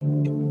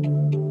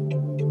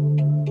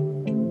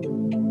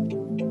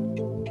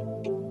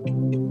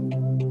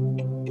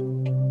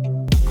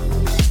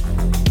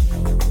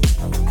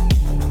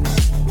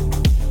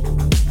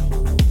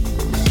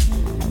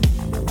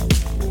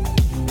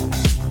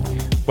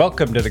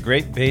Welcome to the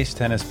GreatBase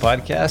Tennis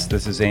Podcast.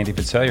 This is Andy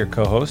Fitzell, your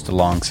co-host,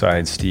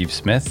 alongside Steve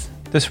Smith.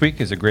 This week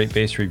is a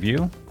GreatBase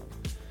review,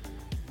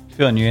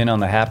 filling you in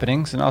on the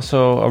happenings, and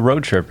also a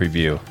road trip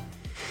review.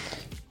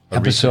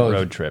 Episode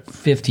road trip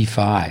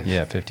 55.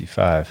 Yeah,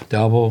 55.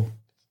 Double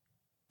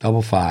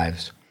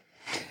fives.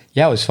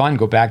 Yeah, it was fun.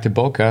 Go back to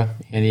Boca.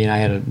 Andy and I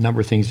had a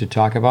number of things to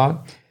talk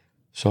about.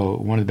 So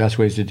one of the best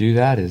ways to do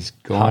that is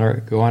go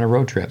on a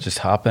road trip. Just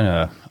hop in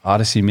a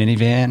Odyssey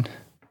minivan,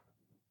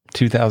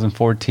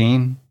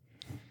 2014.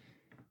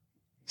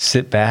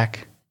 Sit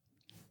back,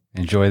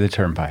 enjoy the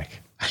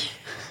turnpike.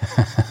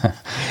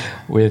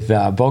 With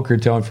Boca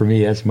Raton, for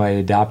me, that's my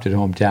adopted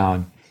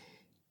hometown.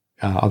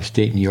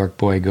 Upstate New York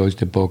boy goes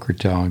to Boca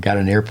Raton. Got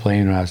an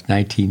airplane when I was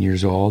 19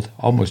 years old,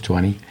 almost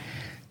 20.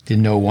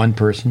 Didn't know one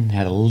person.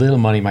 Had a little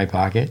money in my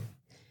pocket.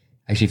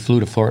 Actually flew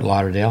to Fort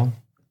Lauderdale.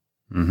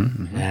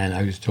 And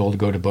I was told to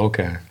go to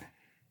Boca.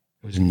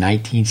 It was in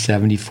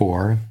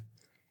 1974.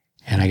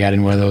 And I got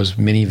in one of those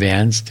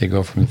minivans to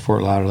go from the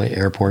Fort Lauderdale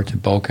airport to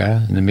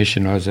Boca. And the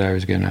mission was I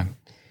was going to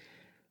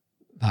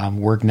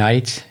work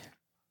nights,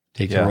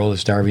 take the role of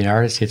starving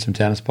artist, hit some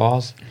tennis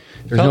balls.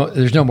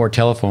 There's no more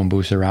telephone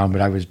booths around,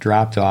 but I was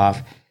dropped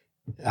off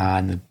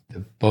on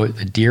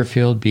the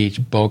Deerfield Beach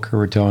Boca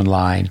Raton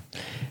line.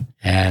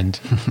 And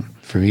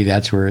for me,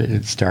 that's where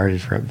it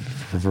started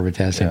from a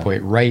tennis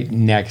standpoint, right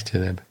next to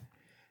the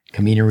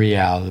Camino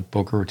Real, the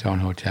Boca Raton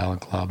Hotel and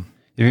Club.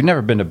 If you've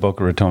never been to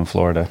Boca Raton,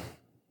 Florida,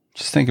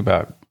 just think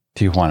about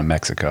Tijuana,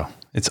 Mexico.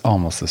 It's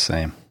almost the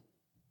same.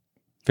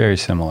 Very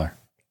similar.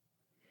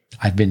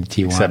 I've been to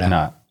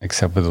Tijuana.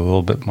 Except with a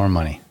little bit more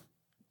money.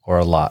 Or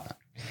a lot.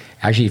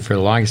 Actually, for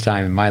the longest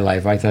time in my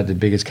life, I thought the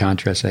biggest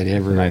contrast I'd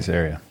ever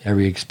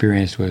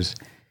experienced was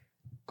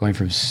going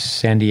from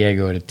San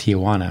Diego to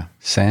Tijuana.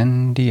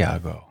 San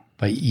Diego.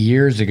 But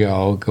years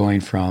ago, going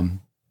from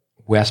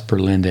West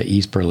Berlin to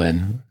East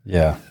Berlin.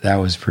 Yeah. That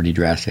was pretty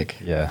drastic.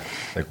 Yeah.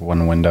 Like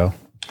one window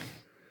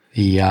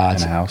in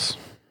a house.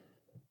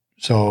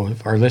 So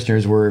if our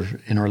listeners were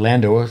in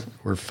Orlando,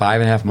 we're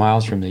 5.5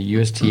 miles from the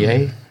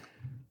USTA,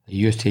 the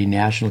USTA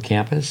National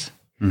Campus,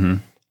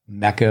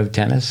 Mecca of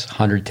tennis,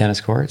 100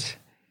 tennis courts.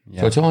 Yep.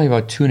 So it's only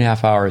about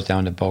 2.5 hours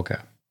down to Boca.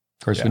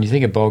 Of course, when you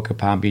think of Boca,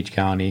 Palm Beach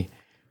County,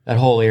 that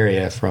whole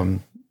area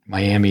from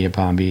Miami to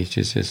Palm Beach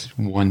is just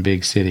one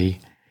big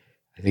city.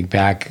 I think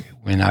back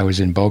when I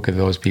was in Boca,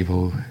 those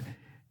people who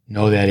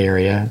know that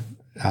area.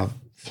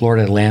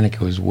 Florida Atlantic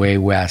was way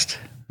west.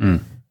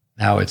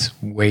 Now it's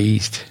way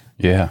east.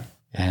 Yeah.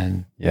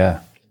 And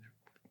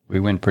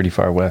we went pretty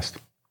far west.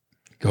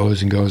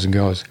 Goes and goes and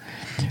goes.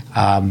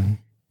 But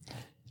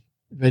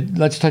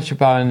let's touch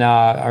upon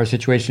our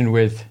situation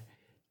with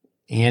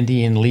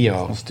Andy and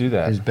Leo. Let's do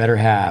that. His better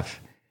half.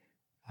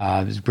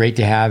 It was great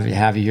to have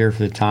you here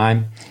for the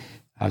time.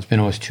 It's been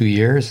almost 2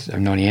 years.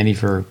 I've known Andy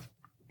for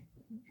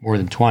more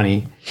than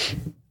 20.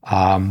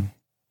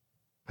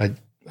 But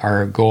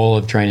our goal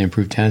of trying to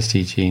improve tennis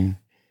teaching,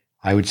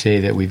 I would say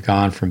that we've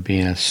gone from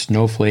being a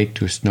snowflake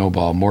to a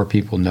snowball. More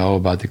people know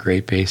about the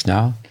GreatBase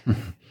now. I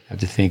have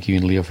to thank you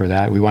and Leo for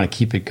that. We want to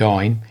keep it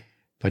going.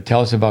 But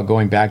tell us about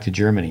going back to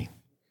Germany.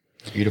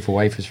 Beautiful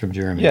wife is from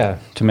Germany. Yeah,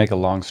 to make a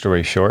long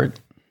story short.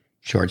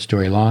 Short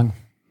story long.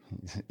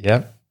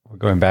 Yep. We're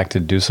going back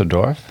to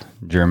Dusseldorf,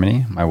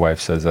 Germany. My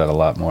wife says that a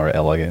lot more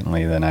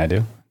elegantly than I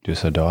do.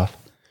 Dusseldorf,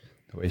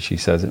 the way she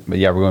says it. But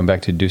yeah, we're going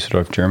back to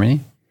Dusseldorf,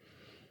 Germany.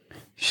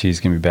 She's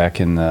going to be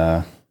back in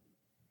the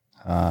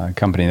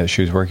company that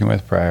she was working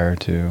with prior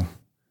to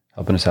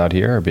helping us out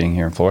here or being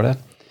here in Florida.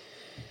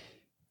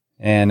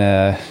 And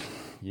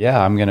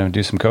I'm going to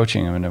do some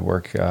coaching. I'm going to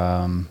work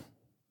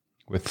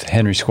with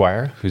Henry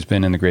Squire, who's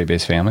been in the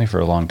GreatBase family for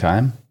a long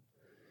time.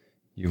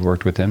 You've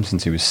worked with him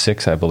since he was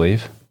 6, I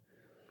believe.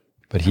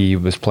 But he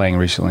was playing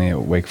recently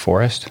at Wake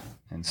Forest.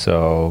 And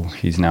so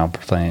he's now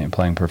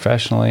playing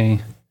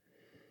professionally.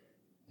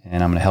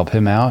 And I'm going to help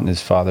him out and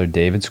his father,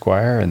 David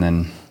Squire. And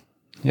then,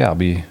 I'll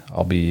be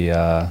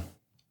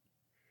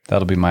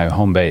that'll be my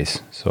home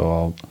base. So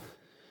I'll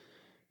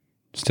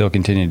still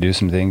continue to do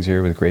some things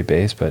here with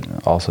GreatBase,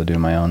 but also do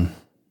my own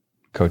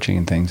coaching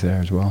and things there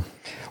as well.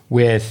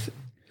 With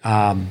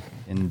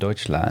in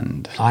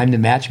Deutschland, I'm the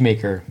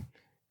matchmaker.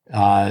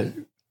 Ran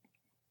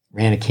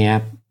a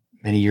camp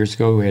many years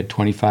ago. We had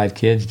 25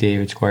 kids.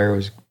 David Squire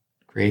was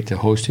great to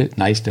host it.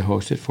 Nice to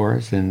host it for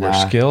us. And where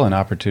skill and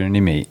opportunity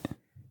meet.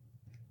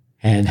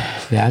 And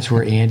that's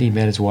where Andy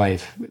met his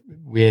wife.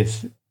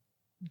 With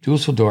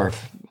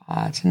Dusseldorf,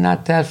 it's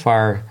not that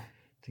far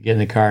to get in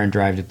the car and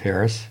drive to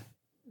Paris.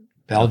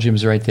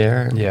 Belgium's right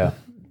there. Yeah.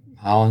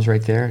 Holland's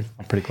right there.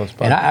 Pretty close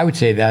by. And I would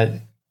say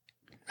that,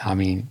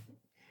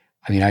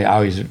 I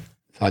always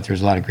thought there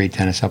was a lot of great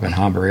tennis up in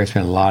Hamburg. I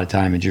spent a lot of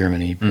time in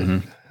Germany.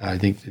 But I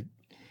think that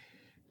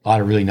a lot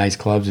of really nice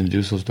clubs in the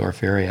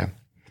Dusseldorf area.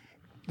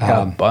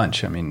 A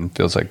bunch. It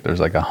feels like there's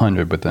like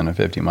 100 within a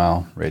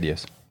 50-mile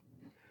radius.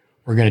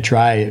 We're going to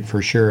try it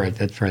for sure.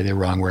 That's probably the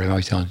wrong word. I'm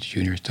always telling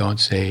juniors,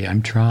 don't say,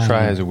 I'm trying.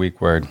 Try is a weak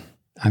word.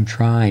 I'm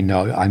trying.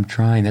 No, I'm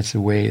trying. That's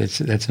the way.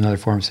 That's another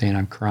form of saying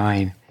I'm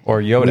crying.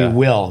 Or Yoda.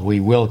 We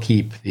will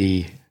keep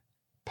the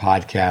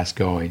podcast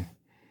going.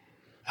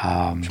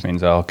 Which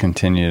means I'll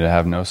continue to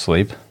have no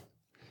sleep.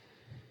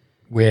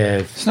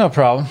 With It's no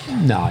problem.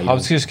 no, I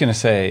was just going to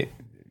say,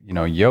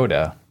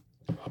 Yoda,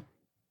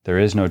 there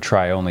is no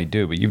try, only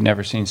do, but you've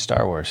never seen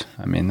Star Wars.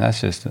 I mean,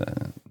 that's just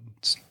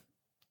it's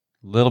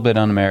a little bit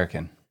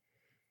un-American.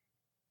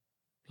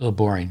 a little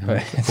boring.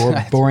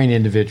 It's Boring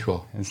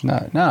individual. It's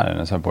not, no,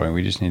 it's not boring.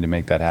 We just need to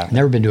make that happen.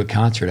 Never been to a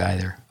concert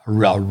either.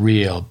 A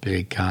real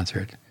big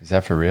concert. Is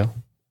that for real?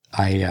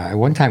 I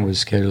one time was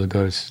scheduled to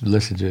go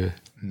listen to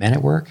Men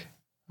at Work.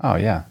 Oh,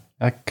 yeah.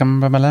 I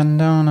come from a land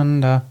down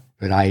under.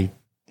 But I've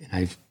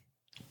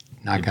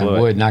knock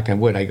on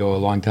wood, I go a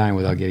long time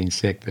without getting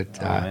sick.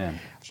 But Man.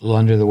 a little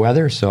under the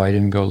weather, so I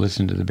didn't go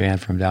listen to the band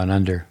from down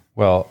under.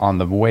 Well, on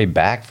the way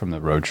back from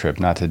the road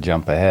trip, not to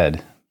jump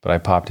ahead, but I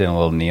popped in a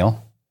little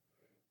Neil,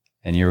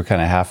 and you were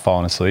kind of half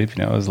falling asleep.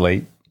 It was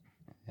late.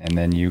 And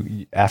then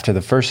you, after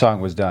the first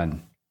song was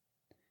done,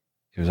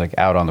 it was like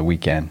Out on the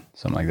Weekend,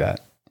 something like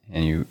that.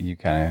 And you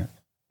go,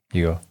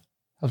 that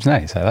was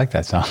nice. I like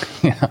that song.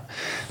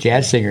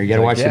 Jazz Singer, you got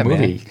to watch the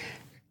movie. Man.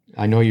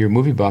 I know you're a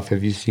movie buff.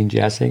 Have you seen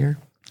Jazz Singer?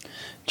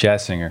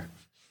 Jazz Singer.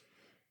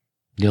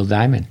 Neil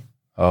Diamond.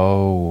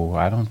 Oh,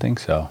 I don't think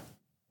so.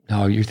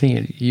 No,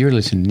 you're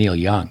listening to Neil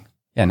Young.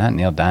 Yeah, not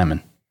Neil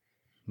Diamond.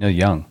 Neil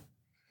Young.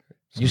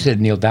 You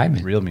said Neil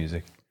Diamond. Real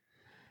music.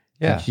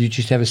 Yeah. Did you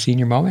just have a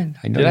senior moment?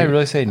 Did I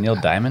really say Neil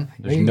Diamond?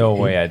 There's you- no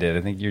way I did.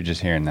 I think you're just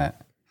hearing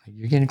that.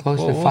 You're getting close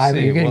to We'll five.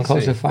 see. You're getting We'll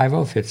close see. to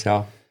 5-0,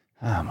 Fitzell.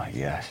 Oh my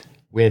gosh.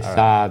 With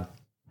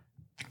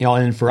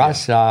and for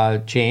us,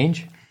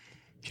 change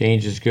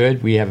is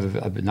good. We have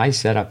a nice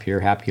setup here,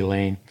 Happy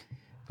Lane,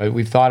 but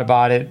we've thought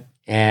about it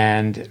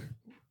and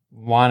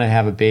want to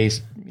have a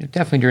base,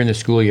 definitely during the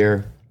school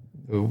year,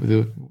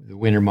 the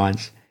winter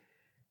months,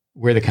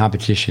 where the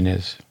competition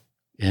is.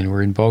 And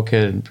we're in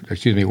Boca,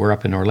 we're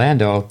up in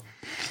Orlando,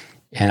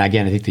 and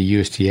again, I think the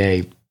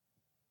USTA,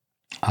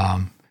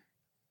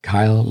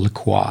 Kyle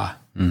Lacroix.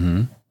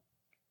 Mm-hmm.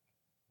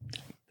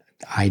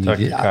 I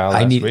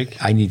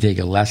need to take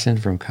a lesson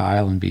from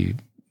Kyle and be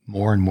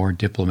more and more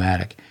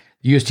diplomatic.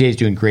 The USTA is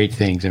doing great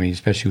things. I mean,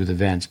 especially with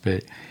events,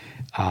 but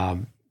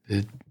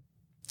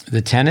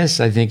the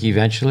tennis, I think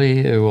eventually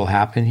it will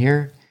happen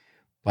here,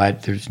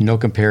 but there's no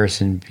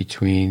comparison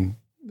between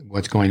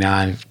what's going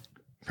on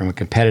from a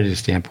competitive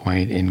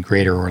standpoint in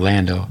greater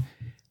Orlando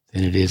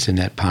than it is in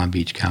that Palm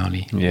Beach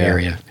County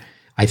area.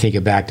 I think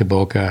it back to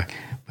Boca,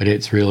 but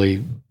it's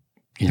really,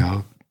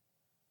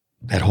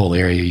 that whole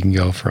area. You can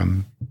go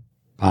from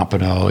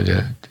Pompano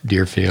to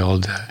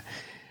Deerfield,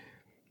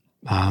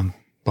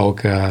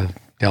 Boca,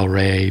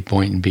 Delray,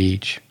 Boynton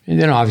Beach. And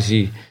then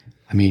obviously,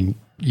 I mean,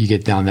 you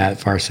get down that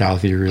far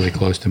south, you're really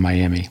close to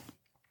Miami.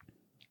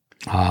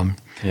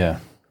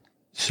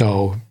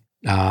 So,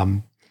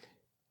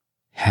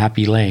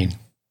 Happy Lane.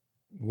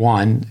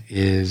 One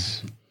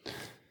is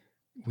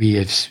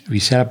we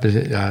set up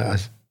a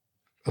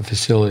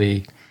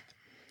facility,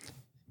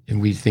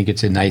 and we think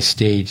it's a nice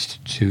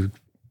stage to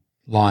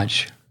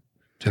launch,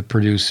 to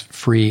produce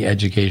free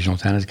educational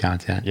tennis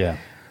content. Yeah.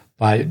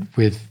 But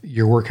with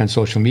your work on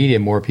social media,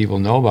 more people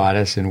know about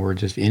us, and we're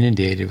just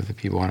inundated with the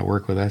people who want to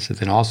work with us. And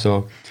then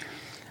also,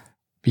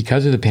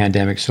 because of the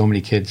pandemic, so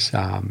many kids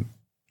are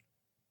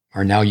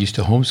now used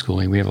to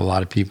homeschooling. We have a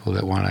lot of people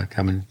that want to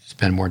come and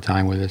spend more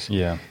time with us.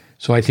 Yeah.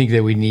 So I think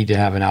that we need to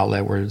have an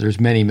outlet where there's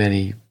many,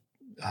 many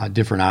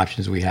different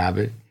options we have.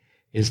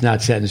 It's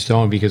not set in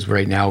stone because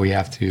right now we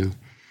have to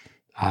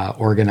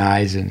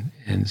organize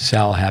and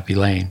sell Happy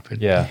Lane.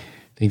 But I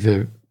think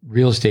the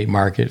real estate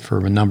market,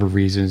 for a number of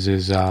reasons,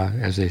 is,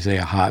 as they say,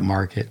 a hot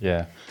market.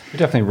 Yeah. We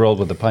definitely rolled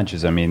with the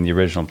punches. I mean, the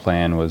original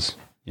plan was,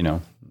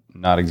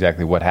 not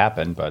exactly what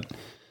happened, but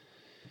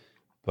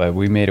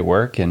we made it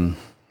work and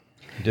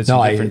did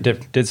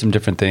some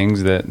different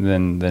things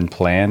than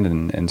planned,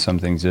 and some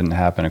things didn't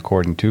happen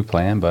according to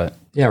plan. But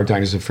we're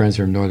talking to some friends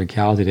from Northern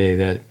Cal today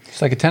that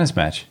it's like a tennis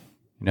match.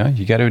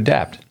 You got to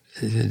adapt.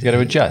 You got to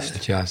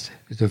adjust.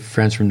 The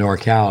friends from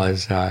NorCal,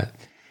 as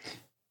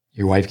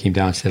your wife came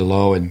down and said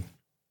hello, and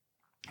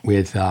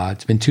with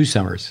it's been 2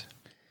 summers,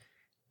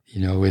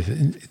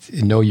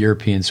 with no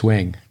European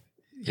swing.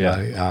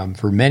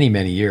 For many,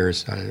 many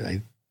years,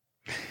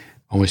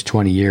 almost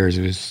 20 years,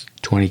 it was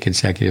 20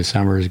 consecutive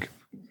summers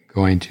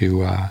going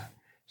to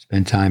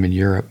spend time in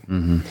Europe.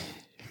 Mm-hmm.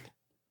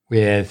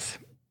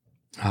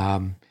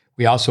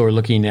 We also are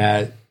looking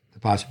at the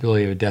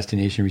possibility of a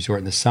destination resort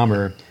in the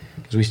summer,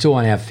 because we still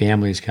want to have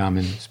families come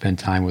and spend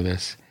time with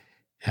us,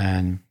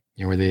 and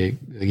where they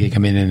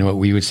come in and what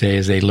we would say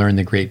is they learn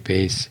the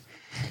GreatBase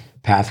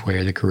pathway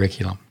or the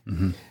curriculum.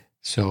 Mm-hmm.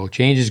 So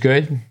change is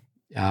good,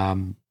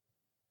 but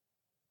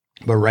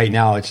right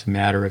now it's a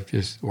matter of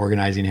just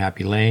organizing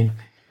Happy Lane,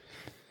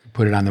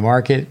 put it on the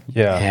market,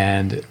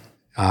 and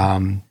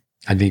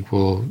I think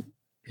we'll,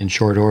 in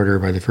short order,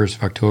 by the 1st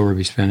of October,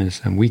 be spending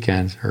some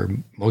weekends, or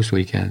most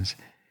weekends,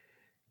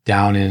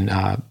 down in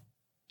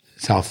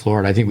South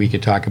Florida. I think we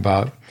could talk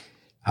about,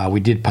 we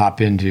did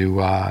pop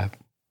into,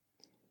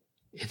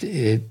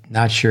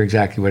 not sure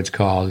exactly what it's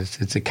called.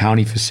 It's a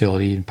county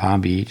facility in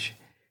Palm Beach,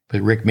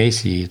 but Rick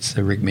Macy, it's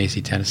the Rick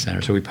Macy Tennis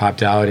Center. So we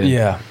popped out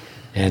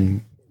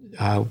and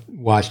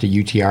watched a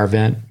UTR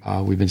event.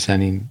 We've been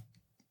sending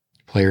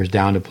players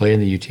down to play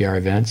in the UTR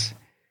events.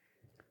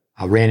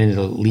 I ran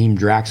into Liam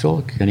Draxel,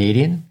 a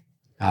Canadian.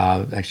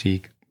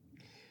 Actually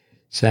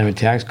sent him a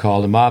text,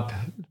 called him up,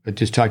 but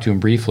just talked to him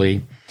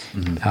briefly.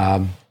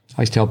 I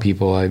always tell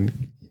people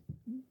when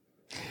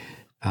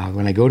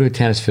I go to a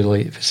tennis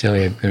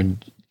facility, I'm going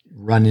to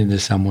run into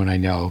someone I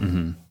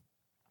know.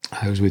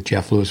 I was with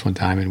Jeff Lewis one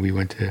time, and we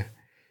went to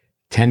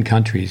 10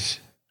 countries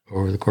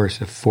over the course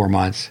of 4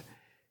 months.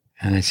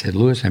 And I said,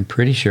 Lewis, I'm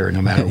pretty sure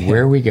no matter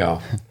where we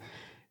go,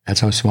 that's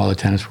how small the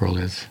tennis world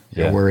is.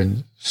 Yeah. We're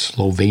in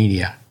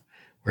Slovenia,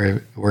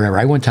 wherever.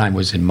 I one time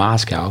was in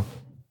Moscow,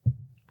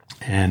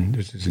 and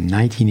this was in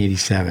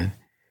 1987.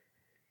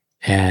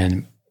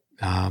 And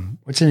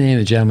what's the name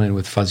of the gentleman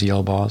with fuzzy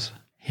elbows?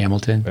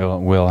 Hamilton?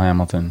 Will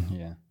Hamilton,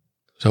 yeah.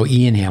 So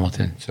Ian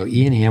Hamilton. So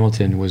Ian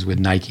Hamilton was with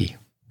Nike.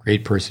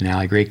 Great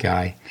personality, great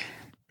guy.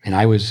 And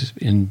I was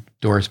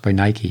endorsed by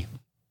Nike.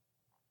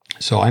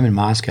 So I'm in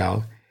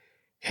Moscow,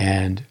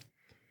 and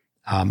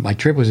my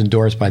trip was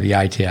endorsed by the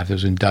ITF. It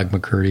was when Doug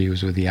McCurdy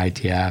was with the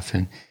ITF.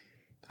 And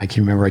I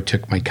can remember I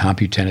took my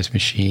CompuTennis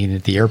machine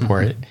at the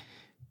airport.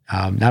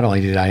 Not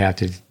only did I have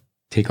to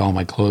take all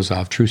my clothes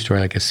off, true story,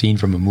 like a scene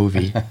from a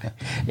movie.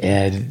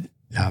 And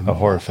a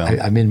horror film.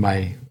 I'm in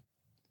my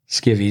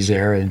skivvies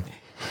there, and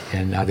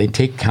they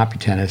take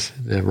CompuTennis,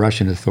 the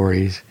Russian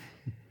authorities,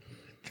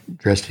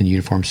 dressed in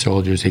uniformed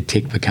soldiers, they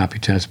take the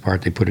CompuTennis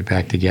apart, they put it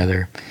back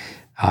together.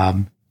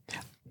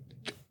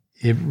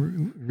 It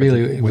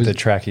really with a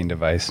tracking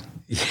device.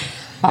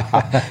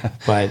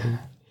 But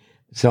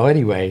so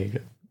anyway,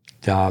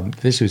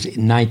 this was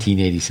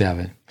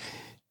 1987,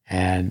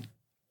 and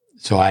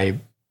so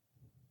I'm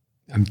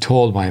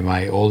told by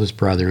my oldest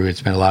brother, who had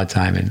spent a lot of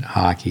time in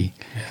hockey,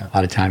 a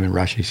lot of time in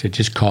Russia, he said,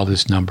 just call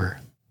this number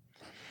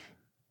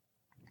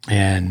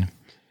and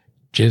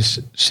just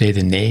say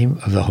the name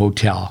of the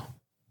hotel.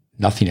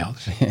 Nothing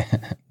else.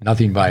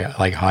 Nothing by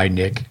like, hi,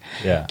 Nick.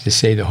 Yeah. Just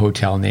say the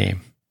hotel name,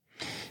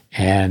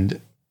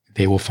 and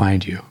they will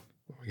find you.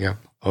 Yep.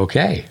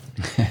 Okay.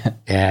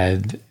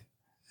 And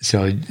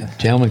so a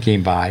gentleman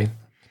came by,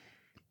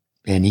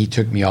 and he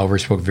took me over,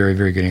 spoke very,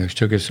 very good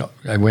English.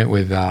 I went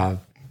with a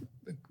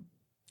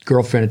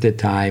girlfriend at that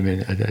time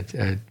and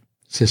an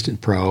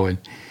assistant pro, and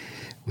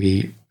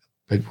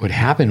but what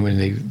happened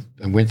when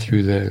I went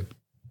through the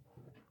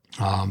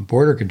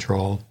border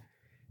control,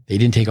 they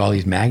didn't take all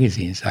these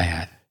magazines I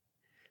had.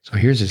 So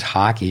here's this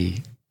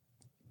hockey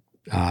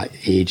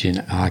agent,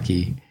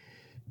 hockey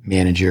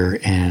manager,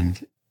 and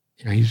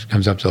he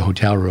comes up to the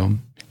hotel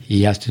room.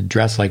 He has to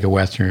dress like a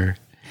Westerner,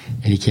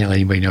 and he can't let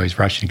anybody know he's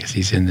Russian because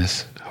he's in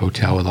this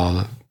hotel with all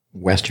the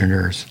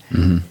Westerners.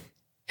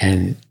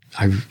 And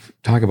I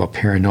talk about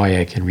paranoia.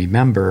 I can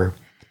remember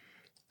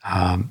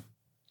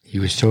he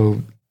was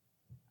so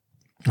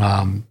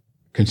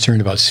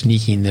concerned about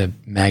sneaking the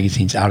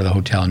magazines out of the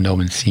hotel and no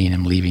one seeing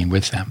him leaving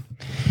with them,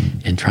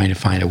 and trying to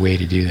find a way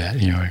to do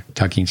that.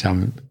 Tucking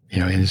some,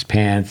 in his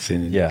pants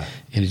and in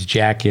his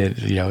jacket,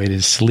 in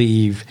his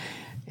sleeve,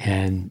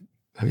 and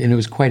it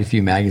was quite a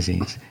few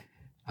magazines.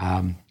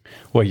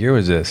 What year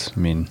was this?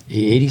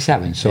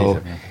 87.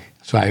 So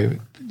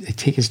they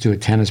take us to a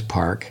tennis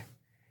park,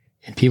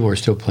 and people are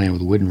still playing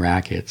with wooden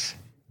rackets,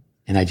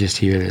 and I just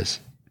hear this,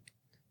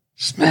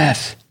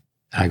 Smith.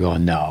 And I go,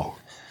 no.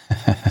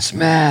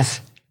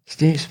 Smith,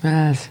 Steve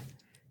Smith.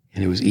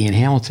 And it was Ian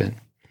Hamilton.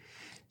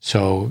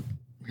 So,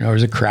 there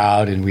was a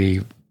crowd, and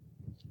we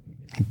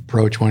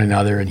approach one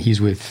another, and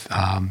he's with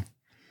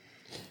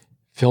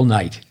Phil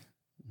Knight,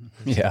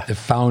 the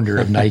founder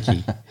of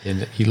Nike.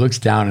 And he looks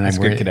down, and That's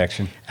I'm wearing good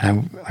connection.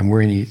 And I'm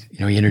wearing, he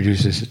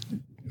introduces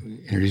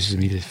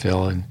me to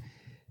Phil, and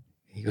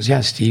he goes, yeah,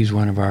 Steve's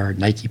one of our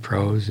Nike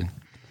pros. And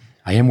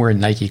I am wearing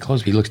Nike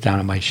clothes, but he looks down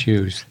at my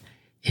shoes.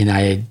 And I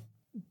had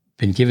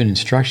been given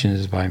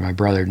instructions by my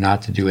brother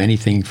not to do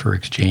anything for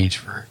exchange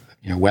for,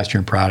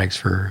 Western products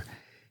for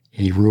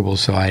any rubles.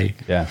 So I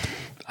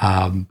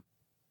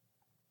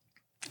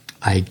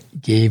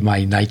gave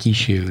my Nike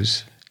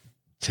shoes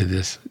to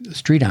this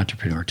street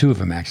entrepreneur, two of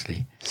them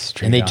actually.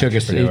 And they took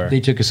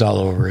us all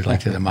over,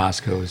 like to the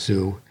Moscow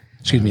Zoo.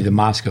 The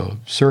Moscow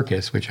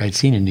Circus, which I'd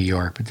seen in New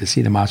York, but to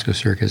see the Moscow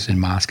Circus in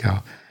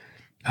Moscow,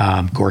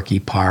 Gorky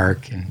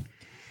Park. And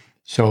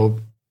so,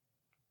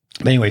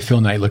 but anyway, Phil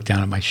Knight looked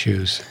down at my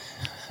shoes,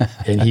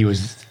 and he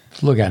was,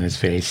 look on his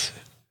face.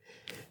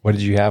 What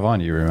did you have on?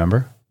 Do you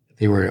remember?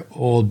 They were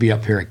old beat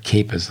up pair of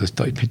Capas,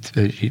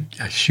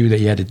 a shoe that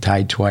you had to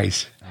tie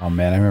twice. Oh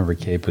man, I remember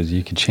Capas.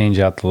 You could change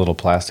out the little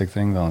plastic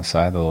things on the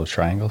side, the little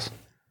triangles.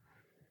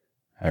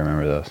 I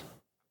remember those.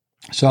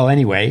 So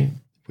anyway,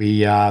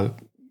 we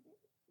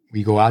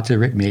go out to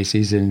Rick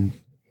Macy's, and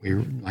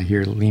I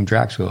hear Liam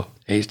Draxel.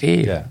 Hey,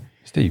 Steve. Yeah,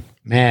 Steve.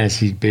 Man,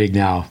 he's big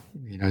now.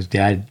 His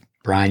dad,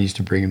 Brian, used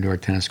to bring him to our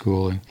tennis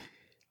school,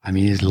 and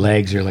his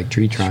legs are like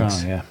tree trunks.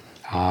 Strong,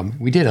 yeah.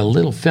 We did a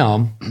little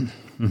film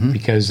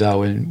because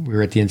when we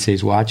were at the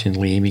NCAAs watching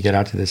Liam, he got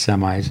out to the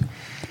semis.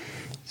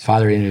 His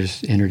father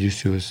introduced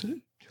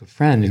to a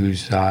friend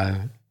who's,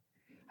 I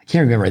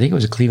can't remember. I think it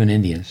was the Cleveland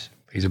Indians.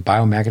 He's a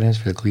biomechanist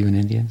for the Cleveland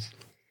Indians.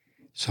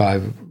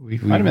 So we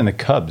might have been the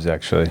Cubs,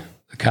 actually.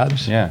 The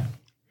Cubs? Yeah.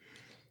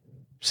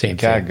 Same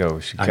Chicago.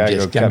 thing.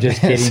 I'm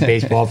just kidding,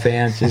 baseball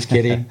fans. Just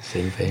kidding.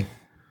 Same thing.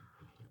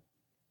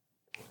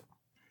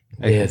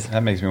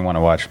 That makes me want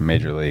to watch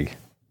Major League.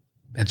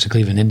 That's the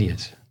Cleveland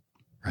Indians,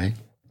 right?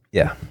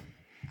 Yeah.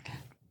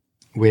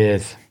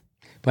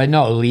 But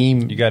no,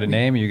 Liam. You got a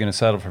name, or you're going to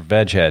settle for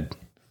Veghead?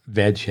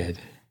 Veghead.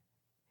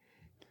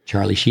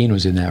 Charlie Sheen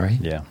was in that, right?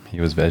 Yeah, he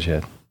was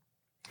Veghead.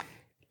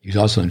 He was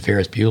also in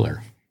Ferris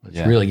Bueller.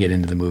 Let's really get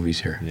into the movies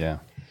here. Yeah.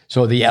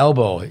 So the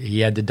elbow, he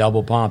had the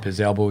double pump. His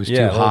elbow was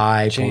too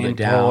high, pulled it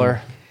down.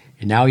 Puller.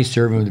 And now he's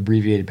serving with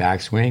abbreviated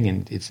backswing,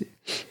 and it's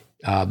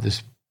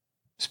this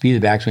speed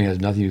of the backswing has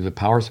nothing to do with the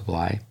power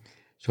supply.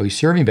 So he's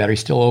serving better. He's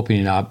still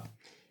opening up.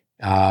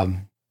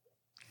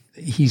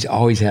 He's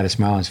always had a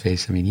smile on his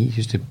face. I mean, he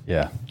used to,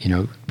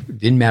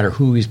 didn't matter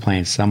who he's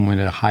playing, someone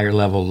at a higher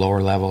level,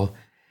 lower level.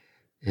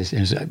 His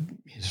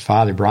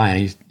father,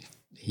 Brian,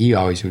 he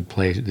always would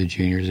play the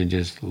juniors and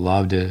just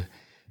loved to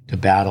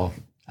battle.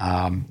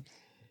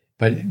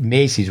 But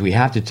Macy's, we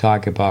have to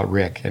talk about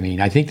Rick. I mean,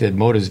 I think the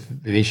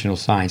motivational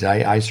signs,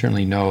 I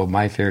certainly know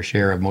my fair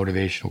share of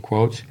motivational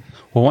quotes.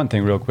 Well, one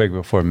thing real quick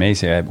before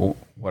Macy,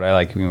 what I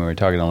like when we were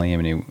talking to Liam,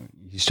 and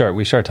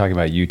we started talking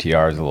about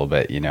UTRs a little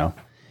bit,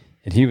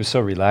 and he was so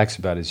relaxed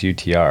about his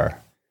UTR.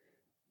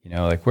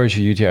 Like, where's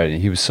your UTR?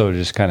 And he was so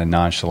just kind of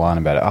nonchalant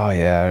about it. Oh,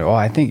 yeah. Oh,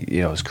 I think,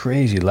 it was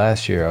crazy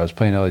last year. I was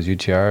playing all these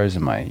UTRs,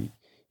 and my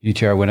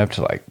UTR went up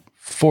to like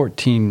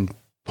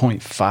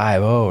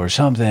 14.50 or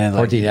something.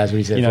 14, that's what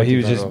he said.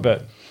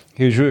 But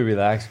he was really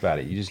relaxed about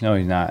it. You just know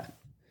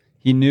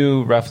he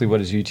knew roughly what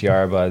his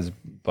UTR was,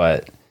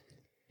 but,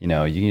 you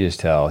can just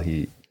tell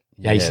he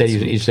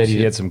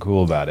had some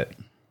cool about it.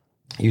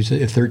 He was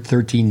a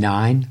 13.9.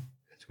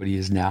 That's what he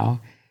is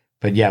now.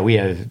 But yeah, we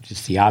have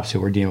just the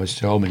opposite. We're dealing with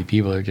so many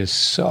people that are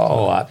just so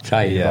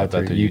uptight about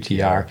their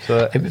UTR.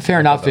 So fair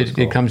enough.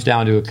 It comes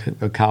down to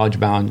a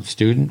college-bound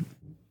student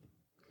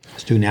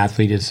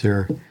athlete. Is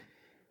their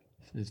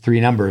three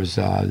numbers: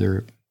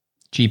 their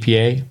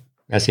GPA,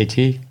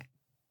 SAT,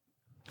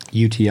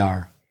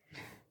 UTR.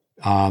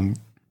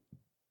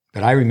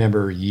 But I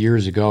remember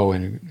years ago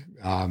when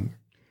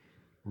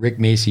Rick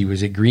Macy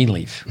was at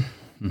Greenleaf.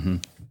 Mm-hmm.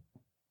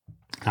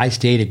 I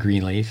stayed at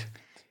Greenleaf.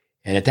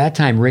 And at that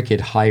time, Rick had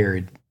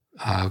hired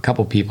a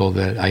couple people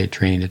that I had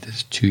trained at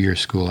this 2-year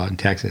school out in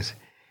Texas.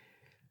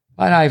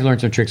 But I've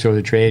learned some tricks over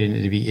the trade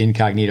and to be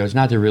incognito. It's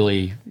not to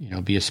really,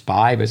 be a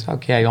spy, but it's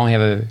okay.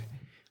 I'm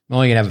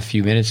only gonna have a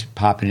few minutes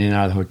popping in and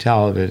out of the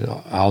hotel, but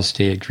I'll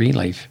stay at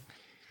Greenleaf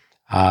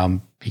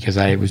because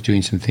I was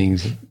doing some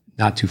things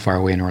not too far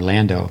away in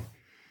Orlando.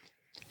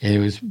 And I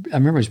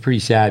remember it was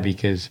pretty sad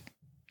because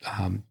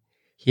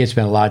he had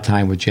spent a lot of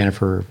time with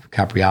Jennifer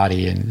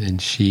Capriati,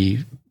 and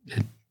she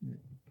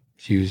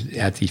was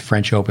at the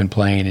French Open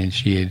playing, and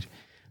she had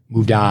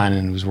moved on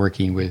and was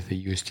working with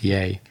the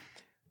USTA.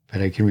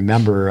 But I can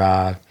remember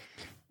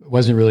it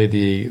wasn't really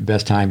the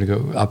best time to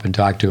go up and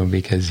talk to him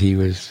because he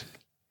was,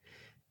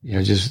 it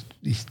was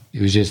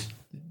just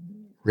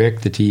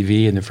Rick, the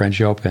TV, and the French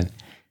Open.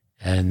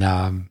 And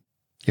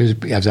it was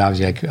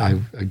obviously I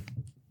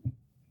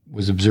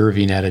was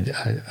observing at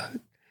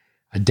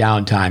a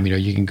downtime.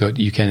 You can go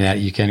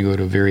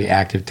to a very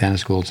active tennis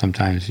school.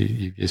 Sometimes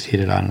you just hit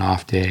it on an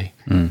off day.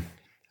 Mm.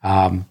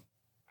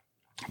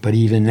 But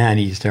even then,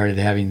 he started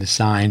having the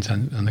signs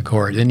on the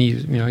court. Then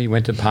he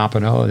went to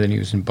Pompano. Then he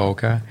was in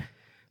Boca.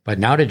 But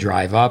now to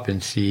drive up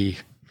and see,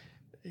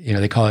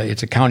 they call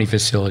it's a county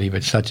facility,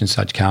 but such and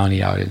such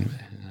county out in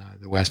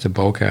the west of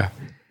Boca.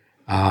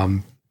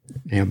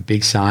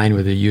 Big sign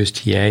with the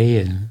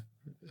USTA and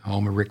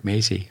home of Rick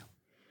Macy.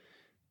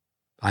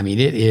 I mean,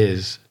 it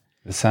is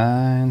the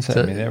signs.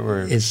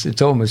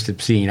 It's almost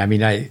obscene. I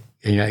mean, I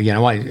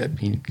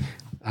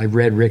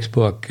read Rick's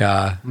book.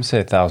 I'm gonna say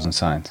 1,000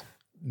 signs.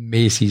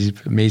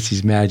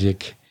 Macy's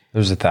Magic.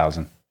 There's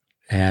 1,000,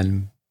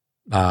 and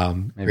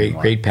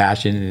great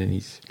passion, and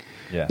he's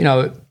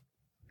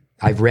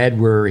I've read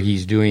where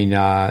he's doing.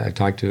 I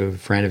talked to a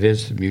friend of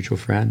his, a mutual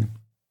friend,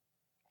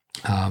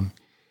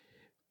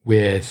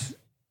 with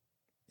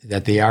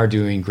that they are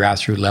doing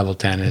grassroots level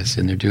tennis,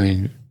 and they're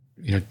doing.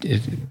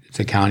 It's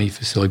a county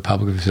facility,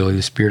 public facility,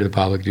 the spirit of the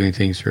public, doing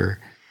things for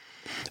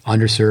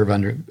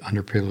underserved,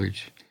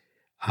 underprivileged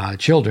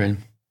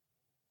children.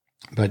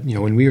 But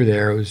when we were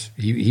there, it was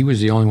he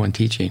was the only one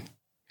teaching,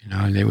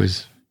 and it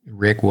was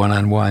Rick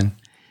one-on-one,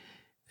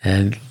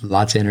 and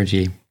lots of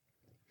energy.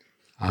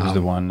 It was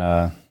the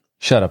one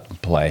shut up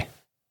and play.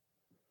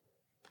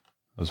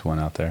 There was one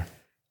out there.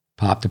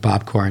 Pop the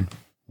popcorn.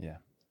 Yeah.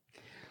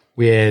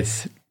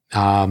 With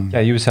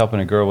he was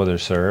helping a girl with her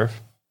serve.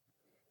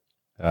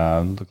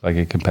 Looked like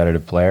a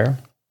competitive player.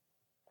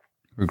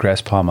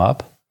 Regressed palm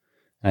up.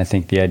 And I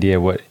think the idea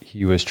of what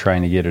he was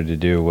trying to get her to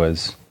do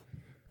was,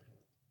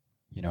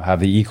 have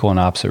the equal and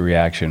opposite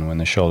reaction when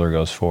the shoulder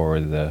goes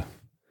forward. The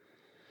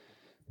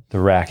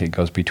racket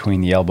goes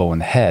between the elbow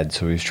and the head.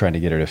 So he was trying to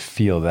get her to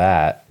feel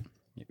that.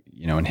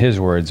 In his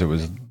words, it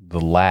was the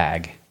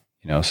lag,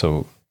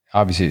 so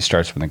obviously it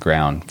starts from the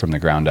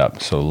ground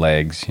up. So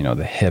legs,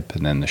 the hip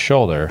and then the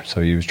shoulder.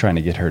 So he was trying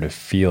to get her to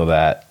feel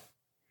that,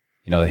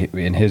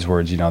 in his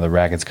words, the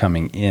racket's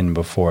coming in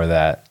before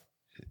that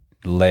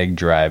leg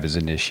drive is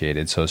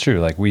initiated. So it's true.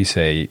 Like we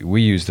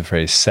use the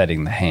phrase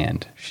setting the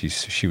hand.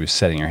 She was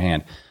setting her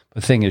hand.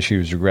 But the thing is, she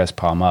was regressed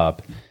palm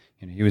up.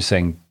 He was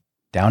saying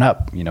down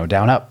up,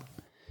 down up.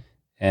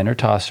 And her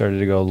toss started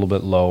to go a little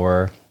bit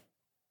lower.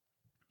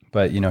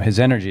 But, his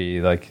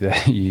energy, like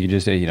you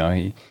just,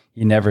 he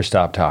never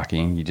stopped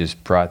talking. He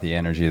just brought the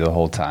energy the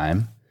whole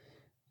time.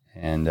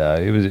 And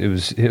it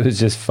was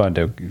just fun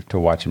to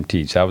watch him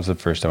teach. That was the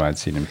first time I'd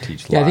seen him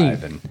teach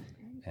live.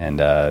 And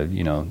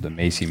the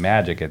Macy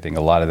magic, I think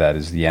a lot of that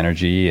is the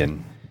energy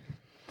and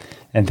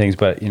things.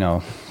 But,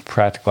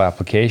 practical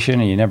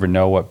application, and you never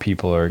know what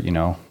people are,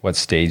 what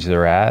stage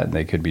they're at.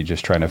 They could be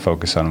just trying to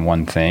focus on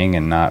one thing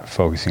and not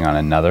focusing on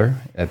another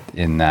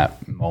in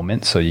that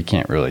moment. So you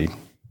can't really,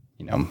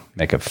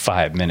 make a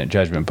 5-minute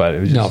judgment, but it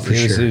was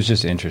it was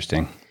just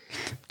interesting.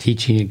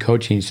 Teaching and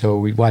coaching. So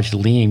we watched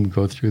Liam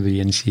go through the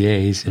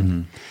NCAAs,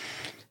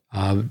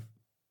 and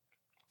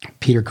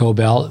Peter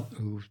Cobell,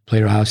 who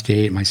played at Ohio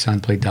State. My son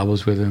played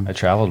doubles with him. I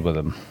traveled with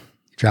him.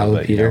 Travel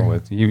with Peter?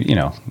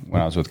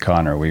 When I was with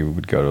Connor, we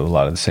would go to a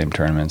lot of the same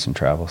tournaments and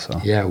travel.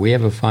 So yeah, we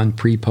have a fun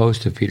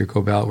pre-post of Peter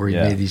Cobell where he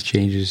made these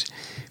changes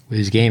with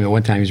his game. At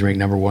one time, he was ranked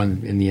number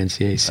 1 in the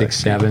NCAA,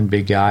 6'7",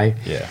 big guy.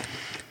 Yeah.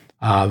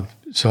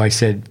 So I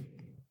said,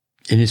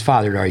 and his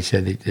father had already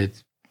said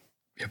that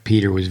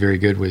Peter was very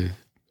good with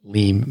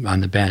Liam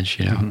on the bench,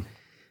 and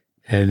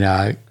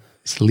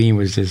Liam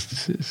was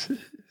just,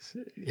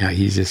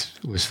 he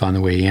just was fun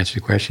the way he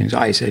answered the questions.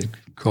 I said,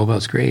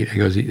 Cobell's great. I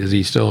goes, is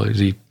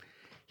he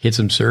hit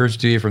some serves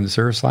to you from the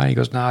service line? He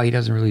goes, no, he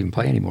doesn't really even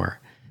play anymore.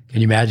 Can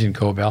you imagine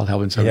Cobell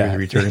helping somebody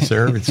return a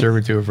serve and serve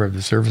it to him from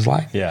the service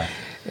line? Yeah.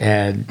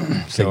 And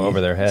go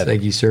over their head. It's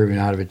like he's serving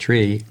out of a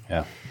tree.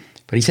 Yeah.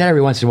 But he said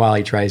every once in a while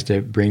he tries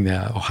to bring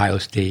the Ohio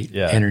State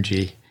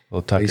energy.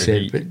 He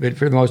said, but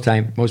for the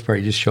most part,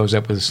 he just shows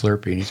up with a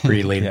Slurpee and he's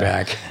pretty laid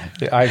back.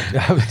 I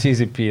was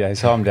teasing Pete. I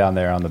saw him down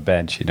there on the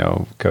bench,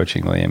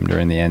 coaching Liam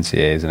during the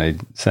NCAAs, and I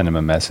sent him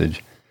a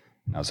message.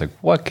 And I was like,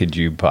 what could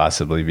you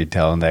possibly be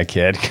telling that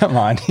kid? Come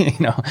on,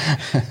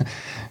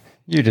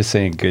 you're just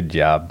saying good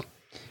job.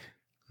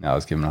 And I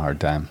was giving him a hard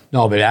time.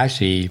 No, but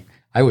actually,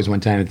 I was one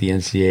time at the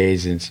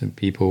NCAAs and some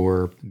people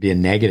were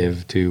being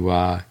negative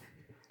to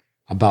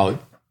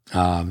about,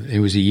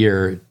 it was a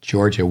year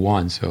Georgia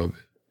won, so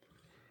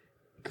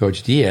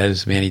Coach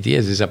Manny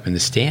Diaz is up in the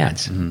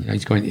stands.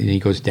 Mm-hmm. He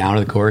goes down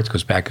to the courts,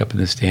 goes back up in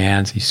the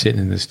stands. He's sitting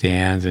in the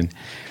stands,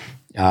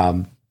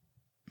 and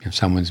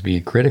someone's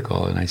being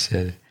critical. And I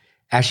said,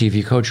 actually, if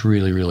you coach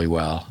really, really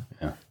well,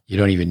 you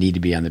don't even need to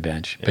be on the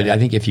bench. But I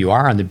think if you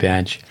are on the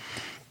bench,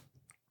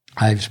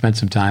 I've spent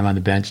some time on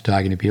the bench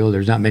talking to people.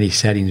 There's not many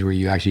settings where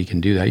you actually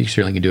can do that. You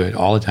certainly can do it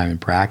all the time in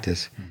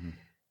practice,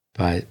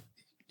 but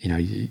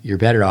you're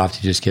better off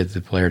to just get the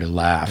player to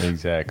laugh.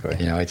 Exactly.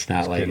 It's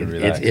not like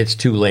it's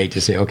too late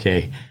to say,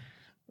 okay,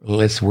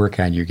 let's work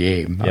on your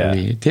game. Yeah. I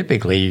mean,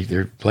 typically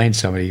they're playing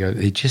somebody,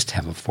 they just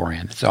have a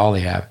forehand. That's all they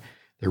have.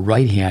 They're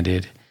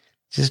right-handed.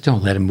 Just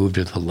don't let them move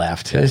to the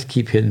left. Just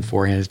keep hitting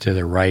forehands to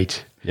the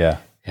right. Yeah.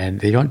 And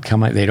they don't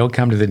come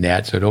to the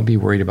net, so don't be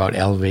worried about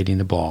elevating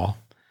the ball.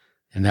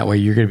 And that way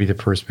you're going to be the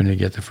person to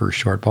get the first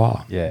short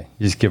ball. Yeah.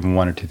 You just give them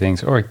one or two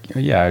things. Or,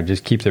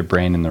 just keep their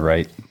brain in the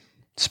right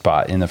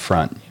spot in the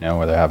front,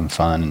 where they're having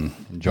fun and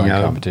enjoying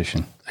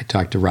competition. I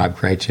talked to Rob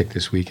Krajcik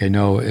this week. I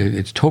know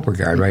it's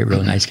Topergaard, right?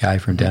 Really nice guy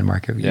from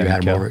Denmark. You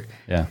had him over.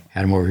 Yeah.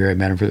 Had him over here. I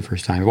met him for the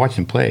first time. I watched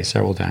him play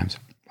several times.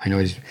 I know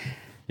he's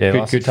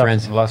good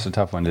friends. Lost a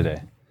tough one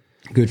today.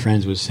 Good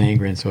friends with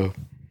Sangren. So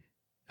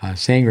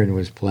Sangren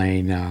was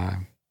playing,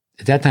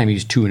 at that time he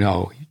was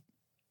 2-0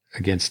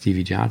 against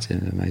Stevie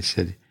Johnson. And I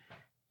said,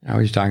 I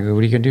was talking, what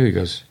are you going to do? He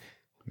goes,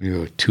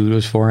 2 to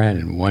his forehand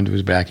and 1 to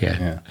his backhand.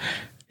 Yeah.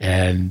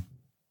 And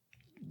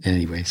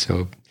anyway,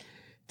 so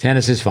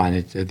tennis is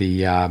fun.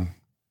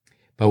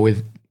 But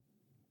with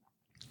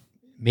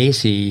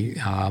Macy,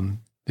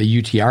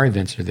 the UTR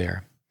events are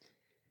there.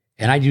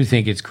 And I do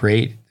think it's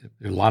great.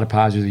 There's a lot of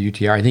positives with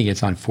UTR. I think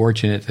it's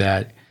unfortunate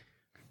that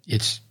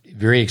it's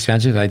very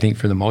expensive, I think,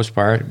 for the most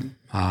part.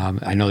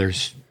 I know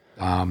there's,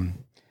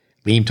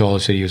 Liam told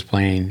us that he was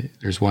playing,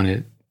 there's one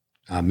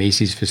at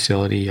Macy's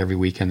facility every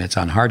weekend that's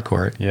on hard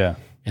court. Yeah.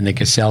 And the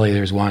Caselli,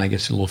 there's one, I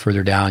guess, a little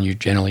further down,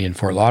 generally in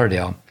Fort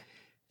Lauderdale.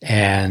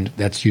 And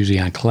that's usually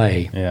on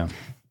clay. Yeah.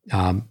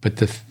 But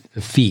the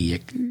fee,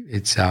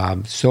 it's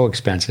so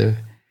expensive.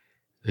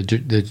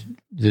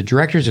 The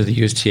directors of the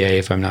USTA,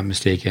 if I'm not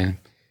mistaken,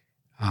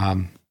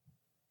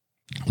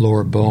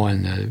 Laura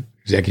Bowen, the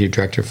executive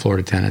director of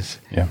Florida Tennis,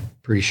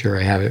 pretty sure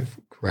I have it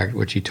correct.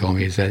 What she told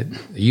me is that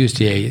the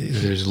USTA,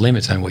 there's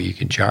limits on what you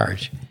can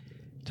charge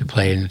to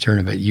play in the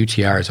tournament.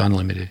 UTR is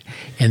unlimited.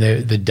 And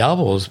the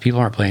doubles, people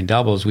aren't playing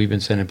doubles. We've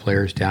been sending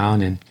players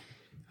down, and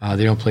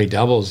they don't play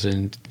doubles,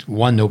 and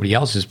nobody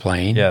else is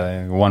playing.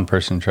 Yeah, one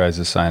person tries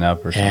to sign up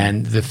or something.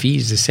 And the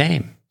fee's the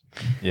same.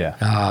 Yeah.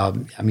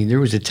 I mean, there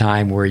was a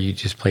time where you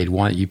just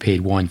you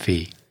paid one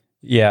fee.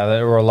 Yeah,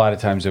 there were a lot of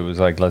times it was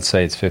like, let's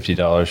say it's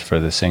 $50 for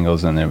the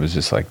singles, and it was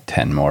just like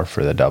 10 more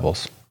for the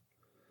doubles.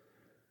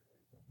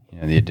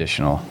 The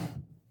additional.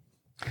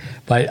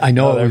 But I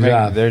know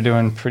they're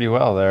doing pretty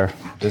well there,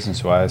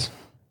 business-wise.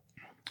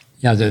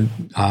 Yeah,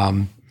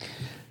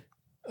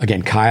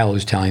 again, Kyle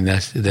was telling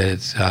us that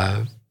it's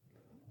A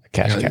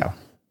cash cow.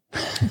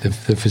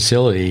 the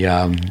facility.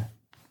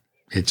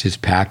 It's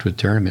just packed with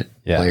tournament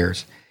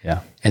players.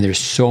 Yeah. And there's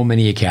so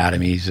many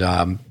academies.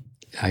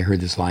 I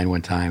heard this line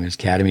one time: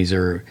 academies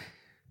are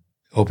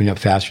opening up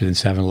faster than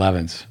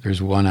 7-Elevens.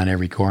 There's one on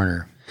every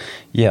corner.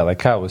 Yeah, like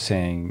Kyle was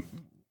saying,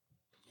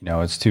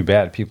 it's too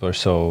bad people are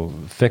so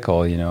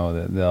fickle.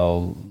 That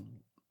they'll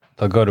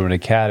go to an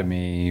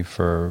academy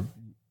for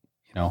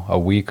a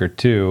week or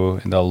two,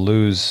 and they'll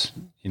lose.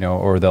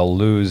 Or they'll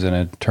lose in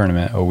a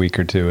tournament a week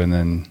or two, and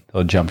then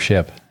they'll jump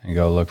ship and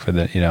go look for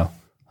like,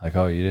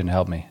 oh, you didn't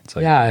help me. It's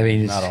like, yeah, I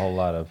mean, not a whole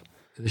lot of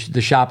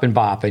the shop and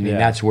bop. I mean,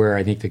 that's where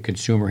I think the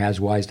consumer has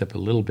wised up a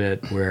little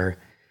bit, where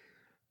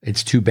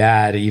it's too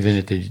bad even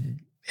at the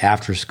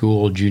after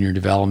school junior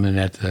development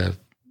at the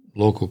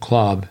local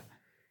club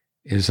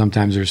is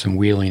sometimes there's some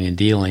wheeling and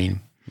dealing.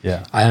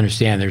 Yeah. I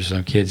understand there's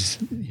some kids,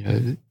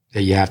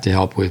 that you have to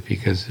help with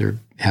because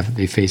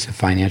they face a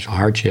financial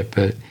hardship,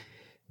 but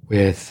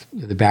with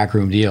the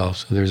backroom deal.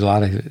 So there's a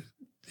lot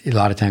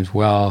of times,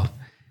 well,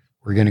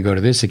 we're going to go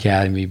to this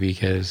academy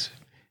because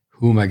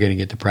who am I going to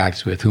get to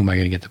practice with? Who am I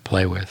going to get to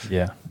play with?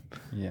 Yeah.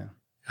 Yeah.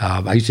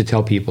 I used to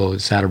tell people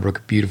Saddlebrook,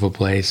 a beautiful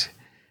place.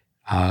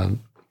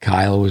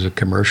 Kyle was a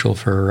commercial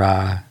for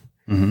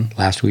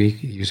last week.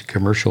 He was a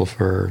commercial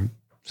for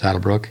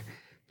Saddlebrook.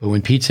 But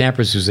when Pete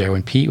Sampras was there,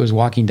 when Pete was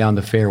walking down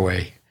the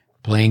fairway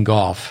playing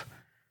golf,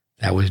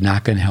 that was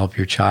not going to help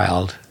your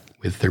child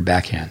with their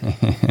backhand.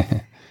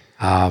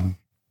 But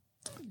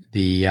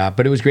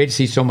it was great to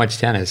see so much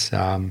tennis.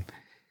 The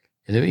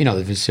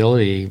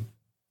facility,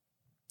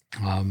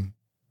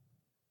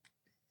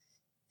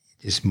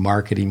 just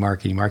marketing.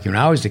 When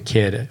I was a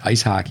kid,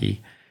 ice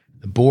hockey,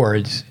 the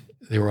boards,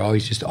 they were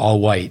always just all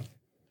white.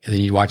 And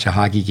then you watch a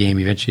hockey game,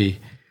 eventually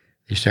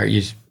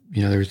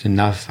there was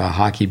enough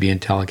hockey being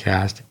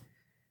telecast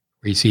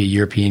where you see a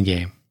European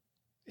game.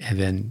 And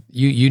then,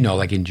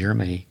 like in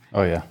Germany.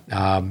 Oh, yeah.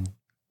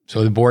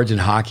 So the boards in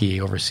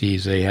hockey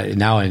overseas,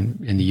 now in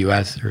the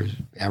U.S. there's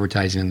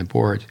advertising on the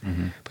boards.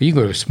 Mm-hmm. But you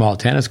go to a small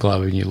tennis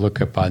club and you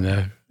look up on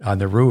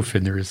the roof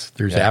and there's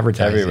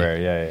advertising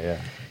everywhere.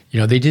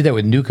 Yeah. They did that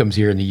with Newcomb's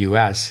here in the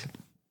U.S.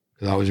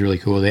 That was really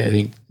cool. I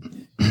think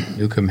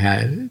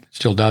Newcomb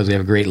still does. They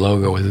have a great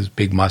logo with his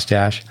big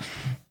mustache.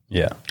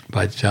 Yeah.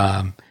 But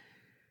now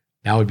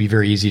it would be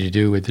very easy to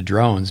do with the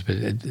drones.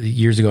 But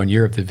years ago in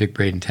Europe, the Vic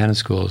Braden tennis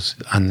schools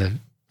on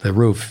the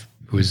roof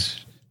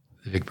was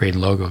the Vic Braden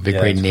logo,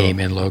 Braden name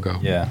cool. And logo.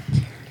 Yeah.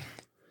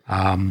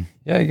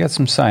 You got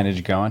some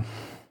signage going.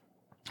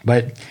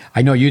 But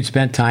I know you'd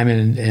spent time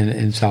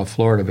in South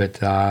Florida,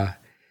 but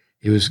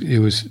it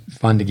was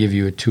fun to give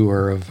you a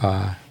tour of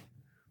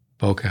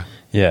Boca.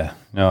 Yeah.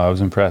 No, I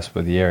was impressed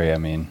with the area. I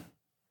mean,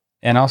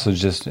 and also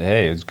just,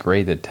 hey, it's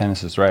great that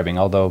tennis is thriving,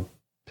 although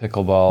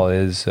pickleball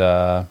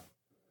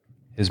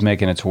is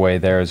making its way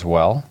there as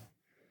well.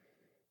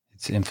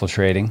 It's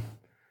infiltrating.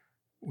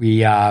 We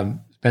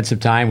spent some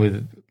time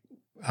with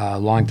a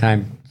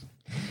longtime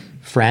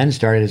friend,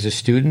 started as a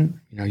student.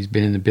 He's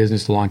been in the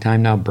business a long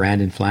time now,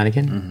 Brandon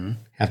Flanagan. Mm-hmm.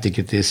 Have to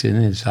get this in.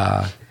 His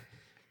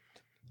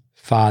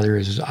father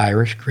is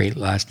Irish, great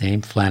last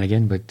name,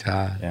 Flanagan. But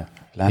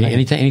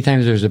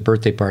anytime there's a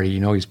birthday party,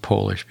 he's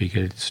Polish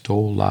because it's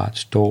stole a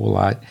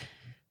lot.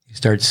 He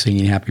starts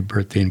singing happy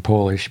birthday in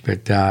Polish,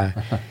 but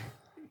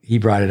he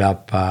brought it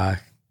up. I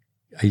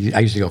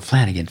used to go,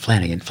 Flanagan.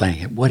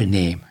 What a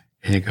name.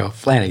 And I go,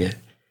 Flanagan.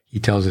 He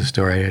tells a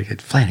story. I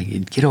said,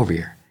 Flanagan, get over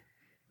here.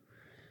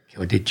 I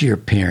go, did your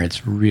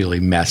parents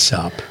really mess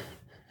up?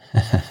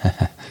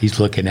 He's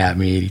looking at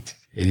me,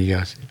 and he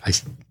goes,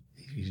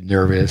 he's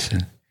nervous.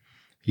 And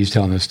he was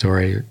telling the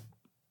story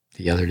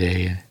the other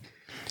day.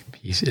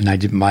 And I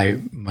did my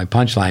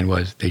punchline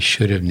was, they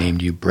should have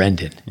named you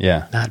Brendan.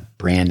 Yeah. Not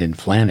Brandon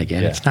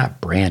Flanagan. Yeah. It's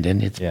not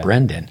Brandon. It's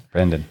Brendan.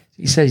 Brendan.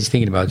 He said he's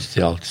thinking about it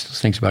still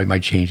thinks about it. He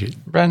might change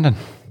it. Brendan.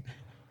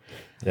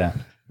 Yeah.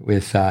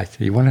 With,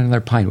 you want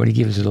another pint? What do you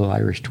give us a little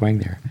Irish twang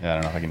there? Yeah,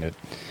 I don't know if I can do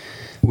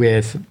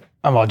it.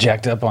 I'm all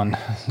jacked up on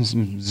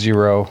some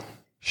 0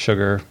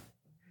 sugar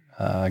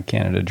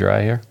Canada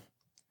Dry here.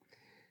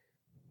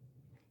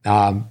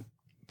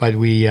 But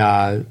we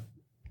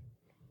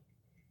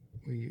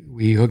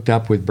hooked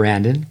up with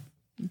Brandon,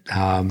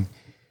 and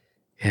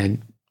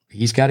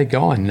he's got it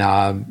going.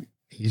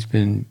 He's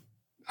been,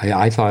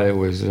 I thought it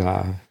was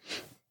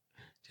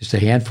just a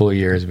handful of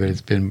years, but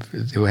it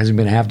hasn't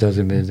been a half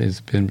dozen, but it's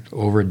been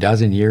over a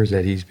dozen years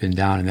that he's been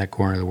down in that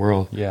corner of the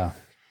world. Yeah.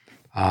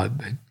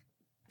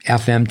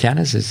 FM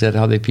Tennis, is that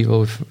how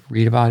people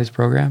read about his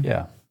program?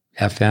 Yeah.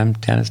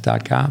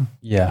 fmtennis.com?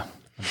 Yeah,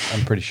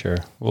 I'm pretty sure.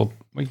 Well,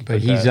 we can put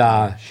he's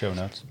that in show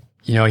notes.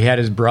 He had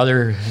his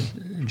brother,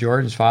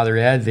 George, his father,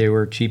 Ed. They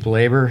were cheap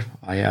labor.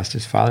 I asked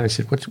his father, I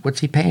said, what's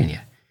he paying you?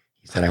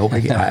 He said, I hope I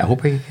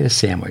get a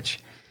sandwich.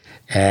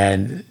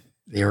 And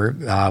they were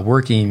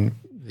working,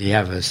 they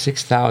have a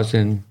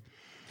 6,000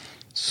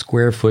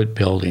 square foot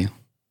building.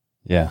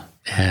 Yeah.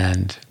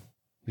 And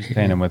he's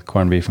paying them with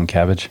corned beef and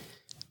cabbage.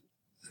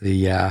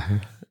 Yeah,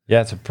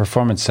 it's a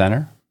performance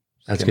center.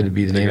 That's going to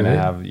be the name of it.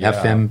 Have,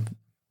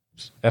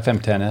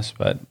 FM tennis,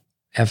 but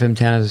FM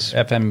tennis,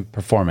 FM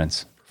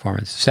performance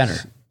center.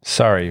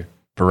 Sorry,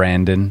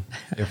 Brandon,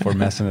 if we're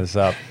messing this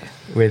up.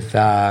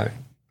 But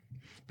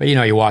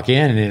you walk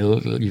in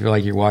and you feel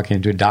like you're walking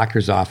into a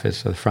doctor's office.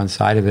 So the front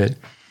side of it,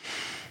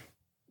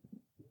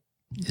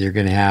 you're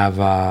going to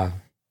have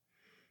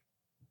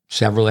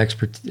several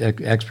experts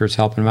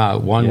helping them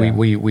out. One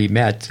we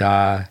met,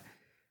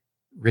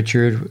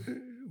 Richard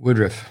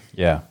Woodruff.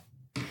 Yeah.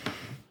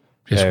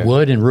 Just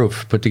wood and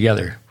roof put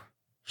together.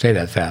 Say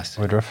that fast.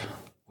 Woodruff.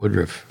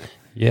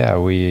 Yeah,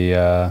 we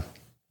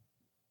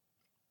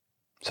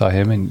saw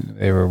him and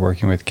they were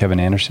working with Kevin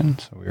Anderson.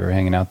 So we were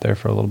hanging out there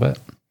for a little bit.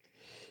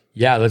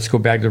 Yeah, let's go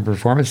back to the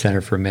Performance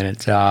Center for a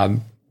minute.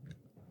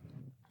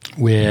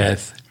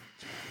 With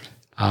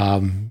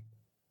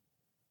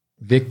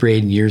Vic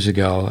Braden years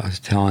ago, I was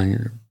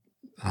telling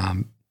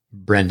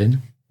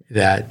Brendan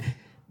that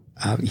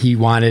he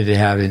wanted to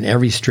have in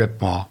every strip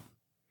mall.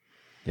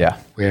 Yeah.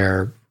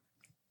 Where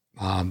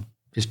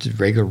just a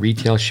regular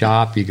retail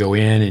shop, you go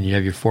in and you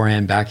have your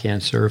forehand,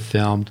 backhand serve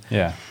filmed.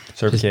 Yeah,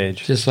 serve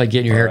cage. Just like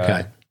getting your hair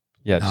cut.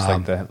 Just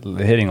like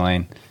the hitting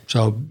lane.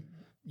 So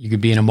you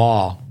could be in a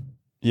mall.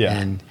 Yeah.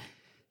 And,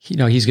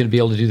 he's going to be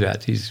able to do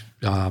that. He's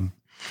going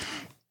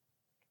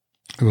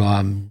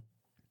to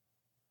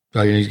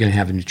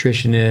have a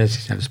nutritionist. He's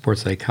going to have a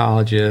sports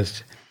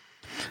psychologist,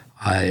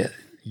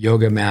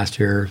 yoga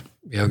master,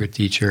 yoga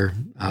teacher.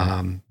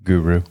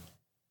 Guru.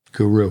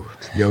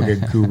 Yoga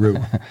guru.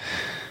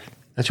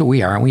 That's what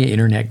we are. Aren't we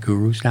internet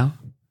gurus now?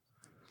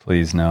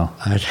 Please, no.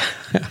 I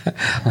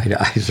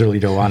certainly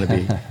don't want to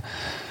be.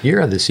 Here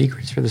are the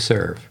secrets for the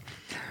serve.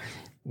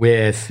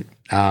 With,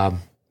 I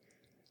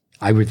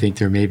would think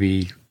they're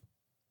maybe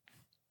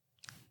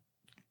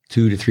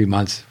 2 to 3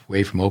 months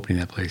away from opening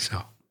that place.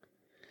 So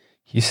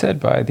he said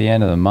by the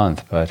end of the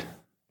month, but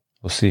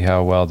we'll see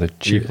how well the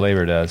cheap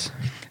labor does.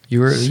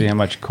 See how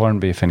much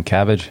corned beef and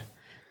cabbage.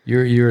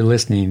 You're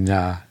listening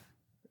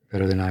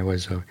better than I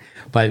was. So.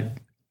 But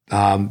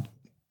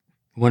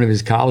one of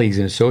his colleagues,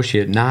 an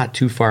associate, not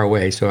too far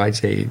away. So I'd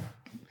say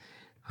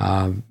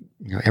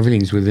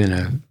everything's within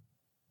a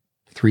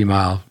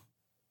 3-mile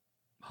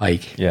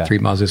hike. Yeah. 3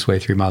 miles this way,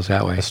 3 miles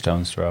that way. A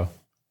stone's throw.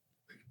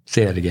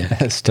 Say that again.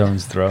 A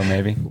stone's throw,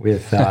 maybe.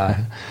 With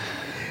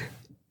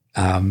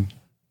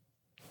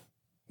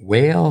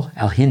Whale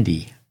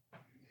Al-Hindi.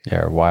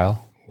 Yeah, or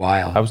Weil.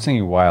 Weil. I was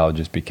thinking Weil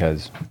just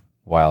because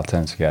Weil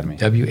Tennis Academy.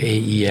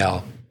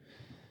 Wael.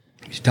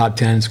 He's a top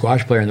 10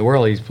 squash player in the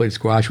world. He's played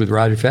squash with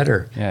Roger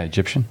Federer. Yeah,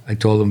 Egyptian. I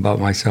told him about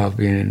myself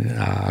being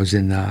I was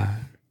in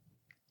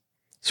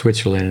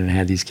Switzerland and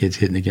had these kids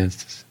hitting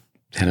against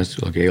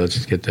tennis. Okay, let's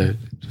just get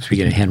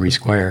speaking of Henry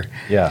Square.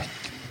 Yeah.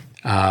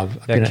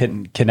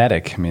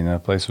 Kinetic. I mean,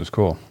 that place was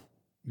cool.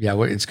 Yeah,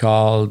 what it's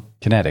called?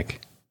 Kinetic,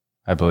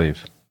 I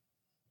believe.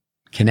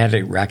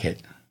 Kinetic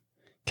Racket.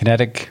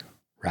 Kinetic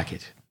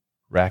Racket.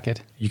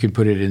 You can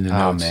put it in the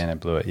notes. Oh man, I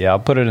blew it. Yeah, I'll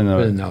put it in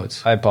the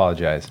notes. I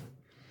apologize.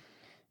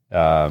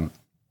 I'll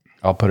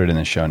put it in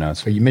the show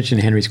notes. But you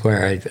mentioned Henry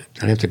Square. I'd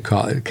have to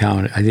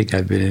count. I think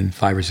I've been in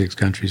 5 or 6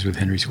 countries with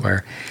Henry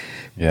Square.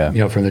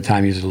 Yeah. From the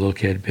time he was a little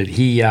kid. But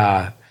he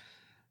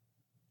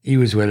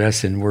was with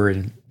us, and we're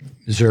in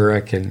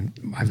Zurich, and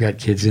I've got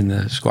kids in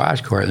the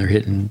squash court, and they're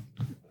hitting.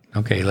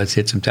 Okay, let's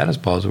hit some tennis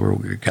balls.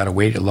 We've got to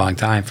wait a long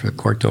time for the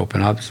court to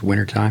open up. It's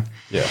winter time.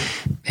 Yeah.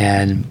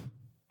 And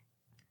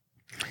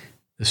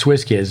the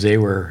Swiss kids,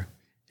 and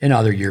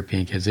other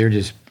European kids, they're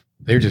just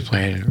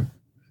playing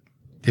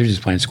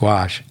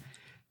squash.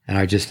 And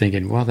I was just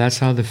thinking, well, that's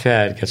how the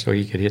Fed gets so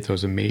he could hit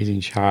those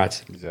amazing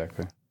shots.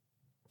 Exactly.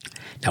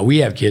 Now we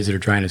have kids that are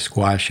trying to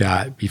squash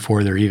shot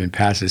before they're even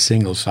past a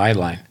single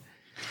sideline.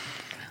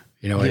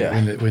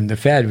 When the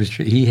Fed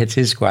he hits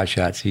his squash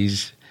shots,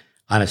 he's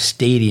on a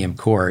stadium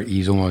court.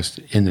 He's almost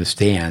in the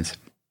stands.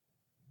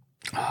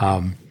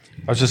 I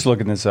was just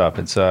looking this up.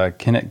 It's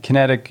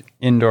Kinetic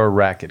Indoor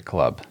Racket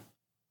Club.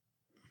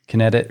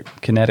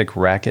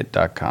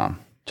 Kineticracket.com.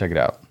 Check it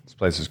out. This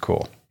place is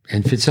cool.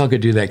 And Fitzell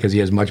could do that because he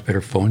has much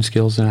better phone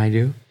skills than I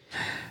do.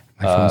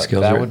 My phone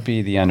skills would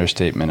be the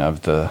understatement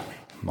of the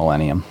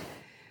millennium.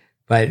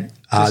 But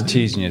just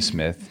teasing you,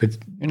 Smith. But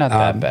you're not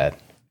that bad.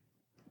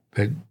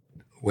 But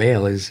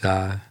Whale is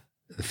the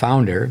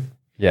founder.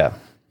 Yeah.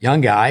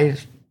 Young guy.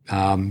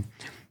 I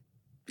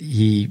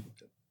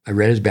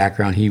read his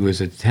background. He was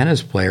a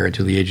tennis player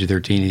until the age of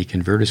 13. He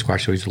converted to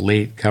squash, so he's a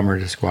late comer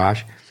to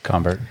squash.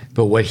 Convert.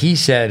 But what he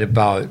said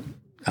about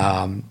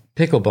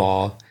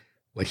pickleball,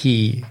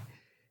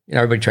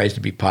 everybody tries to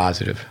be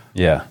positive.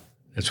 Yeah.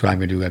 That's what I'm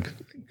going to do. I'm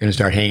going to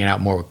start hanging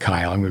out more with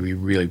Kyle. I'm going to be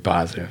really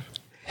positive.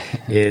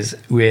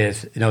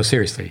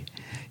 Seriously.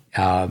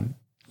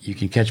 you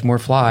can catch more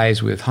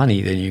flies with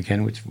honey than you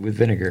can with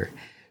vinegar.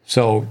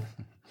 So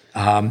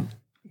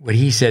what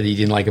he said he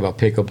didn't like about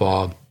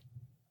pickleball,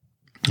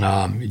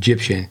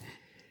 Egyptian,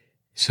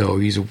 so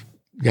he's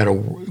got a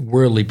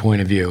worldly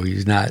point of view.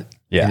 He's not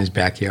in his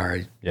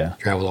backyard. Yeah.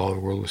 Traveled all over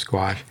the world with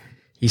squash.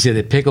 He said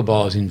that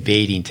pickleball is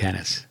invading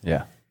tennis.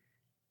 Yeah.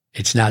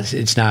 It's not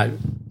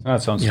No,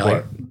 it sounds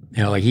sport.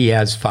 like he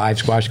has 5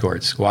 squash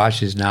courts.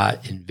 Squash is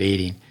not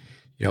invading.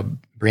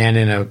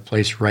 Brandon, a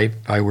place right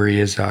by where he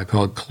is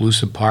called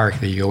Calusa Park,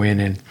 that you go in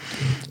and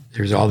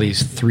there's all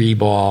these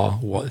 3-wall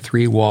wall.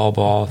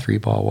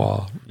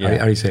 Yeah.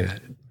 How do you say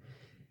that?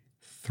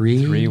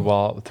 Three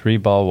wall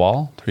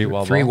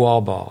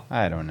ball.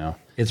 I don't know.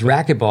 It's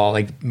racquetball,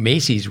 like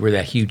Macy's, where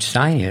that huge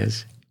sign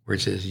is, where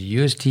it says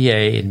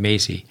USTA and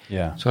Macy.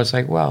 Yeah. So it's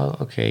like, well,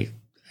 okay,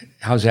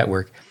 how's that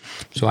work?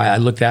 So I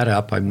looked that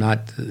up. I'm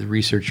not the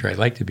researcher I'd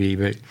like to be,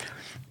 but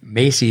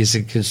Macy is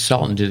a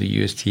consultant to the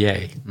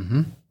USTA.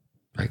 Mm-hmm.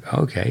 Like,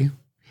 okay.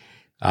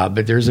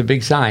 But there's a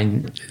big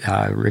sign,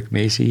 Rick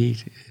Macy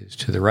is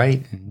to the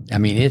right. I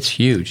mean, it's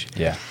huge.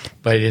 Yeah.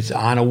 But it's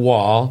on a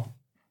wall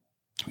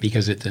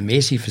because at the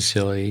Macy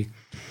facility,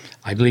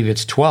 I believe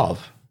it's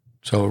 12.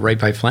 So right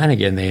by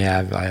Flanagan, they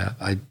have,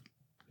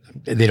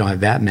 they don't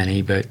have that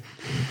many, but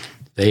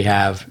they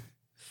have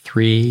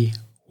 3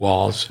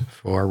 walls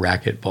for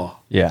racquetball.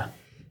 Yeah.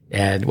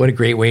 And what a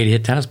great way to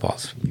hit tennis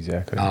balls.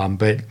 Exactly.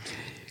 But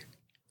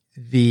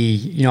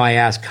I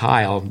asked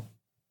Kyle,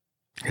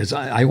 because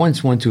I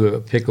once went to a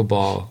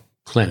pickleball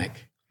clinic.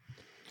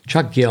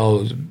 Chuck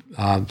Gill,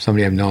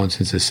 somebody I've known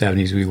since the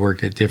 70s. We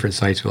worked at different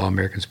sites with All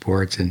American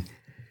Sports, and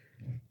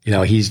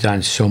he's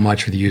done so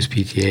much for the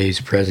USPTA. He's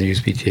president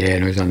of USPTA. I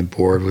know he's on the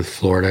board with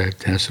Florida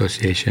Tennis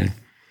Association.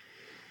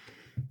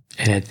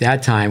 And at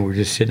that time, we were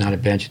just sitting on a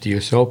bench at the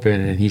U.S. Open,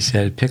 and he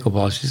said,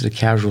 pickleball is just a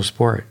casual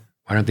sport.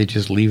 Why don't they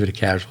just leave it a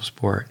casual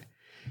sport?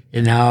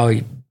 And now,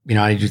 I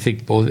do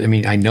think both. I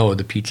mean, I know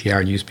the PTR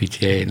and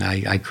USPTA, and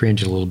I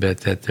cringe a little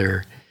bit that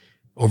they're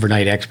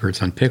overnight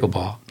experts on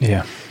pickleball.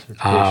 Yeah.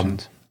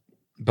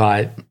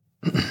 But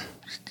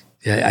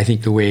I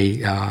think the way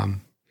Mr.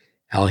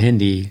 Al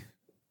Hindi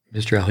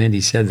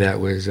said that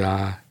was,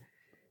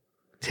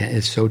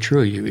 it's so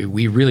true.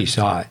 We really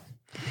saw it.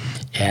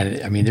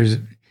 And I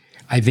mean,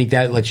 I think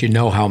that lets you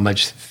know how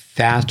much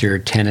faster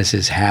tennis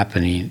is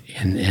happening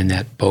in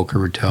that Boca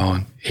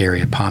Raton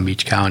area, Palm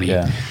Beach County.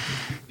 Yeah.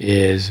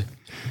 Is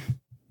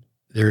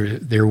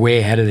they're way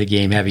ahead of the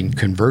game, having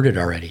converted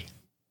already.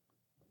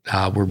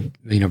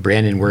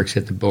 Brandon works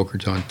at the Boca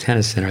Raton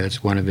Tennis Center.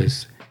 That's one of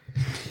his.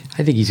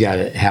 I think he's got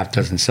a half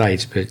dozen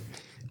sites, but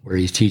where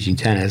he's teaching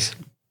tennis.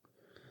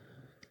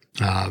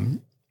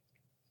 And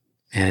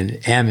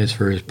M is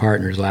for his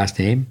partner's last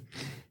name,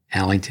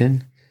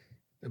 Allington,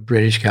 a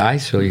British guy.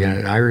 So you got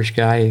an Irish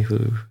guy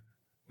with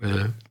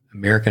an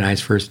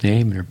Americanized first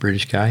name and a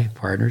British guy,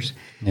 partners.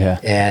 Yeah.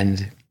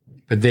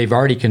 But they've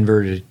already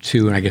converted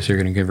 2, and I guess they're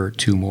going to convert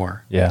 2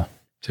 more. Yeah.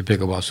 To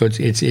pickleball. So it's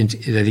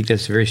I think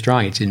that's very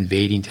strong. It's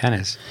invading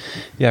tennis.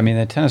 Yeah, I mean,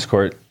 the tennis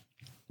court,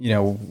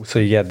 so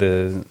you got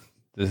the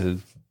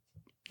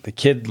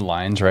kid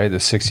lines, right? The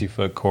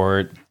 60-foot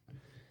court.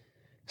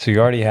 So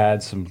you already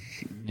had some,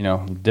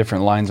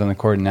 different lines on the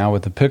court. And now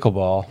with the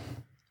pickleball,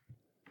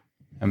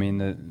 I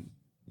mean,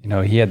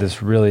 he had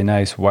this really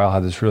nice, Weil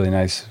had this really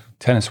nice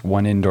tennis,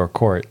 1 indoor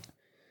court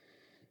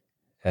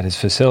at his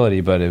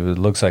facility, but it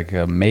looks like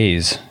a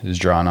maze is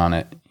drawn on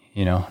it.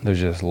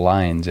 There's just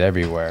lines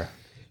everywhere.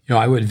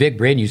 What Vic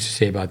Braden used to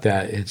say about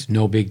that, it's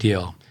no big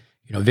deal.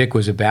 Vic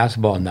was a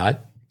basketball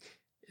nut.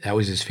 That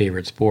was his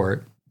favorite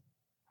sport.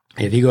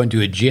 If you go into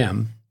a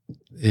gym,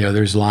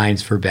 there's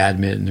lines for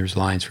badminton, there's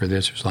lines for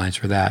this, there's lines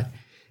for that.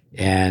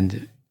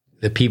 And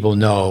the people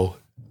know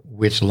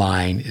which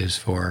line is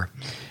for,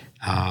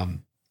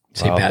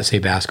 say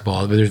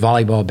basketball. But there's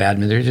volleyball,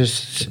 badminton.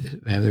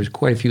 There's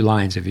quite a few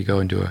lines if you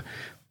go into a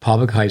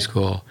public high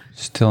school.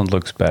 Still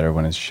looks better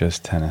when it's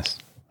just tennis.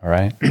 All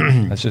right?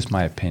 That's just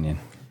my opinion.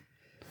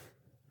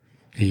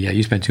 Yeah,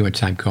 you spend too much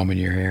time combing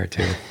your hair,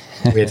 too.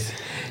 You're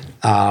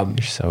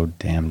so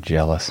damn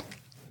jealous.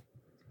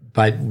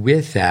 But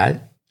with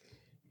that,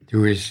 there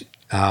was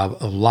a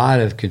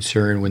lot of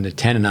concern when the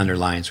 10 and under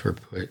lines were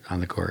put on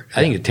the court. I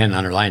think the 10 and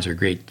under lines are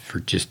great for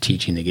just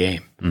teaching the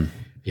game.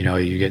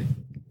 You get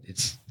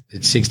it's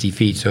 60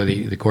 feet, so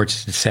the court's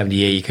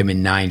 78. You come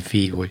in 9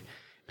 feet.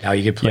 Now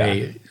you could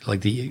play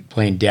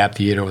playing depth.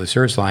 You hit over the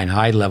service line.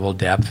 High level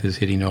depth is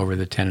hitting over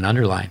the 10 and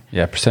under line.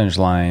 Yeah, percentage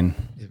line.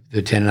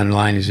 The 10 and under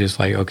line is just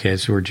like, okay,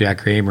 so where Jack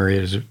Kramer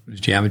is,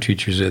 his geometry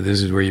teacher said,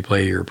 this is where you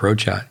play your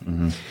approach shot.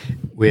 Mm-hmm.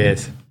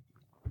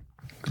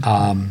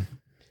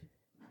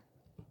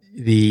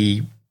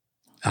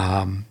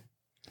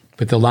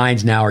 But the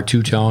lines now are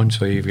 2-tone,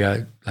 so you've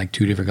got like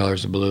 2 different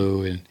colors of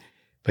blue.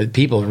 But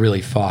people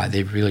really fought.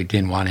 They really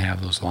didn't want to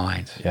have those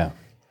lines. Yeah.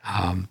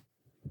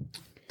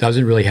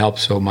 Doesn't really help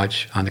so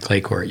much on the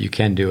clay court. You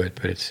can do it,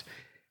 but it's,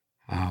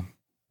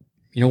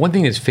 one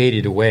thing that's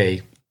faded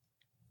away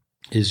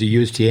is the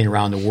USTA and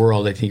around the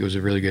world. I think it was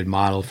a really good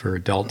model for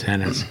adult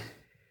tennis.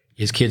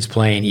 his kids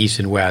playing east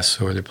and west,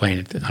 so they're playing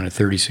on a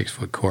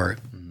 36-foot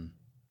court. Mm-hmm.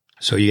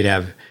 So you'd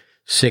have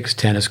 6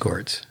 tennis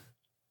courts,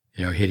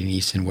 hitting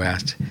east and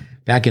west.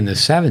 Back in the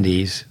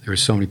 70s, there were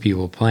so many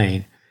people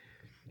playing.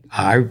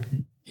 How's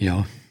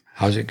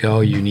it go?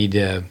 You need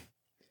to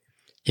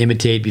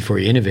imitate before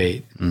you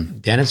innovate.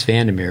 Mm. Dennis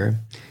Vandermeer,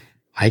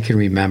 I can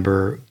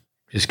remember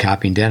just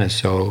copying Dennis.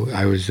 So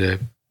I was a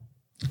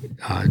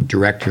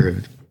director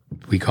of,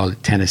 we called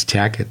it Tennis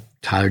Tech at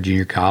Tyler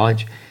Junior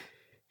College.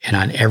 And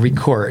on every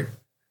court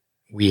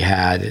we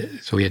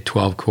had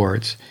 12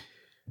 courts.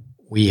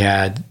 We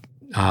had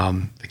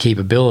the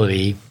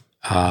capability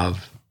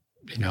of,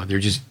 they're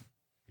just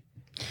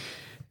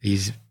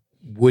these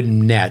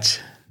wooden nets.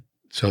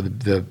 So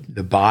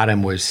the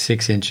bottom was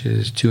 6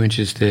 inches, 2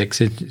 inches thick,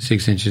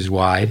 6 inches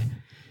wide.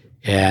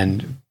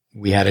 And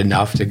we had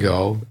enough to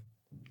go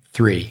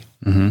 3.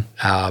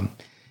 Mm-hmm.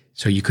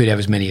 So you could have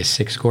as many as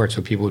 6 courts,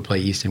 so people would play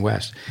east and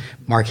west.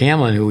 Mark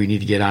Hamlin, who we need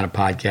to get on a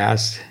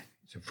podcast,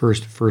 is the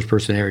first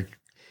person ever,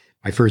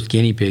 my first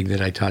guinea pig that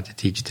I taught to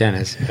teach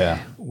tennis. Yeah.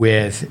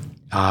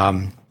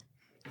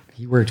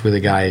 He worked with a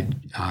guy,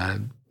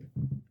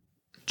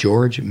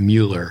 George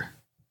Mueller,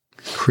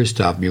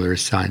 Christoph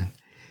Mueller's son.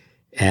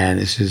 And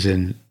this is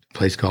in a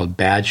place called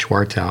Bad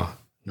Schwartau,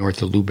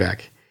 north of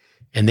Lubeck.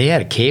 And they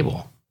had a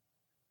cable.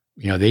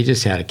 They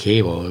just had a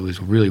cable. It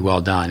was really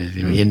well done.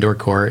 Mm-hmm. Indoor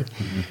court.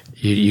 Mm-hmm.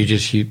 You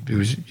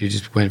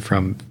just went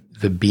from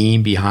the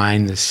beam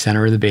behind the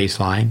center of the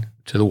baseline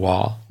to the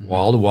wall, mm-hmm.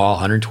 wall to wall,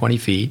 120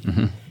 feet.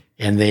 Mm-hmm.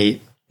 And then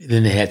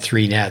they had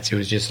 3 nets. It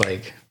was just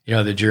like,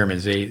 the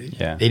Germans. They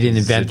didn't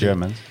invent the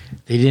Germans.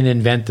 They didn't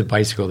invent the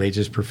bicycle. They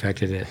just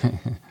perfected it.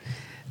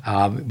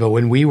 But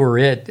when we were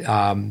at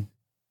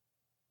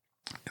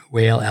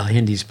Whale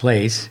Al-Hindi's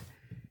place,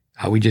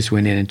 we just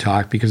went in and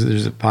talked because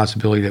there's a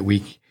possibility that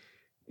we,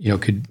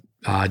 could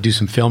do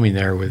some filming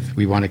there.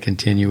 We want to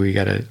continue. We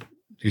got to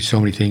do so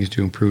many things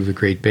to improve the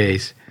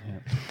GreatBase. Yeah.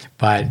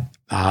 But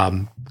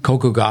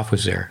Coco Gauff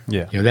was there.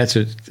 Yeah. That's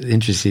an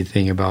interesting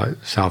thing about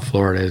South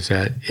Florida is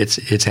that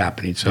it's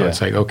happening. So it's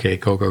like, okay,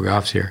 Coco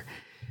Gauff's here.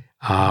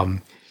 A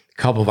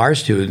couple of our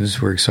students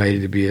were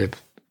excited to be at a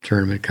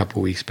tournament a couple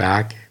of weeks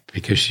back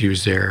because she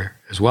was there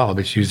as well,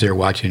 but she was there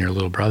watching her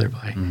little brother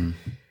play. Mm-hmm.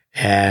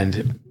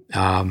 And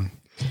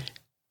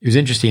it was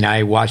interesting.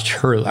 I watched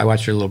her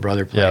little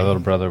brother play. Yeah,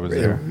 little brother was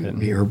there.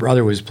 Her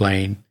brother was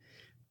playing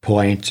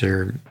points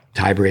or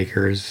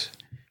tiebreakers,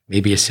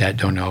 maybe a set,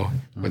 don't know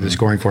what the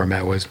scoring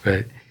format was.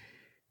 But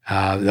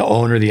the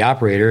owner, the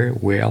operator,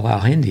 Whale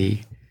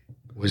Al-Hindi,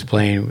 was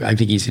playing, I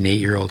think he's an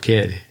 8-year-old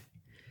kid.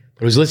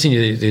 But I was listening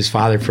to his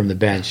father from the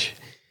bench.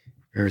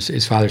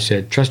 His father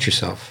said, trust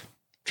yourself.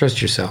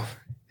 Trust yourself.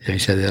 And he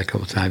said that a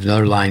couple of times.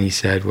 Another line he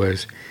said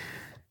was,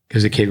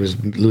 because the kid was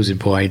losing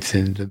points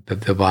and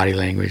the body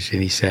language,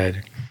 and he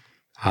said,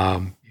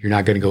 you're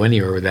not going to go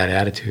anywhere with that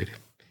attitude.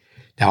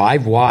 Now,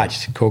 I've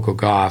watched Coco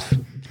Gauff.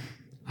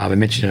 I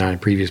mentioned it on a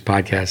previous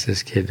podcast,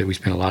 this kid that we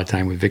spent a lot of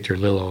time with, Victor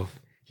Lilov.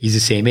 He's the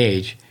same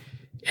age,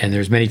 and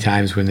there's many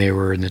times when they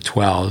were in the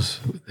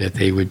 12s that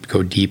they would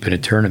go deep in a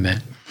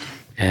tournament.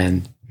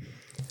 And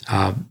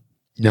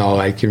no,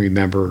 I can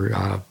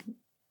remember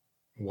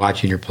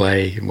watching her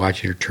play and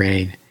watching her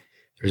train.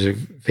 There's a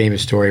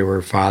famous story where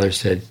her father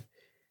said,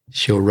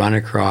 she'll run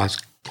across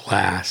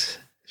glass.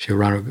 She'll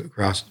run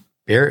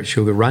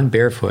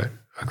barefoot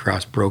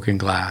across broken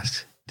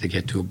glass to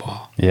get to a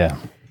ball. Yeah.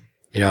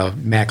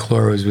 Matt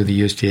Clore was with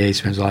the USTA,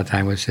 spends a lot of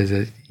time with, says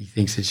that he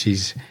thinks that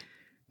she's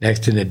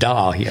next to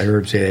Nadal. I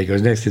heard him say that. He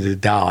goes, next to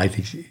Nadal.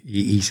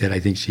 He said, I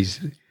think she's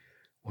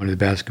one of the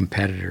best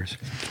competitors.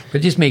 But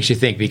it just makes you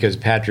think because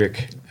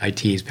Patrick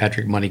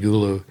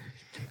Monigulu,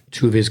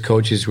 2 of his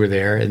coaches were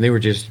there, and they were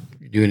just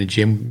doing a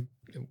gym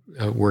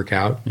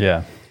workout.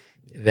 Yeah.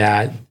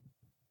 That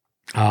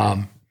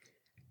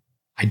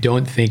I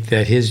don't think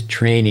that his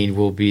training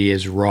will be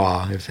as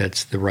raw, if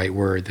that's the right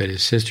word, that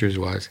his sister's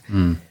was.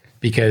 Mm.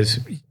 Because,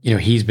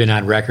 he's been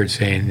on record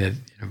saying that,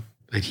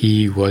 that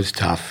he was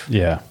tough.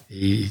 Yeah.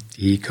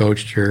 He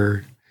coached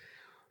her.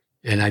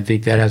 And I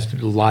think that has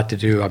a lot to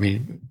do. I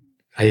mean,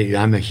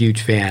 I'm a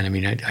huge fan. I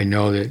mean, I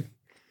know that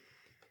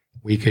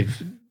we could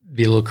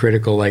be a little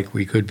critical like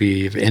we could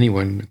be if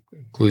anyone,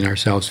 including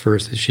ourselves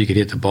first, that she could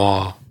hit the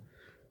ball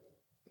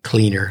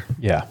cleaner.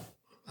 Yeah.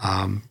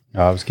 I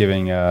was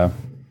giving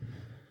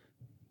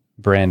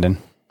Brandon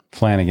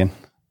Flanagan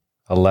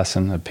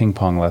a ping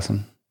pong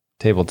lesson,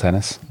 table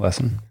tennis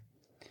lesson,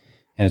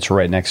 and it's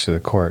right next to the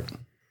court.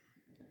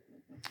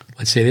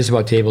 Let's say this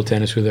about table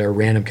tennis with our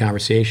random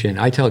conversation.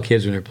 I tell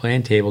kids when they're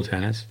playing table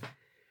tennis,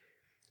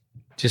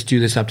 just do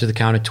this up to the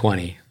count of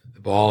 20. The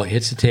ball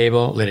hits the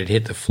table, let it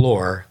hit the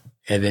floor,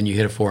 and then you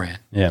hit a forehand.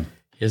 Yeah.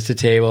 Hits the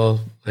table,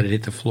 let it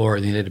hit the floor,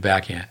 and then hit a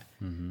backhand.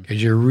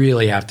 Because you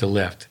really have to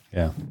lift.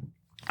 Yeah.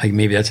 Like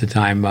maybe that's the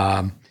time,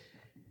 I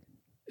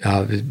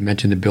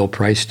mentioned the Bill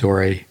Price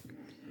story.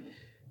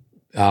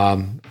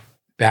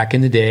 Back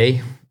in the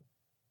day,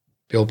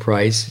 Bill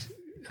Price,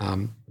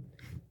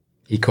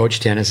 he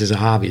coached tennis as a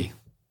hobby.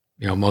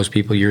 Most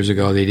people years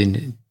ago, they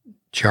didn't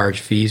charge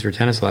fees for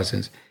tennis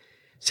lessons.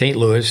 St.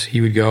 Louis,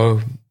 he would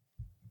go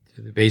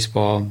the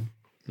baseball,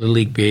 little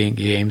league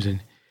games,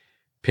 and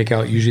pick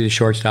out usually the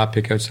shortstop,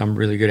 pick out some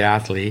really good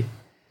athlete.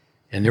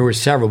 And there were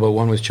several, but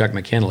one was Chuck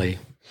McKinley,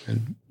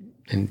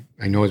 and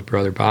I know his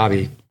brother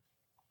Bobby.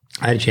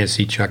 I had a chance to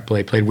see Chuck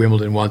play. Played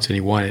Wimbledon once, and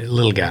he won it.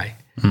 Little guy,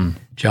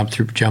 jumped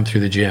through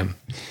the gym,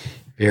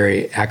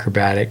 very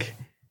acrobatic.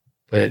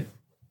 But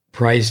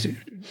Price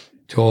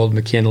told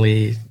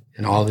McKinley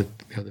and all the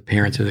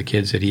parents of the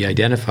kids that he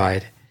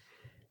identified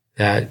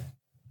that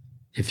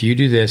if you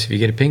do this, if you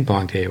get a ping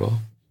pong table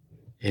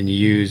and you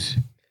use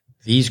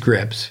these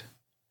grips,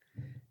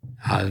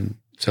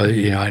 so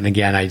and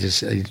again, I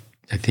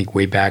think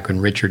way back when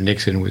Richard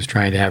Nixon was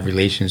trying to have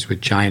relations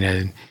with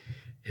China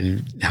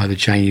and how the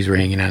Chinese were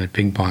hanging on the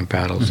ping pong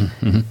paddles,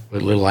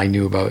 what little I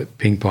knew about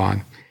ping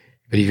pong.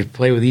 But if you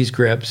play with these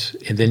grips,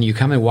 and then you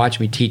come and watch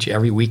me teach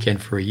every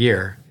weekend for a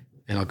year,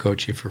 and I'll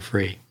coach you for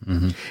free.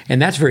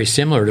 And that's very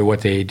similar to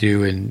what they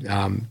do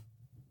in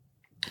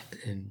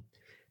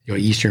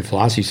Eastern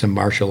philosophy, some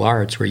martial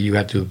arts, where you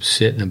have to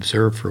sit and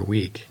observe for a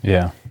week.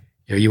 Yeah.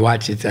 You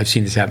watch it. I've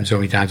seen this happen so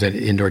many times at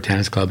indoor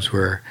tennis clubs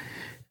where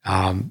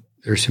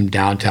there's some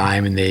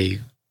downtime and they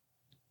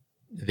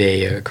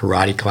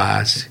karate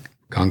class,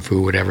 kung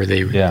fu, whatever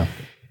taekwondo.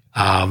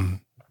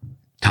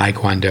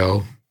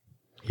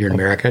 Here in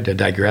America, to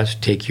digress,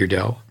 take your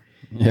dough.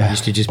 Yeah. It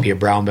used to just be a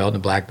brown belt and a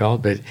black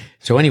belt. But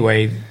so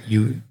anyway,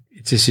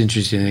 it's just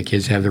interesting. The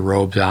kids have the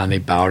robes on, they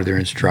bow to their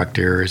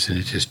instructors, and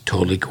it's just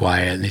totally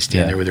quiet. And they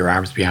stand there with their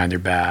arms behind their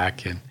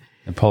back. And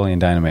Napoleon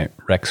Dynamite,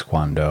 Rex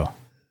Kwando.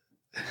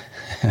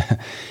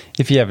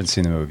 If you haven't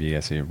seen the movie, you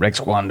gotta see Rex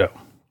Kwando.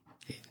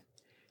 You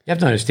have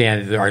to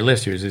understand, our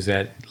listeners, is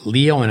that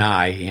Leo and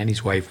I,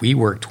 Andy's wife, we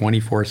work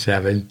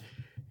 24/7,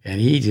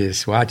 and he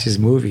just watches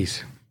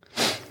movies.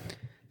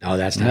 No,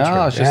 that's not true.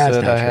 No, it's just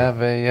that I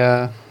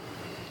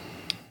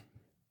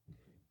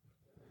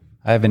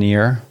have an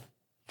ear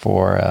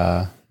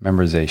for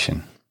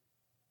memorization.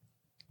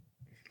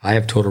 I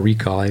have total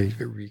recall. I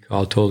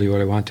recall totally what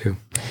I want to.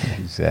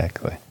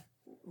 Exactly.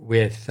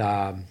 What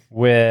I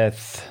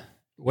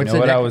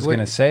was going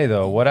to say,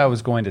 though, what I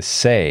was going to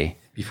say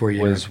before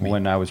you was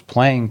when I was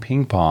playing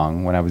ping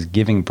pong, when I was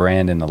giving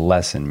Brandon a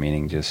lesson,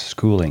 meaning just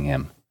schooling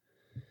him,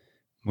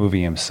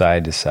 moving him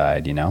side to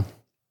side,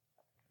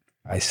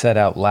 I said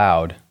out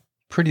loud,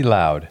 pretty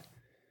loud,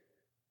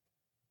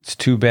 it's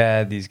too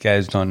bad these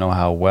guys don't know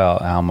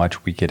how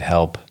much we could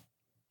help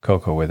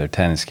Coco with her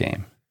tennis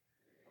game.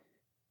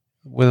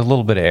 With a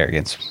little bit of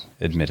arrogance,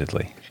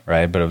 admittedly,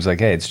 right? But it was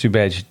like, hey, it's too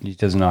bad she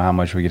doesn't know how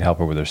much we could help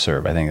her with her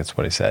serve. I think that's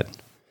what I said.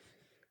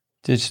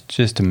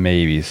 Just to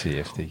maybe see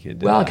if they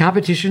could. Well,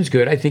 competition's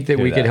good. I think that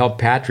we could help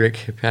Patrick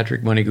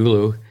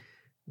Monegulu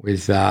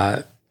with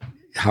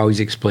how he's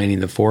explaining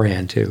the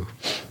forehand too.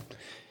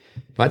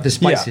 But the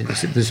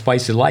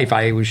spice of life.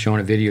 I was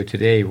showing a video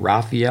today,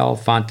 Rafael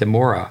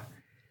Fontemora,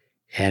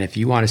 and if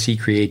you want to see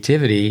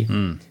creativity,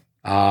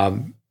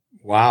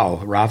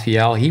 wow,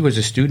 Rafael. He was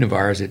a student of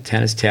ours at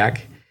Tennis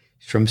Tech.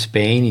 He's from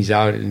Spain. He's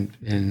out in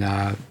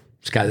the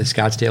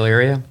Scottsdale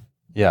area.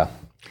 Yeah,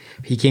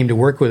 he came to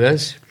work with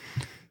us.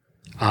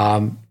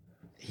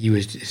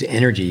 His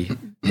energy.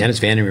 Dennis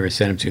Vandermeer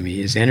sent him to me.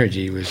 His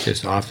energy was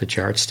just off the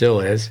charts, still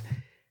is,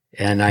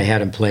 and I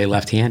had him play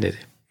left-handed.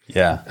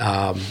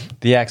 Yeah.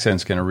 The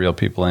accent's going to reel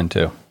people in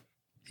too.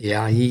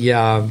 Yeah, he's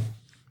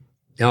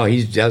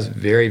just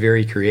very,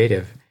 very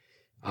creative.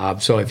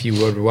 So if you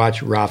would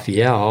watch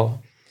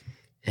Raphael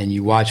and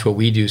you watch what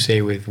we do,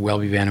 say with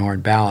Welby Van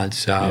Horn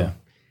Balance,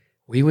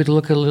 we would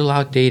look a little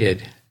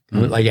outdated,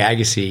 like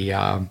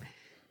Agassi.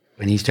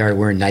 When he started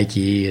wearing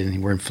Nike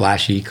and wearing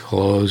flashy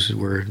clothes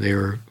where they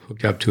were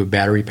hooked up to a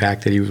battery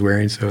pack that he was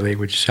wearing so they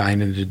would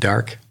shine in the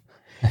dark,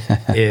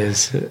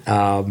 there's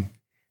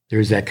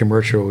that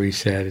commercial where he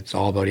said it's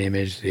all about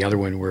image. The other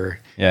one where...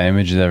 Yeah,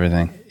 image is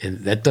everything. And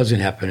that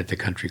doesn't happen at the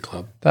country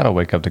club. That'll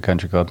wake up the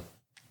country club.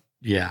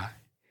 Yeah.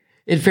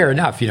 And fair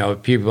enough.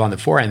 People on the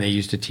forehand, they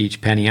used to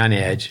teach penny on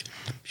edge,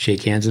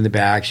 shake hands in the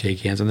back, shake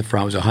hands on the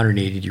front. It was a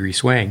 180-degree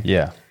swing.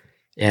 Yeah.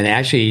 And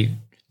actually,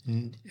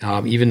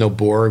 even though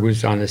Borg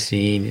was on the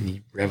scene and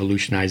he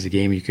revolutionized the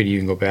game, you could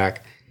even go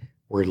back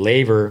where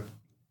Laver,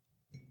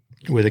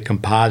 with a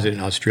composite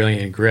and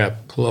Australian grip,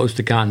 close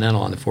to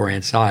continental on the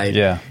forehand side.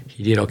 Yeah.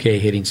 He did okay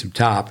hitting some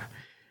top.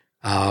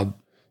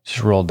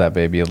 Just rolled that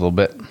baby a little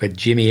bit. But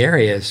Jimmy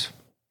Arias,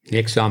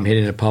 Nick saw him hit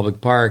in a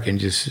public park and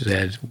just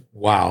said,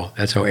 wow,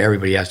 that's how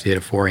everybody has to hit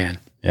a forehand.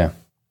 Yeah.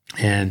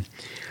 And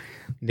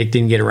Nick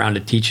didn't get around to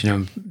teaching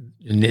him,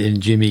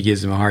 and Jimmy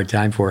gives him a hard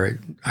time for it.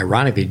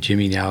 Ironically,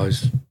 Jimmy now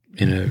is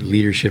in a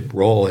leadership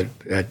role at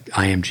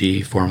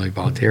IMG, formerly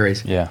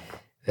Balteris. Yeah.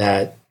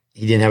 That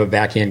he didn't have a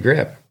backhand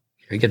grip.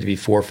 He got to be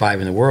 4 or 5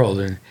 in the world,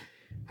 and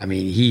I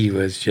mean, he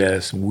was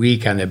just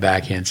weak on the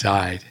backhand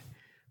side,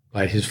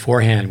 but his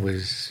forehand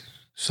was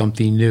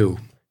something new.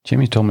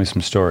 Jimmy told me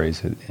some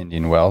stories at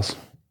Indian Wells.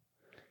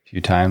 A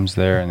few times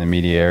there in the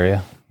media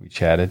area, we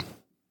chatted.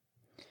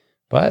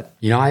 But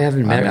I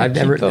haven't met. I've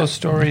never keep those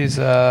stories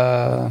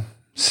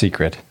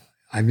secret.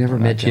 I've never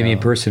met Jimmy in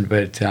person,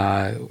 but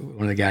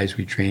one of the guys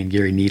we trained,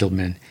 Gary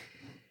Needleman,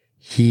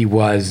 he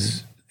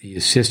was the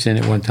assistant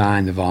at one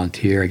time, the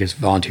volunteer, I guess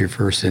volunteer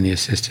first, then the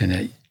assistant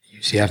at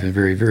UCF in a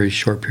very, very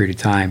short period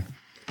of time.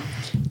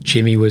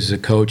 Jimmy was the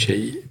coach at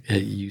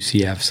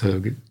UCF.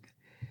 So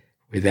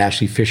with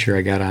Ashley Fisher,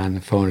 I got on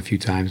the phone a few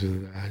times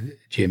with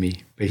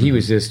Jimmy. But he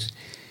was just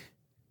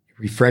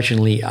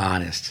refreshingly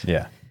honest.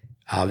 Yeah.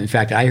 In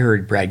fact, I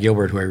heard Brad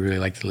Gilbert, who I really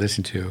like to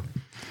listen to.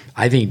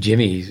 I think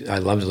Jimmy, I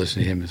love to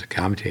listen to him as a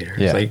commentator.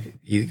 Yeah. It's like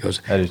he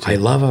goes, I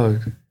love how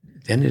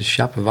Dennis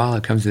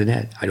Shapovalov comes to the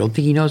net. I don't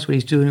think he knows what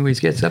he's doing when he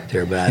gets up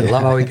there, but I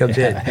love how he comes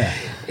in.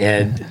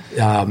 And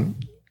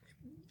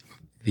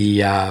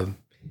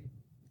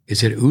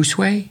is it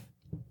Uswe?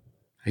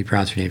 How do you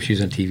pronounce her name? She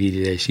was on TV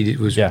today. She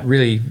was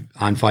really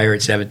on fire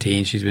at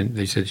 17.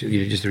 They said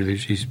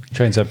she's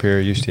trains up here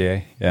at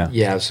UCA. Yeah.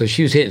 Yeah. So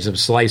she was hitting some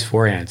slice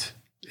forehands.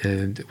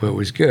 And what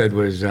was good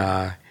was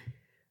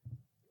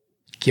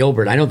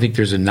Gilbert. I don't think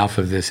there's enough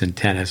of this in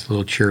tennis, a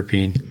little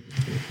chirping,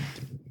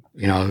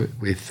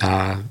 with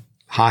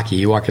hockey.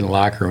 You walk in the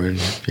locker room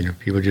and,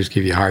 people just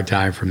give you a hard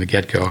time from the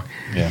get-go.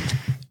 Yeah.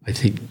 I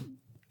think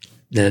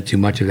that too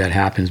much of that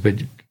happens.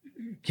 But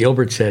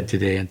Gilbert said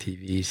today on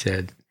TV, he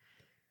said,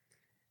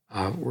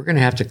 we're going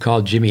to have to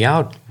call Jimmy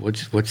out.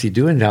 What's he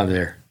doing down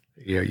there?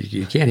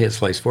 You can't hit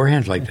slice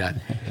forehands like that.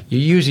 You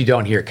usually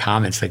don't hear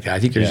comments like that. I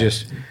think there's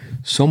just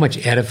so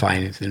much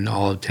edifying in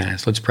all of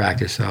tennis. Let's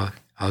practice.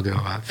 I'll go,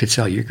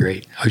 Fitzell, you're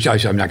great. I'm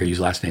not going to use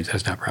last names.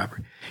 That's not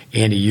proper.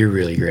 Andy, you're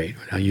really great.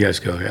 You guys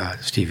go,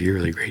 Steve, you're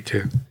really great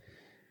too.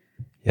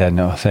 Yeah,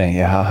 no thing.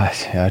 Yeah,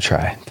 I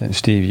try.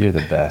 Steve, you're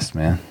the best,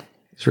 man.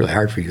 It's really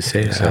hard for you to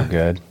say that. So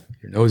good.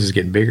 Your nose is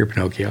getting bigger,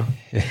 Pinocchio.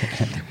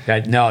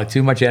 No,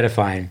 too much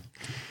edifying.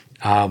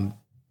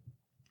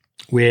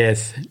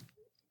 With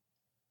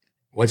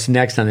what's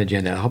next on the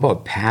agenda? How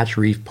about Patch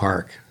Reef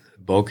Park,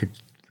 Boca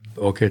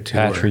tour?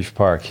 Patch Reef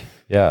Park.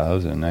 Yeah, that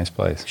was a nice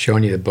place.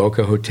 Showing you the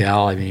Boca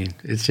Hotel. I mean,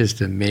 it's just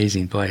an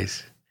amazing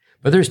place.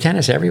 But there's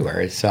tennis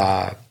everywhere. It's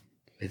a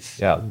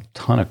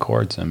ton of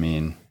courts. I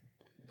mean,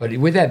 but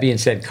with that being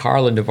said,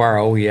 Carla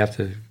Navarro, we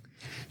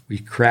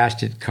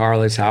crashed at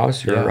Carla's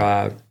house.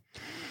 Her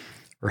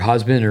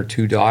husband, her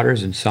 2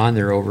 daughters and son,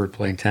 they're over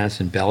playing tennis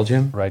in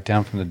Belgium. Right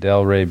down from the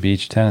Delray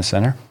Beach Tennis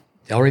Center.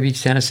 Delray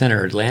Beach Tennis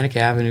Center. Atlantic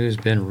Avenue has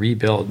been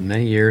rebuilt in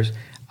many years.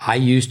 I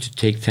used to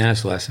take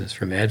tennis lessons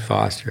from Ed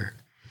Foster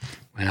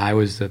when I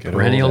was the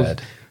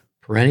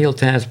perennial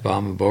tennis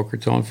bum in Boca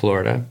Raton,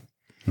 Florida.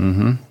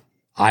 Mm-hmm.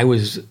 I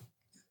was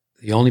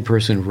the only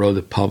person who rode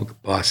the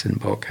public bus in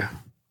Boca.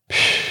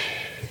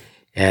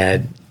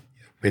 And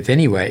with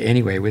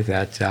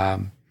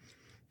that,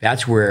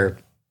 that's where,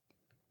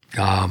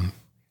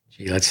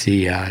 let's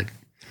see,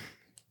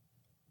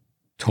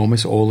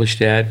 Thomas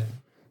Olestead,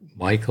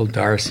 Michael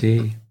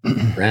Darcy,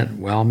 Brent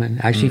Wellman,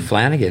 actually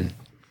Flanagan.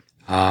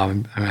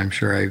 I'm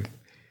sure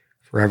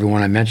for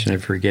everyone I mentioned, I'm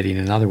forgetting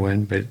another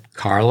one, but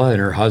Carla and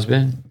her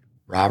husband,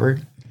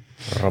 Roberto.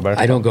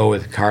 I don't go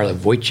with Carla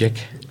Wojcik.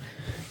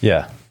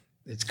 Yeah.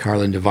 It's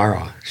Carla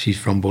Navarro. She's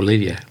from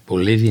Bolivia,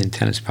 Bolivian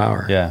tennis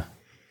power. Yeah.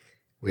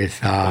 With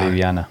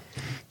Boliviana.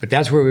 But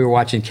that's where we were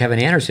watching Kevin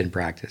Anderson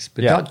practice.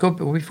 But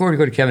before we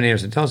go to Kevin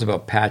Anderson, tell us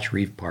about Patch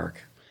Reef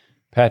Park.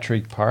 Patch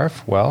Reef Park,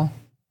 well.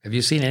 Have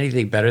you seen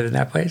anything better than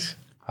that place?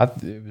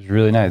 It was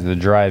really nice. The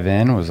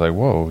drive-in was like,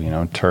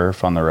 whoa,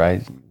 turf on the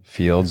right,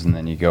 fields, and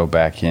then you go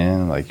back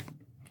in, like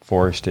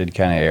forested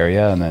kind of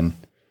area, and then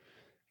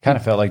kind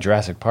of felt like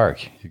Jurassic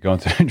Park. You're going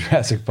through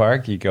Jurassic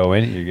Park, you go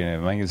in,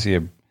 am I going to see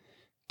a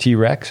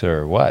T-Rex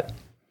or what?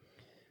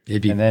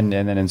 And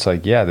then it's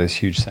like, this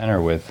huge center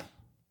with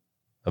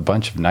a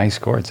bunch of nice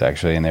courts,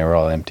 actually, and they were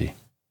all empty.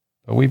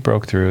 But we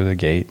broke through the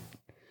gate.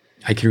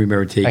 I can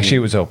remember taking... Actually,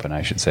 it was open,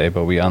 I should say,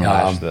 but we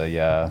unlatched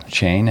the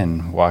chain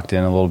and walked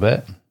in a little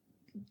bit.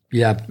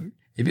 Yeah,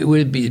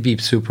 it'd be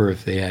super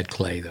if they had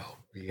clay, though.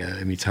 Yeah, I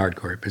mean, it's hard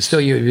court. But still,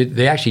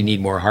 they actually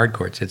need more hard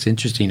courts. It's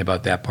interesting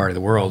about that part of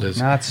the world is...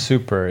 Not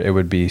super, it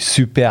would be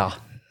super.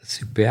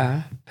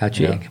 Super,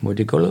 Patrick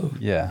Modicolo.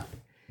 Yeah.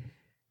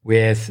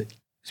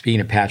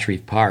 Speaking of Patch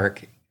Reef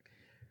Park...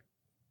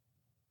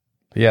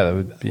 Yeah, that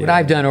would be... What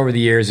I've done over the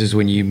years is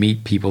when you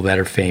meet people that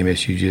are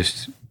famous, you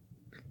just...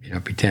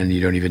 pretend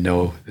you don't even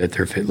know that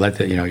they're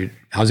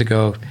how's it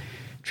go?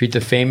 Treat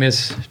the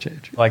famous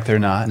like they're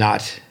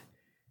not.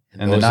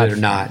 And those that are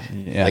not,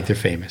 like they're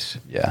famous.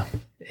 Yeah.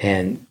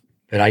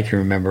 But I can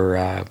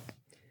remember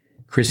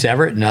Chris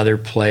Everett, another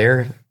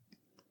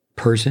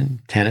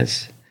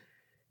tennis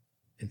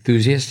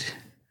enthusiast,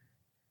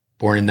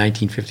 born in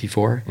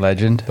 1954.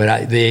 Legend. But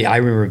I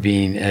remember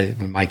being,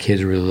 when my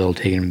kids were really little,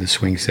 taking them to the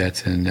swing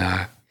sets, and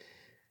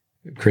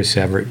Chris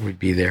Everett would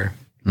be there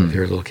with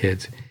their little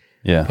kids.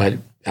 Yeah. But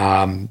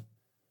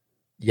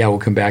we'll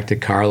come back to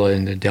Carla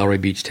and the Delray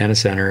Beach Tennis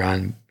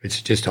Center. It's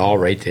just all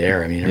right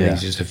there. I mean,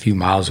 everything's just a few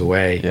miles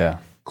away. Yeah.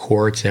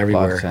 Courts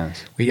everywhere. A lot of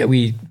sense.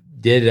 We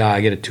did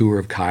get a tour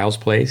of Kyle's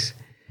place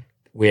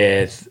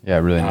with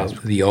really nice.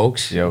 The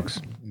Oaks. The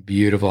Oaks.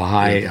 Beautiful,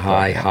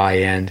 high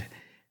end.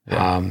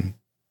 Yeah.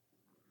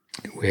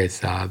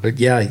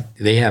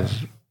 They have,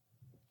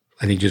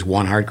 I think, just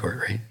one hard court,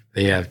 right?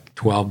 They have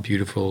 12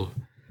 beautiful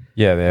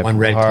Yeah, they have one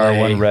red hard, clay,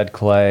 one red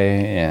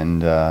clay,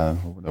 and the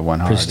one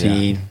hard.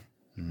 pristine.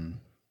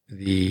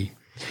 Yeah.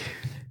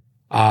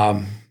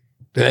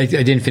 But I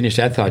didn't finish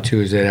that thought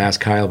too. Is that I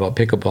asked Kyle about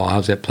pickleball?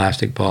 How's that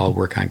plastic ball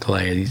work on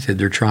clay? And he said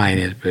they're trying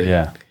it, but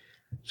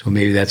so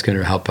maybe that's going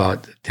to help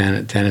out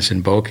tennis in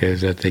Boca,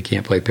 is that they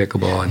can't play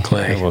pickleball on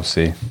clay. We'll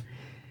see.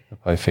 They'll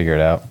probably figure it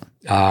out.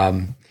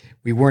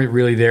 We weren't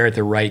really there at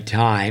the right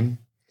time.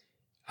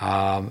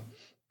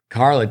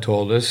 Carla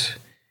told us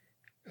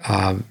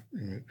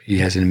he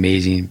has an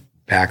amazing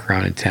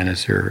background in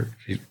tennis, or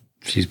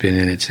she's been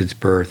in it since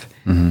birth,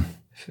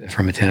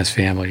 from a tennis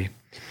family.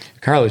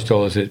 Carla's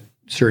told us that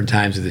certain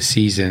times of the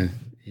season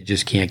you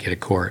just can't get a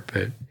court.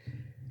 But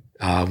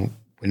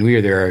when we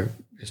were there,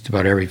 just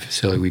about every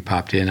facility we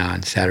popped in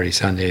on Saturday,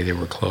 Sunday, they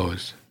were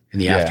closed in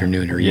the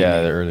afternoon or evening.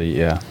 Yeah, the early,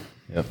 yep.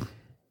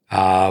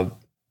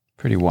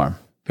 Pretty warm.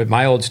 But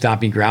my old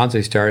stomping grounds,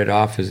 I started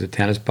off as a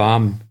tennis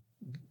bum.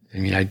 I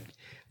mean, I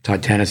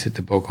taught tennis at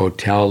the Boca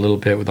Hotel a little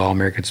bit with All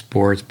American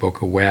Sports,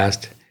 Boca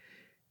West.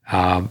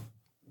 I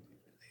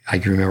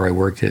can remember I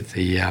worked at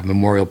the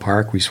Memorial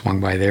Park. We swung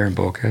by there in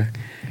Boca.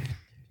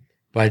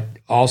 But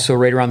also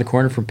right around the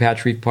corner from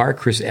Patrick Park,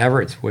 Chris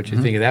Everett. What'd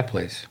you think of that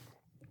place?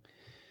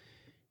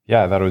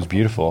 Yeah, I thought it was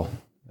beautiful.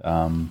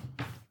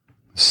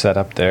 Set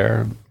up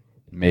there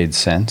made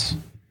sense.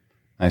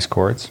 Nice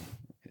courts.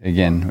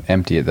 Again,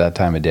 empty at that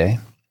time of day.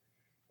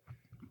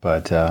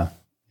 But, I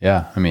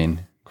mean,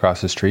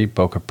 across the street,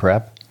 Boca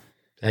Prep,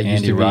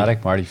 Andy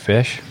Roddick, Marty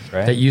Fish,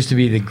 right? That used to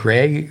be the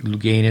Greg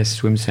Louganis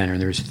Swim Center.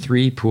 And there was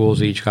 3 pools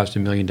that each cost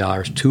 $1 million.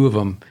 2 of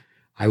them,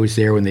 I was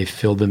there when they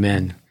filled them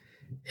in.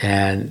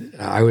 And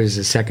I was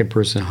the second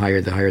person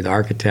hired. They hired the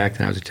architect,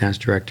 and I was a tennis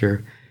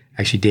director.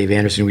 Actually, Dave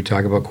Anderson, we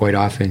talk about quite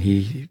often.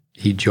 He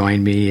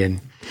joined me, and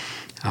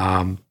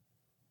at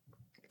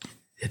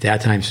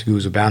that time,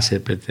 Scusa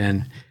Bassett, but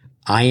then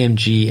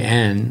IMG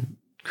and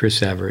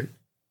Chris Everett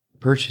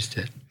purchased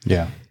it.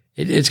 Yeah,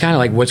 it's kind of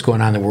like what's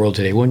going on in the world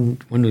today.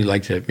 Wouldn't we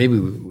like to? Maybe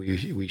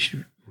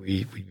we'd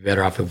be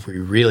better off if we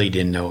really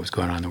didn't know what was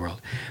going on in the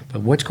world.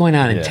 But what's going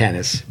on in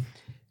tennis?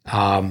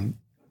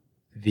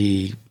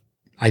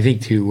 I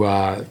think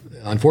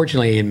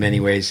unfortunately, in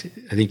many ways,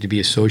 I think to be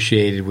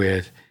associated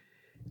with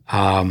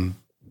USPTA,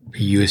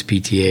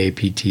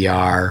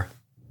 PTR,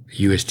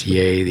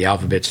 USTA, the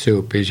alphabet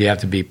soup, is you have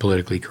to be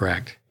politically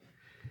correct.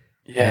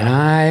 Yeah. And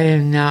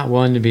I'm not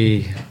one to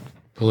be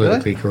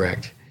politically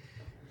correct.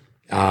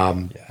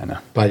 I know.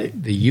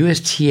 But the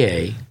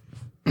USTA,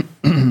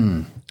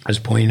 I was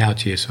pointing out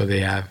to you, so they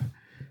have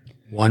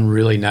one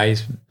really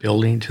nice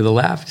building to the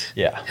left,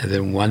 and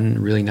then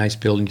one really nice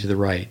building to the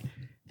right.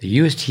 The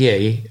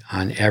USTA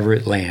on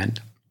Everett land,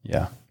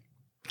 and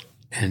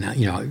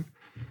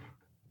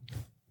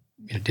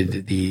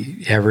did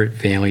the Everett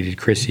family, did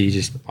Chrissy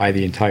just buy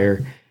the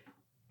entire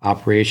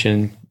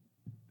operation?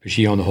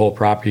 She owned the whole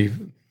property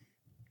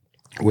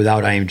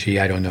without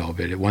IMG? I don't know,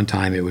 but at one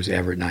time it was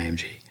Everett and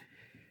IMG.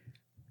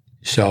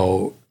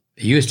 So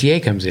the USTA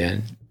comes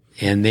in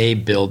and they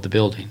build the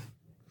building.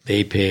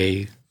 They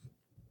pay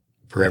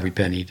for every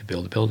penny to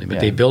build the building,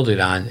 but they build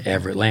it on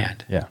Everett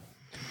land. Yeah.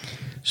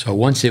 So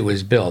once it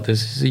was built,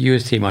 this is the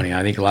UST money.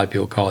 I think a lot of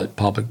people call it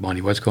public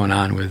money. What's going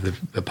on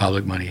with the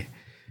public money?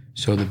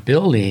 So the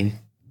building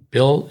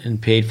built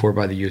and paid for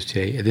by the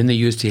USTA, and then the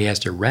USTA has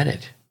to rent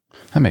it.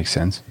 That makes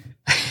sense.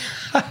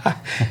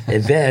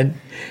 And then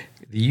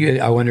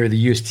I wonder if the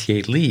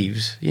USTA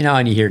leaves,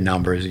 and you hear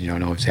numbers, you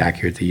don't know if it's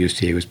accurate. The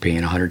USTA was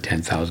paying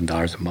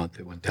 $110,000 a month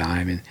at one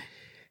time,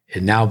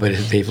 and now, but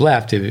they've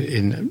left.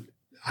 And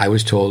I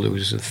was told it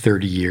was a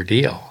 30-year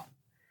deal.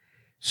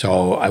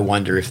 So I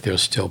wonder if they're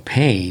still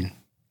paying,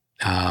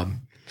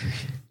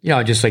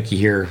 just like you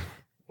hear,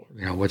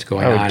 what's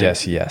going on. I would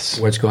guess yes.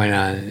 What's going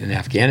on in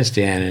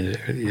Afghanistan,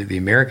 and the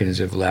Americans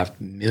have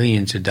left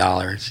millions of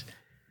dollars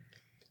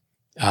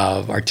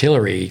of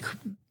artillery,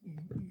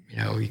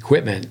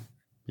 equipment.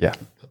 Yeah.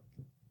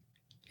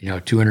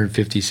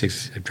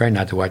 256, I'm trying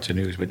not to watch the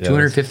news, but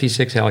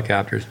 256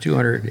 helicopters,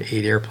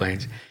 208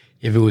 airplanes.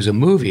 If it was a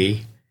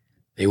movie,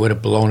 they would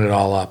have blown it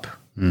all up.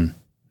 Mm.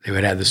 They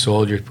would have the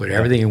soldiers put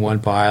everything in one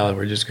pile, and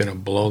we're just going to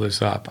blow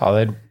this up.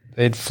 Oh,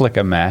 they'd flick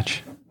a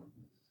match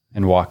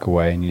and walk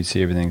away, and you'd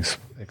see everything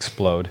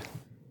explode.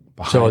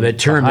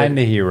 Behind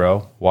the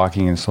hero,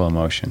 walking in slow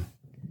motion.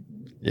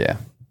 Yeah.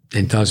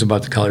 And tell us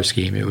about the color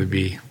scheme. It'd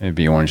be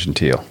orange and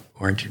teal.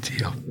 Orange and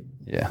teal.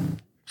 Yeah.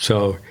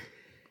 So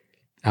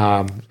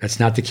that's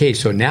not the case.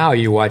 So now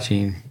you're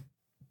watching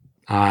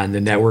on the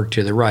network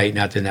to the right,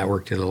 not the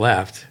network to the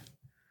left.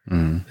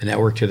 Mm. The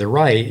network to the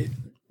right.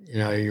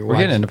 We're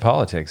getting into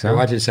politics. You're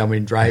watching somebody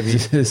driving.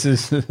 This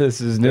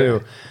is new.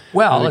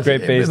 Well, the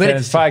GreatBase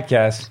Tennis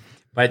Podcast.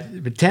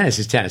 But tennis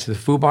is tennis. The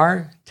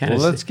FUBAR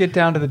tennis. Well, let's get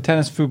down to the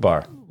tennis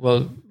FUBAR.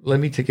 Well, let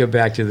me take you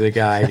back to the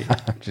guy.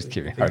 I'm just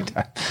giving you a hard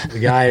time. The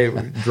guy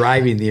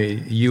driving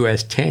the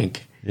U.S.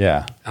 tank.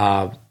 Yeah,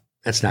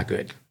 that's not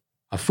good.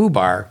 A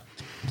FUBAR.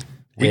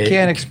 We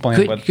can't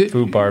explain what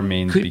FUBAR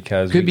means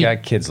because we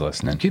got kids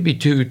listening. Could be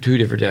two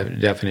different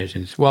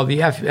definitions. Well,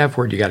 the F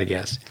word you got to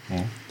guess.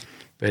 Yeah.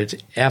 but it's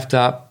effed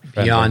up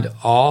beyond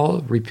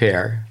all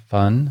repair.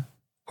 Fun.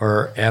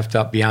 Or effed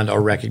up beyond all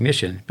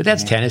recognition. But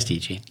that's tennis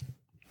teaching.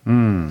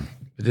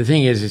 But the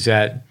thing is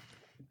that,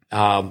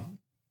 I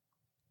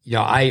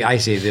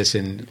say this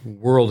in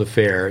world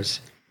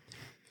affairs.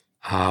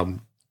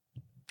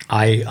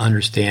 I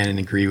understand and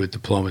agree with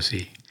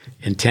diplomacy.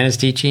 In tennis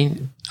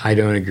teaching, I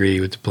don't agree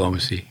with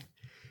diplomacy.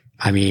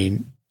 I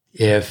mean,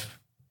 if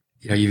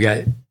you've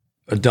got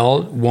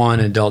adult 1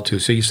 and adult 2,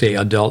 so you say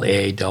adult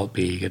A, adult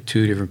B, you got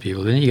 2 different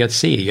people. Then you got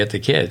C, you got the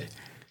kid.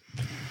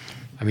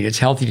 I mean, it's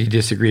healthy to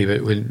disagree,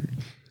 but when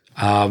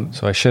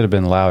so I should have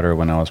been louder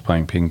when I was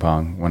playing ping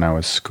pong when I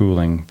was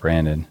schooling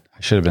Brandon.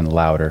 I should have been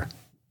louder.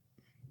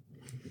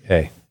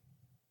 Hey,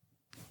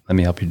 let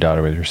me help your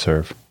daughter with your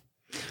serve.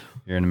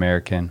 You're an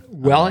American.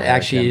 Well,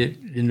 actually,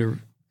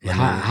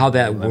 how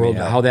that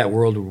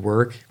world would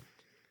work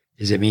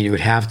is, I mean, it would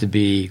have to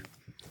be.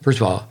 First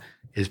of all,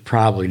 it's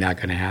probably not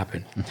going to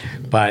happen,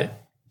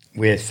 but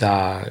with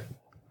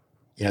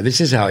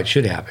this is how it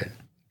should happen.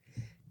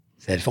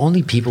 That if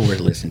only people were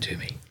to listen to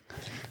me,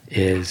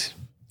 is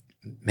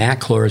Matt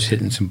Clora's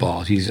hitting some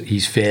balls.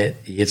 He's fit.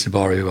 He hits the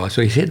ball really well.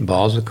 So he's hitting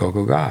balls with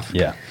Coco Gauff.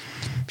 Yeah.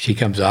 She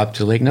comes up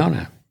to Lake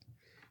Nona.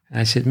 And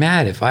I said,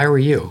 Matt, if I were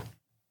you,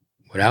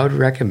 what I would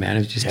recommend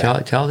is just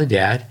tell the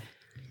dad,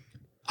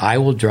 I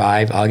will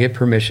drive. I'll get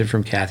permission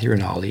from Kathy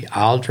Rinaldi.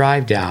 I'll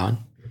drive down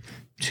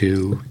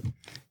to,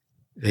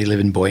 they live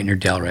in Boynton or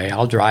Delray.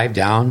 I'll drive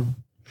down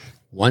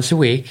once a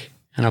week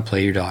and I'll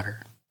play your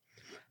daughter.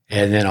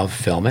 And then I'll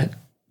film it.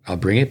 I'll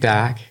bring it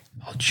back.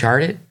 I'll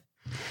chart it.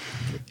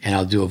 And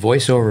I'll do a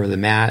voiceover of the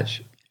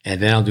match.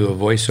 And then I'll do a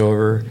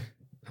voiceover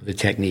of the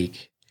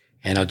technique.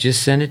 And I'll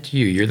just send it to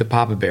you. You're the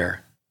Papa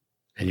Bear.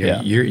 And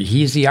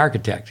he's the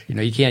architect. You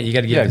got to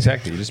give. Yeah,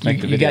 exactly. You just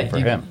make the video for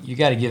him. You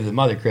got to give the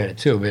mother credit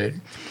too.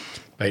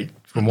 But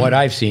from what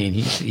I've seen,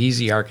 he's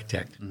the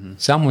architect. Mm-hmm.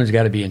 Someone's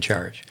got to be in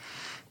charge.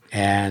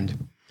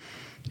 And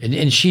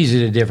she's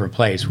at a different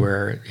place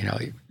where,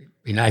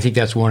 I think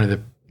that's one of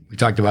the, we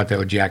talked about that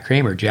with Jack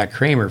Kramer. Jack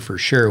Kramer for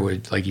sure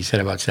would, like you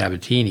said about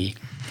Sabatini,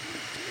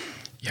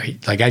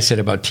 like I said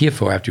about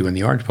Tiafoe after he won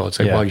the Orange Bowl, it's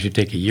like, well, you should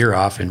take a year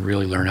off and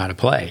really learn how to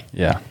play.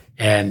 Yeah.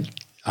 And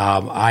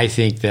I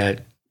think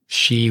that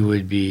she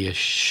would be a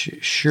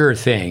sure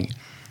thing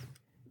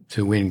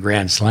to win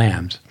Grand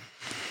Slams.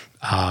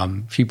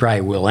 She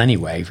probably will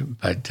anyway,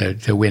 but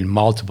to win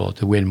multiple,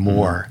 to win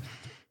more.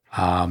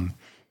 So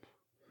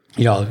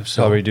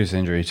I'll reduce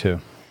injury too.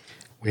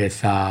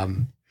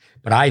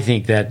 But I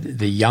think that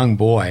the young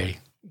boy,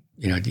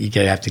 you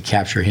have to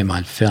capture him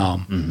on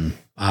film.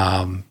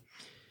 Mm-hmm.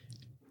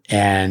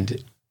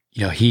 And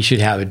he should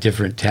have a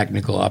different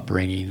technical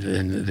upbringing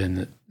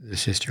than the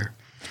sister.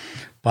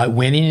 But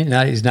winning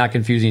is not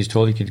confusing. It's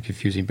totally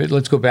confusing. But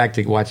let's go back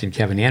to watching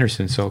Kevin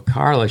Anderson. So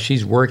Carla,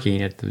 she's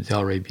working at the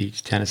Delray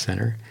Beach Tennis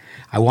Center.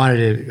 I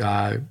wanted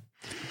to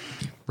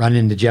run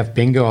into Jeff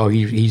Bingo.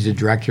 He's the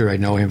director. I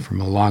know him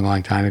from a long,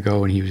 long time ago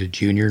when he was a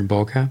junior in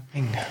Boca.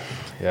 Bingo.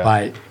 Yeah.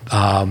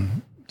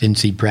 But didn't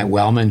see Brent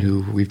Wellman,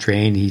 who we've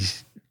trained.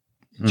 He's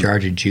in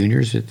charge of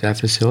juniors at that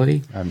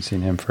facility. I haven't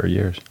seen him for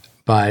years.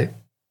 But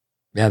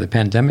yeah, the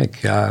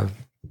pandemic,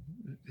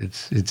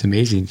 it's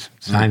amazing.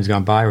 Time's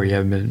gone by where you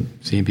haven't been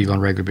seeing people on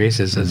a regular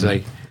basis. It's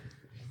like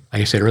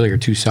I said earlier,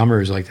 2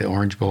 summers, like the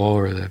Orange Bowl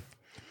or the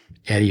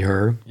Eddie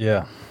Herr.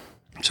 Yeah.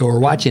 So we're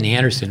watching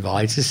Anderson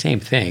volley. It's the same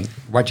thing.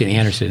 We're watching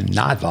Anderson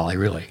not volley,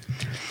 really.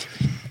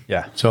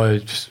 Yeah. So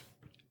it's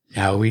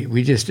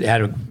we just had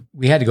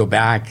to go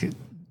back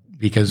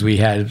because we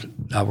had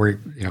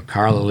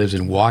Carla lives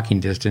in walking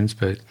distance,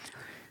 but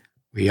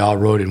we all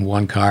rode in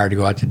one car to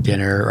go out to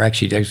dinner. Or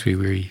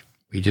actually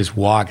we just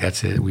walked.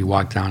 That's it. We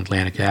walked down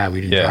Atlantic Ave.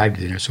 We didn't drive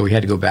to dinner, so we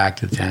had to go back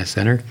to the tennis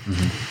center.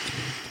 Mm-hmm.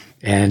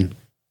 And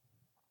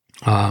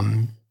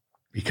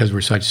because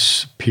we're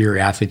such pure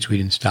athletes, we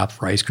didn't stop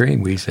for ice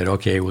cream. We said,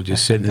 okay, we'll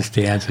just sit in the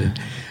stands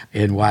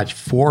and watch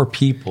 4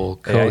 people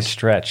coach. Yeah, I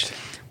stretched.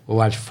 We'll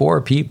watch 4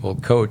 people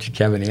coach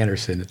Kevin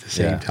Anderson at the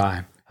same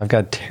time. I've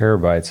got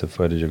terabytes of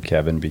footage of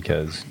Kevin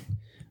because,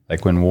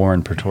 like when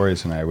Warren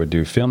Pretorius and I would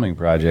do filming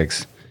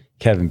projects,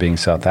 Kevin being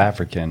South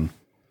African,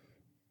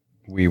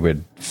 we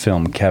would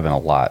film Kevin a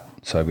lot.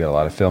 So I've got a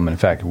lot of film. In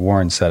fact,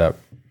 Warren set up,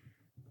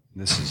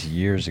 this is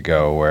years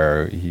ago,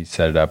 where he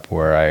set it up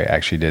where I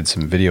actually did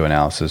some video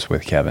analysis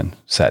with Kevin,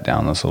 sat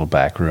down in this little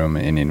back room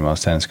in Indian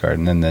Wells Tennis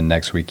Garden. And then the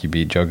next week he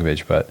beat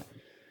Djokovic, but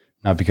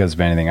not because of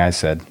anything I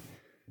said,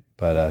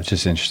 but it's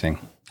just interesting.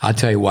 I'll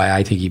tell you why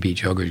I think he beat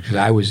Djokovic, because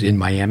I was in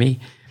Miami,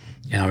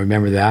 and I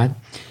remember that,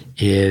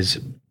 is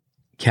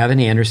Kevin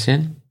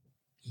Anderson,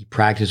 he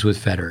practiced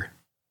with Federer,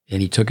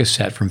 and he took a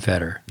set from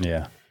Federer.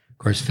 Yeah. Of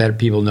course,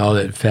 people know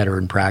that Federer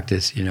in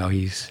practice, he's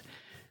going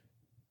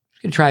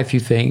to try a few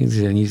things,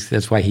 and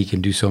that's why he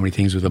can do so many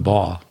things with the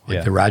ball.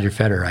 Like the Roger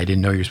Federer, I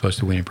didn't know you're supposed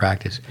to win in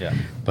practice. Yeah.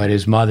 But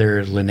his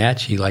mother,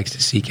 Lynette, she likes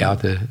to seek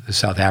out the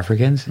South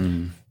Africans,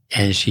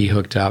 and she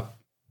hooked up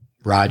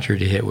Roger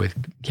to hit with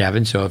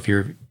Kevin. So if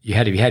you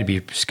had to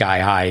be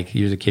sky high.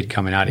 Here's a kid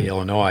coming out of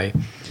Illinois,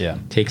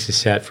 takes a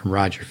set from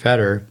Roger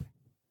Federer.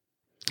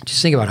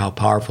 Just think about how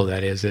powerful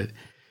that is. That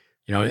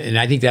And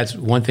I think that's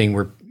one thing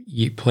where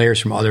players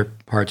from other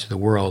parts of the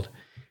world,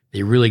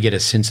 they really get a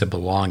sense of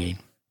belonging.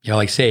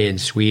 Like say in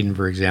Sweden,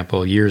 for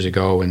example, years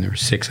ago when there were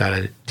 6 out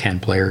of 10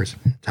 players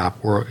in the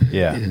top world,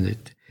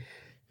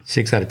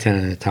 6 out of 10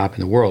 in the top in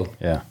the world,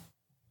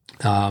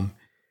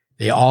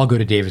 they all go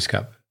to Davis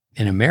Cup.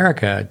 In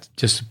America,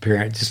 just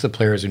the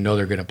players who know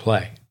they're going to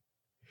play.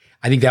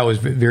 I think that was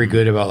very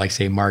good about, like,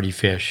 say, Marty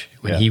Fish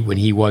when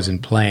he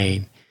wasn't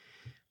playing,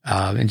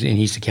 and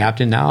he's the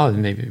captain now.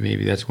 And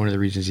maybe that's one of the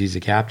reasons he's the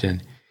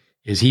captain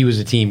is he was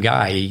a team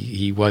guy.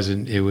 He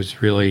wasn't. It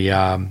was really.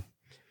 I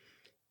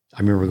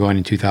remember going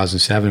in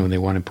 2007 when they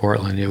won in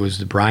Portland. It was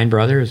the Bryan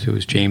brothers. It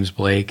was James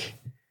Blake,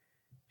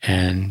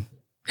 and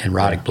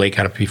Roddick. Blake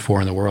got up to be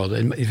 4 in the world.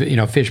 And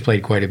Fish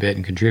played quite a bit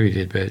and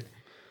contributed, but.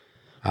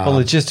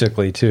 Well,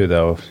 logistically too,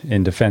 though,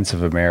 in defense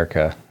of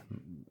America,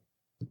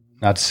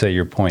 not to say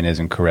your point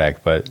isn't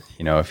correct, but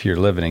if you're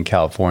living in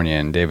California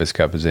and Davis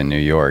Cup is in New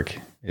York,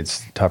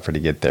 it's tougher to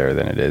get there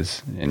than it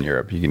is in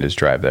Europe. You can just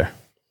drive there.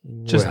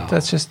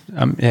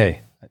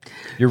 Hey,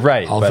 you're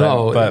right.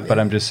 Although, but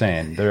I'm just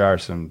saying there are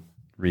some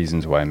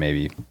reasons why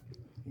maybe.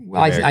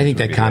 Well, I think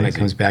that comment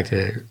comes back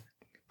to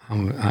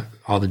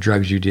all the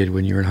drugs you did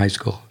when you were in high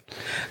school.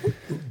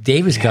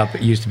 Davis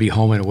Cup used to be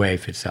home and away,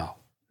 Fitzell.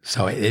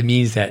 So it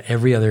means that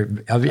every other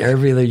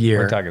year.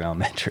 We're talking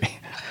elementary.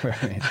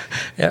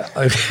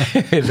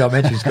 It's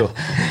elementary school.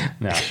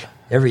 No.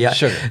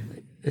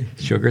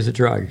 Sugar's a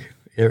drug.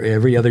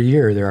 Every other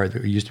year there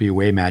used to be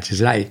away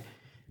matches. And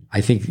I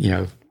think,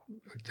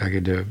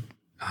 talking to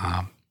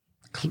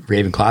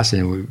Raven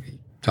Clausen, we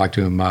talked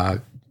to him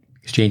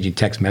exchanging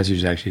text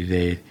messages actually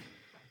today.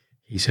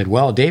 He said,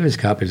 well, Davis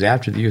Cup is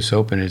after the US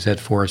Open. It's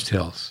at Forest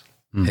Hills.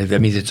 Mm-hmm.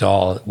 That means it's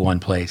all at one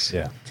place.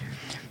 Yeah.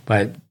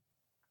 But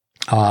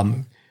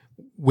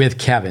with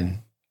Kevin,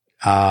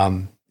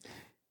 our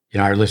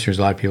listeners,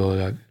 a lot of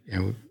people,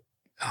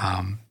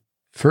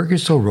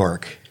 Fergus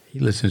O'Rourke, he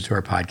listens to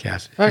our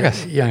podcast.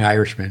 Fergus, young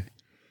Irishman.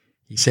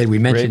 He said we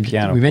mentioned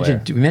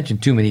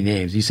too many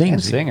names. He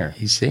sings. Singer.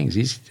 He sings.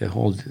 He's the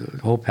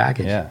whole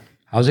package. Yeah.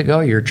 How's it go?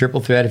 You're a triple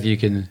threat if you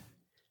can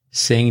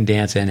sing,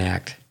 dance, and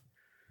act.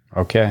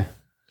 Okay.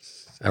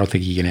 I don't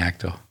think he can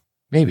act though.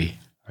 Maybe.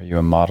 Are you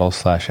a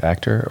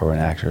model/actor or an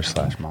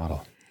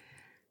actor/model?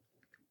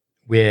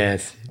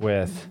 With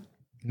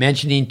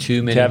mentioning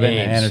too many Kevin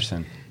names.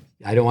 Anderson.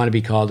 I don't want to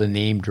be called a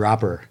name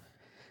dropper,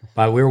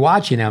 but we were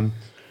watching him,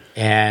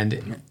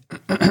 and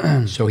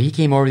so he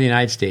came over to the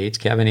United States.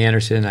 Kevin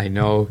Anderson, I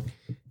know,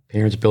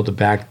 parents built a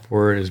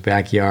backboard in his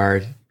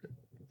backyard.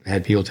 I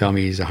had people tell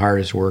me he's the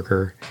hardest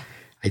worker.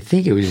 I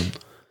think it was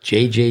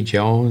J.J.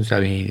 Jones. I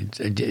mean,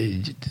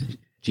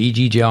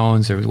 G.G.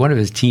 Jones. Or one of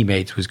his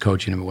teammates was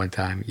coaching him at one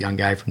time. A young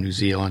guy from New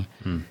Zealand,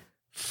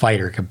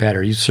 fighter,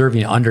 competitor. He was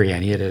serving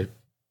underhand. He had a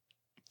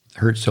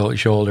hurt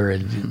shoulder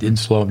and didn't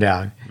slow him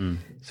down.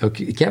 So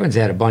Kevin's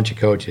had a bunch of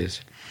coaches.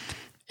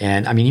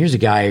 And, I mean, here's a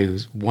guy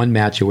who's one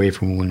match away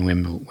from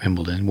winning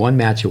Wimbledon, one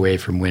match away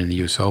from winning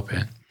the US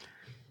Open.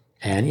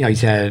 And,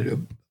 he's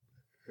had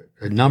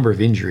a number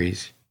of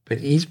injuries, but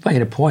he's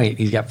playing a point.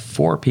 He's got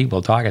 4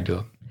 people talking to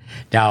him.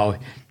 Now,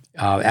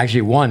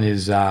 actually, one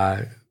is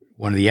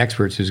one of the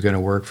experts who's going to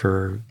work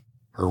for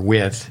or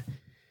with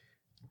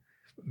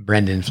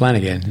Brendan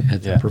Flanagan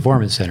at the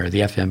Performance Center,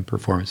 the FM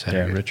Performance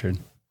Center. Yeah,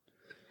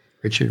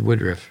 Richard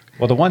Woodruff.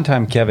 Well, the one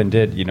time Kevin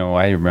did,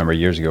 I remember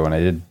years ago when I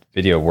did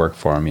video work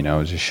for him, I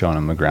was just showing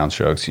him the ground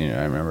strokes. I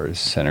remember his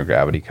center of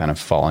gravity kind of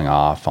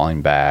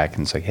falling back.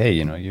 And it's like, hey,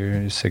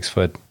 you're 6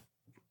 foot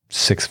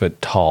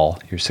tall,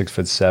 you're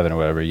 6'7" or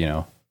whatever,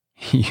 you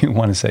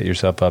want to set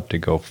yourself up to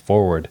go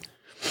forward.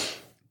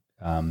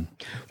 That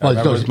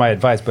was my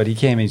advice, but he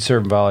came, he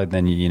served volley,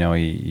 then,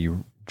 he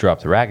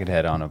dropped the racket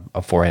head on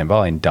a forehand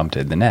volley and dumped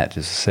it in the net,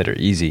 just a sitter,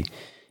 easy.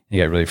 He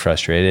got really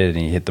frustrated,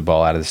 and he hit the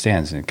ball out of the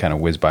stands, and it kind of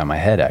whizzed by my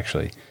head,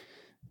 actually.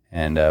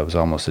 And it was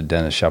almost a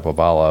Denis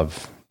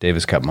Shapovalov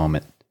Davis Cup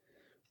moment.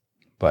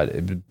 But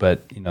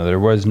there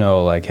was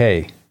no, like,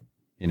 hey,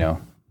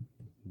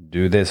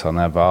 do this on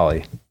that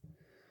volley.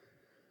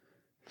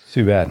 It's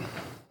too bad.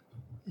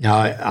 Now,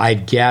 I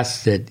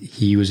guess that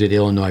he was at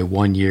Illinois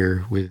 1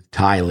 year with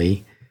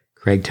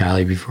Craig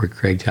Tiley, before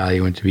Craig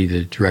Tiley went to be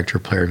the Director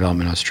of Player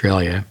Development in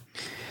Australia.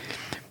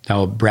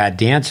 Now, Brad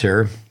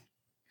Dancer...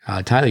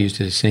 Tyler used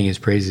to sing his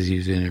praises. He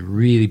was in a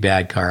really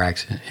bad car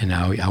accident and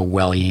how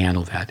well he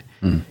handled that.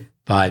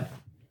 But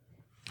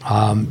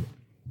from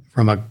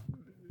a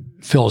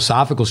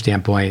philosophical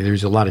standpoint,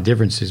 there's a lot of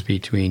differences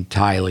between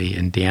Tiley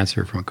and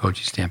Dancer from a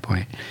coaching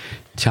standpoint.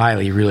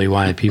 Tiley really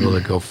wanted people to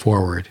go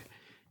forward.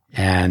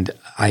 And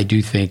I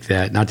do think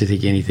that, not to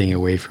take anything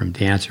away from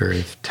Dancer,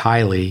 if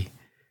Tiley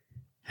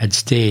had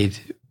stayed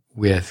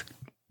with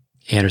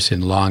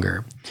Anderson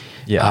longer.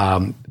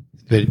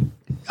 But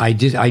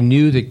I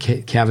knew that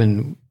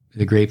Kevin,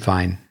 the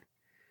grapevine,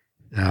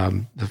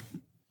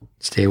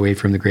 stay away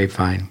from the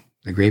grapevine.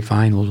 The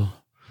grapevine will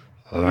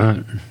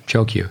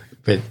choke you.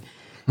 But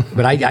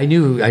I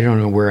knew, I don't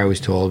know where I was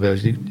told, but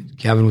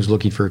Kevin was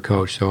looking for a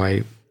coach. So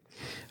I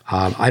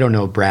don't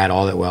know Brad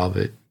all that well,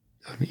 but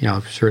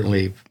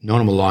certainly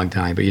known him a long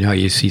time, but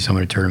you see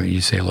someone at a tournament,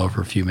 you say hello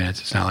for a few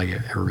minutes. It's not like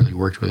I ever really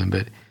worked with him,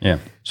 but yeah.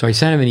 So I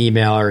sent him an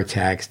email or a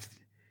text,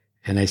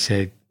 and I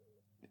said,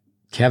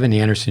 Kevin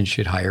Anderson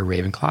should hire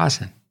Raven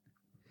Clausen.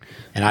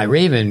 And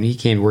Raven, he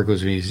came to work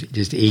with me when he was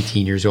just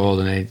 18 years old,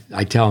 and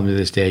I tell him to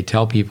this day, I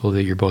tell people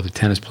that you're both a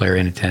tennis player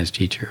and a tennis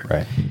teacher.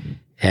 Right.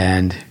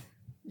 And,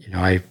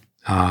 I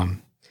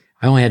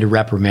only had to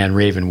reprimand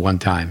Raven one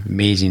time,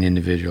 amazing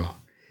individual.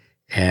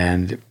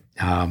 And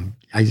I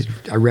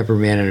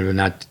reprimanded him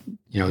not,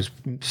 it was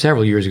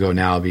several years ago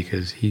now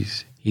because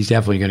he's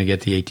definitely going to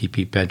get the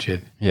ATP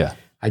pension. Yeah.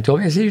 I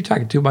said, you're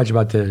talking too much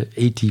about the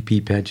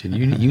ATP pension.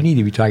 You need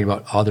to be talking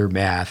about other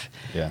math.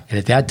 Yeah. And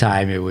at that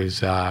time it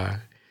was,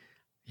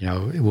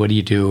 what do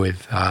you do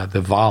with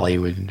the volley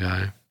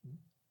when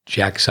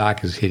Jack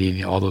Sock is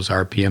hitting all those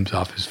RPMs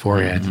off his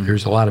forehand? Mm-hmm.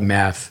 There's a lot of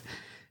math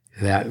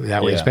that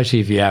way, especially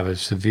if you have a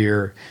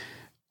severe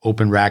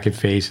open racket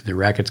face and the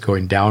racket's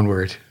going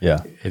downward.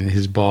 Yeah. And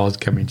his ball is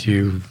coming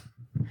to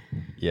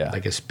you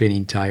like a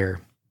spinning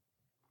tire.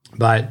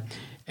 But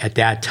at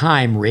that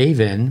time,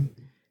 Raven,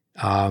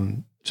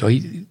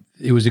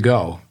 it was a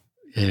go.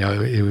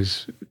 It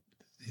was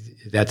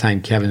at that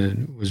time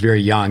Kevin was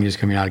very young, just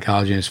coming out of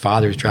college, and his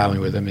father was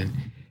traveling with him,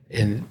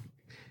 and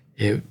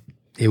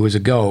it was a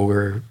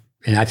go.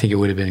 And I think it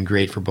would have been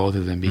great for both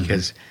of them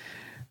because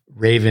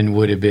Raven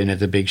would have been at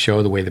the big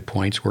show the way the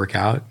points work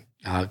out.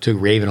 It took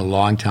Raven a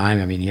long time.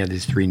 I mean, he had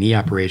these 3 knee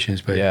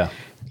operations, but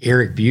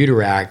Eric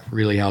Buterak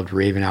really helped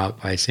Raven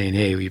out by saying,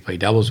 "Hey, will you play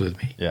doubles with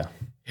me?" Yeah,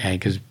 and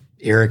because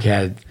Eric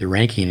had the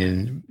ranking,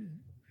 and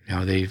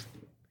they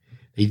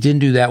didn't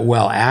do that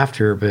well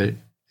after, but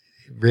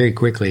very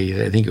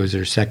quickly, I think it was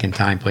their second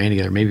time playing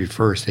together, maybe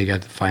first, they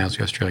got the finals of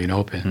the Australian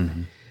Open.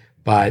 Mm-hmm.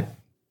 But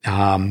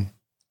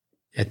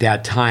at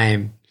that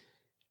time,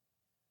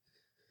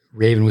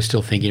 Raven was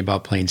still thinking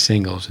about playing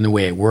singles, and the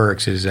way it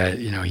works is that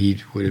he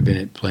would have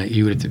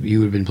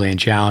been playing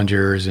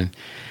challengers, and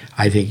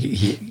I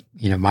think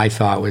my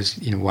thought was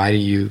why do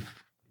you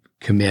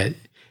commit?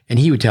 And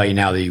he would tell you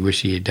now that he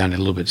wished he had done it a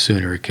little bit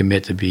sooner,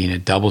 commit to being a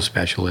double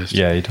specialist.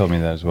 Yeah, he told me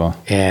that as well.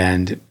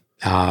 And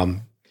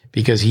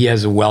because he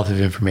has a wealth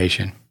of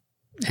information,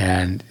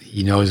 and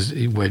he knows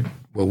what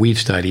we've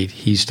studied,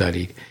 he's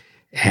studied,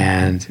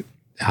 and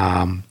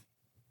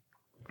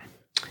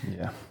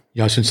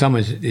since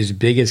someone as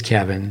big as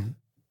Kevin,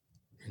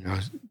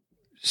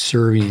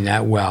 serving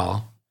that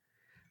well,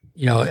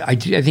 I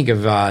think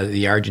of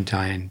the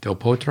Argentine Del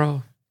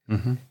Potro.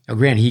 Mm-hmm. Now,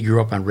 granted, he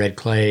grew up on red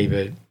clay,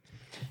 but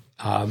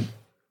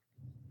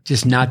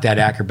just not that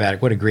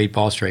acrobatic. What a great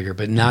ball striker,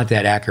 but not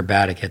that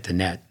acrobatic at the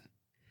net.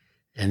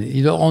 And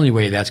the only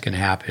way that's going to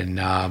happen,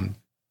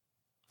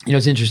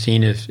 it's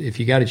interesting if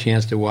you got a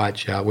chance to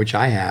watch, which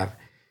I have,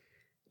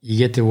 you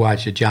get to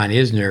watch John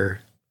Isner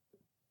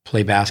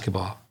play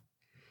basketball.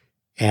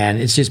 And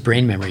it's just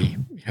brain memory,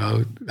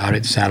 out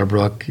at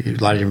Saddlebrook,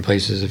 a lot of different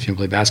places if you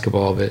play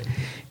basketball, but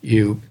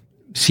you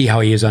see how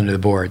he is under the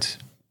boards.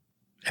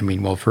 I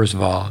mean, well, first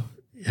of all,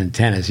 in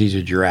tennis, he's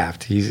a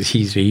giraffe.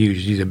 He's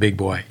a big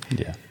boy.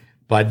 Yeah.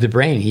 But the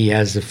brain, he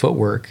has the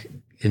footwork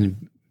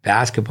in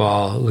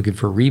basketball looking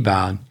for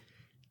rebound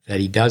that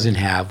he doesn't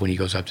have when he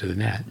goes up to the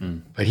net.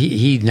 Mm. But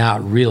he's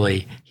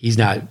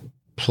not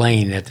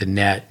playing at the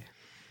net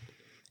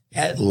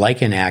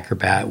like an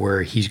acrobat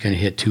where he's going to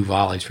hit 2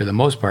 volleys. For the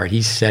most part,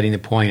 he's setting the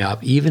point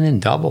up, even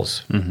in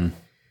doubles. Mm-hmm.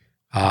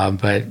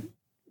 But,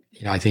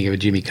 I think of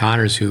Jimmy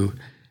Connors, who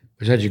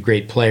was such a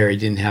great player. He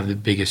didn't have the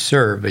biggest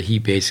serve, but he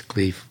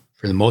basically,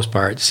 for the most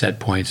part, set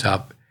points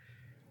up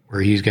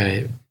where he's going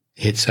to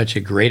hit such a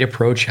great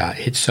approach shot,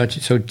 hit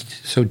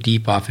so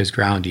deep off his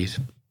groundies.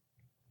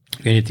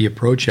 You're going to hit the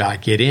approach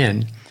shot, get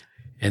in,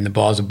 and the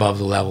ball's above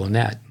the level of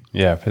net.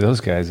 Yeah, for those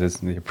guys, it's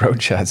the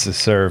approach shot's the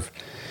serve.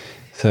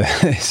 So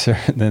they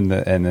serve, and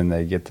then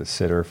they get the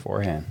sitter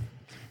forehand.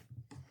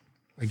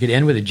 I could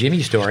end with a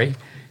Jimmy story.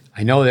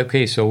 I know that,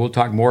 okay, so we'll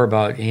talk more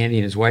about Andy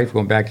and his wife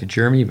going back to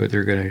Germany, but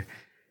they're going to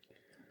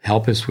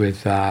help us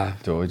with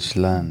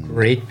Deutschland.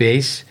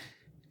 GreatBase.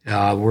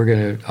 We're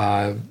going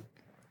to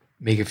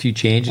make a few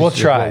changes. We'll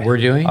try. What we're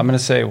doing. I'm going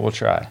to say we'll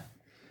try.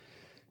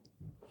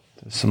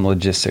 There's some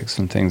logistics,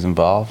 some things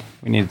involved.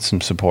 We need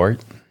some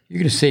support. You're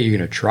going to say you're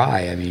going to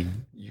try. I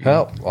mean,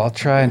 well, I'll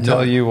try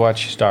until you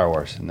watch Star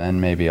Wars, and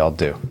then maybe I'll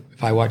do.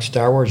 If I watch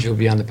Star Wars, you'll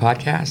be on the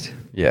podcast?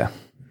 Yeah.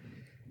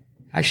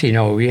 Actually,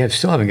 no, we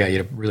still haven't got you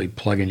to really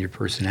plug in your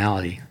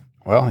personality.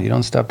 Well, you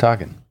don't stop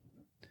talking.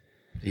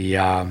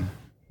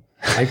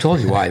 I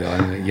told you why, though.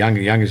 I'm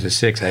the youngest of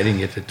 6. I didn't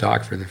get to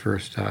talk for the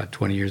first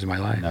 20 years of my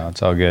life. No,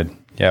 it's all good.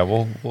 Yeah,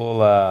 we'll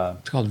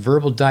it's called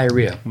verbal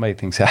diarrhea. We'll make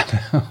things happen.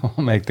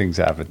 We'll make things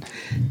happen.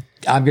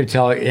 I'm going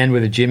to end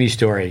with a Jimmy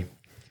story.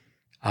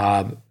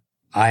 I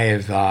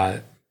have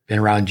been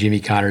around Jimmy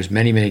Connors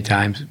many, many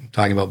times,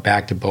 talking about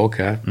back to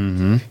Boca.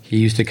 Mm-hmm. He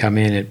used to come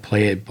in and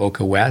play at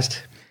Boca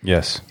West.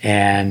 Yes.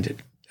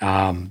 And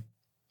at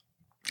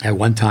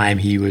one time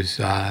he was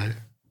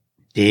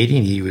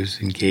dating. He was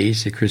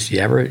engaged to Christy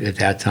Everett. At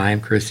that time,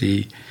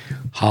 Christy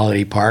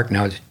Holiday Park.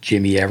 Now it's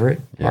Jimmy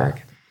Everett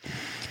Park.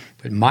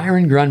 But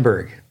Myron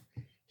Grunberg,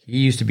 he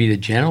used to be the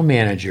general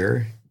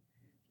manager.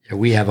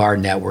 We have our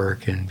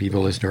network and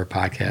people listen to our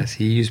podcast.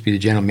 He used to be the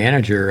general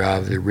manager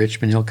of the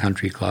Richmond Hill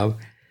Country Club,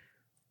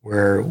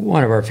 where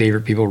one of our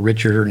favorite people,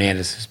 Richard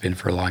Hernandez, has been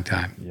for a long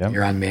time. Yep.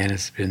 Aaron Mann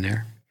has been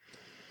there.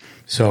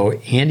 So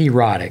Andy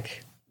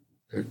Roddick,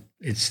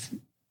 there's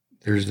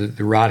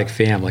the Roddick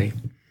family.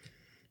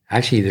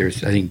 Actually,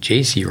 there's, I think,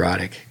 J.C.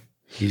 Roddick.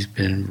 He's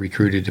been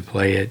recruited to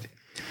play at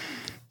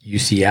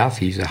UCF.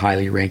 He's a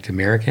highly ranked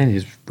American.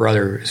 His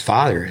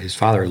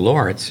father,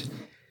 Lawrence,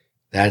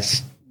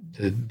 that's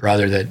the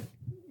brother that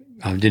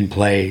didn't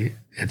play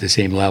at the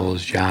same level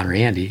as John or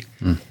Andy.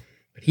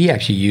 But he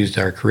actually used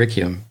our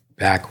curriculum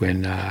back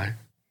when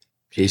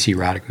J.C.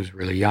 Roddick was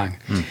really young.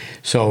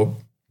 So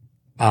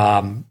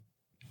John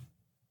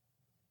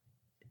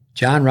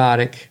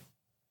Roddick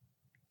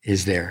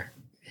is there,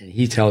 and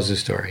he tells the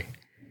story.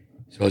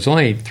 So it's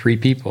only three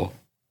people.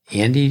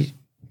 Andy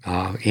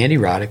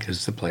Roddick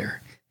is the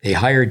player. They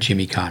hired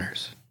Jimmy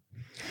Connors.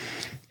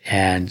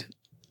 And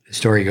the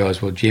story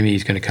goes, well,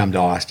 Jimmy's going to come to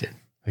Austin.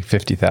 Like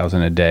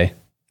 50,000 a day.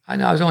 I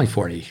know, it was only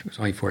 40. It was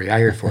only 40. I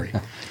heard 40.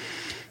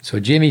 So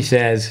Jimmy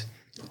says,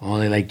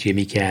 only like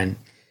Jimmy can,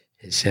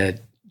 he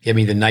said, give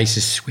me the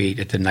nicest suite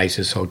at the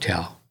nicest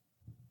hotel.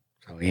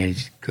 So Andy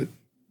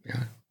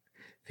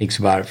thinks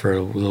about it for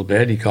a little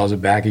bit. He calls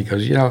it back. He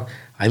goes,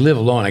 I live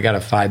alone. I got a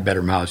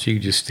 5-bedroom house. You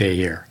can just stay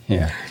here.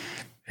 Yeah.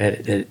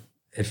 At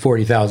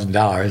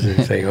 $40,000,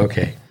 and say,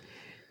 okay.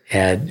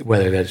 And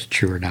whether that's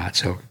true or not,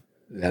 so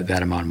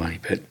that amount of money.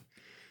 But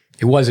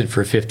it wasn't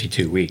for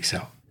 52 weeks,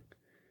 though.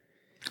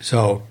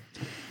 So,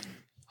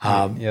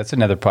 it's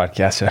another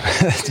podcast.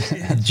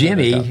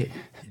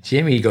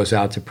 Jimmy goes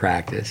out to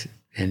practice,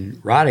 and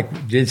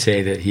Roddick did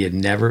say that he had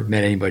never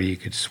met anybody who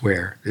could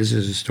swear. This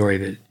is a story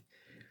that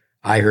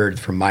I heard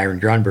from Myron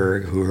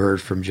Grunberg, who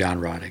heard from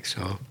John Roddick.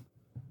 So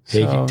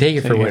take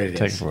it for what it is.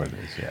 Take it for what it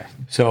is, yeah.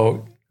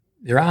 So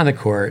they're on the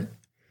court,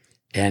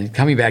 and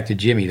coming back to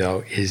Jimmy,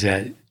 though, is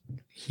that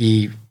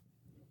this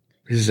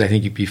is, I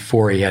think,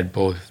 before he had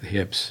both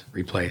hips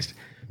replaced.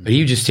 But he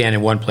would just stand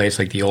in one place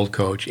like the old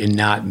coach and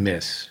not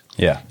miss.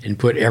 Yeah. And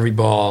put every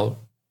ball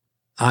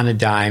on a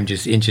dime,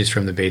 just inches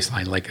from the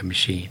baseline like a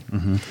machine.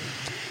 Mm-hmm.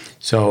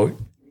 So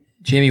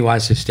Jimmy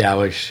wants to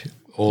establish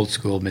old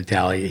school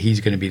mentality. He's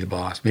going to be the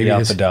boss. Maybe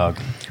the dog.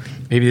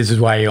 Maybe this is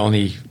why he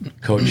only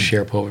coached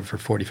Sharapova for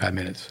 45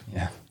 minutes.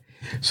 Yeah.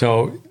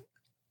 So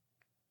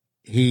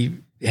he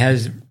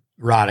has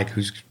Roddick,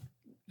 who's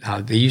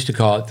they used to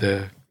call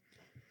it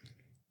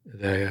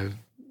the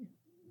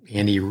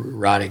Andy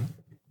Roddick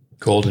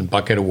Golden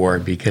Bucket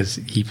Award, because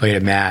he played a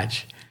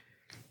match,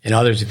 and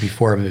others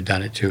before him have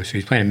done it too. So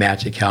he's playing a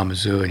match at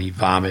Kalamazoo, and he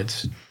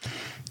vomits,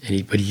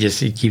 but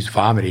he keeps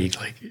vomiting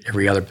like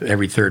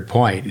every third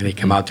point, and they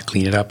come out to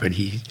clean it up, and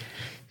he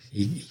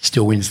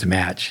still wins the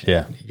match.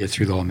 Yeah, he gets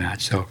through the whole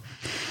match.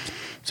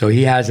 So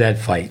he has that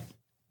fight,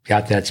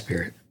 got that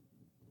spirit.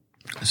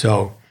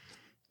 So,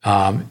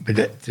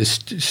 but this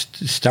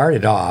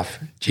started off,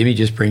 Jimmy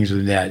just brings the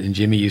net, and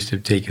Jimmy used to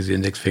take his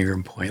index finger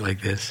and point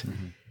like this.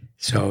 Mm-hmm.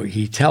 So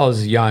he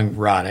tells young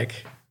Roddick,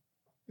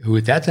 who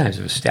at that time is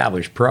an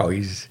established pro,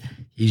 he's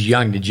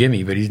young to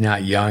Jimmy, but he's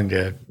not young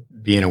to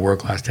being a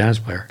world-class tennis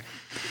player.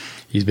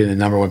 He's been the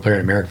number one player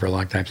in America for a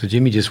long time. So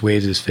Jimmy just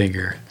waves his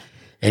finger,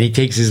 and he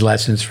takes his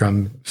lessons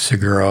from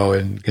Seguro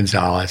and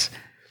Gonzalez,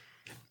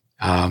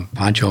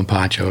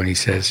 Pancho, and he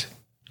says,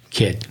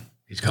 kid,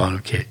 he's calling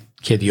him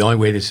kid, the only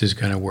way this is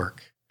going to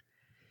work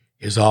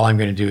is all I'm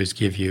going to do is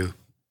give you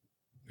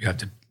have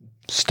to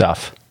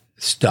stuff.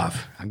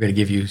 I'm going to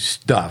give you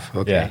stuff.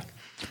 Okay. Yeah.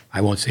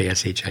 I won't say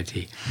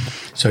SHIT.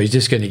 So he's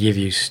just going to give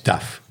you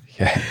stuff.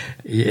 Yeah.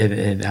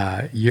 And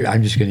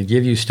I'm just going to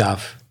give you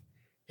stuff,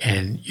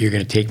 and you're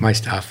going to take my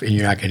stuff, and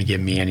you're not going to give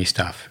me any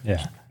stuff.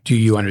 Yeah. Do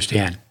you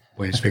understand?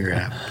 Point his finger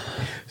at him.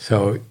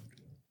 So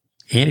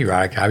Andy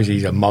Roddick, obviously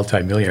he's a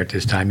multimillionaire at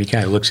this time. He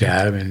kind of looks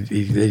at him, and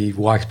he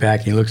walks back,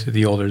 and he looks at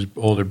the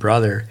older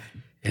brother,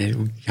 and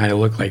it kind of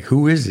looked like,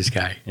 who is this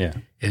guy? Yeah.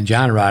 And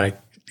John Roddick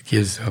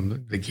gives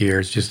him the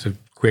gears, just a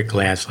quick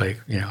glance, like,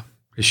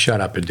 just shut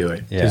up and do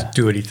it. Yeah. Just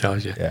do what he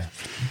tells you. Yeah.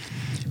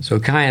 So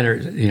kind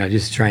of,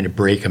 just trying to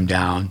break him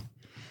down,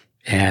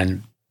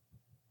 and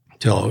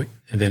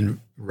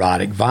then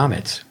Roddick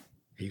vomits.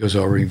 He goes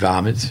over, he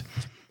vomits,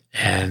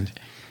 and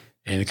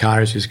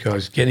Connors just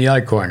goes, get in the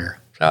other corner.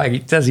 So he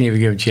doesn't even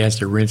give him a chance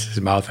to rinse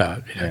his mouth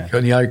out. Go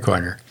in the other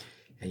corner.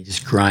 And he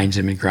just grinds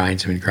him. And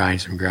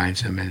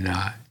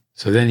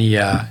so then he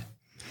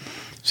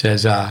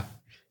says, yeah,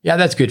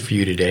 that's good for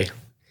you today.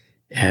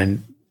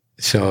 And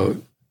so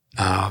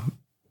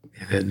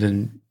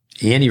then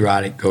Andy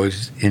Roddick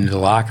goes into the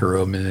locker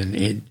room, and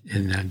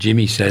then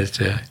Jimmy says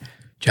to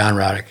John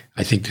Roddick,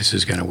 I think this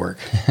is going to work.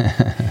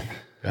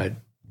 But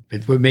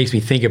what makes me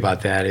think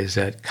about that is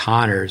that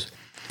Connors,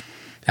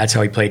 that's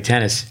how he played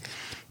tennis.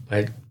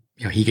 But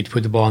he could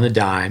put the ball on the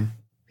dime.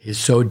 He's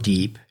so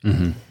deep.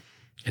 Mm-hmm.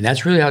 And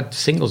that's really how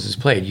singles is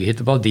played. You hit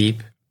the ball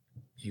deep,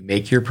 you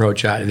make your approach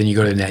shot, and then you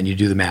go to the net and you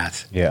do the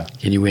math. Yeah.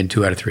 And you win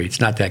 2 out of 3. It's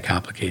not that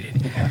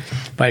complicated. Yeah.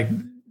 But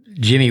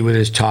Jimmy with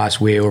his toss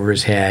way over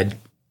his head.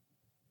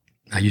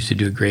 I used to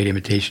do a great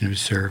imitation of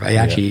his serve. I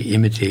actually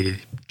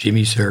imitated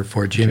Jimmy's serve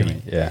for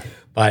Jimmy. Yeah.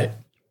 But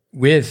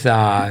with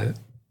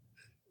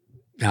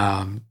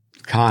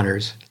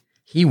Connors,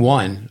 he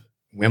won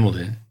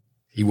Wimbledon.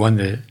 He won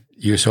the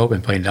U.S.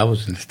 Open playing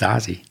doubles with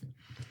Stasi.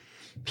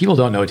 People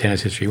don't know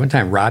tennis history. One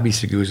time, Robbie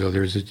Seguso,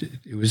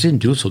 it was in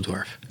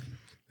Dusseldorf.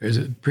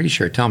 Pretty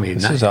sure. Tell me,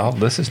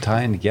 this is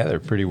tying together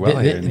pretty well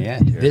here in the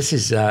end. Here. This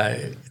is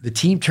the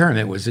team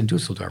tournament was in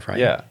Dusseldorf, right?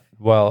 Yeah.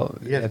 Well,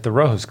 at the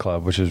Rose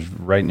Club, which is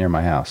right near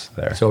my house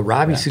there. So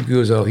Robbie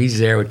Seguso, he's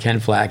there with Ken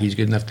Flack. He's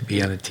good enough to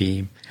be on the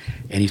team,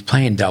 and he's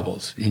playing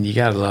doubles. And you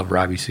got to love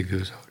Robbie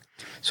Seguso.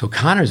 So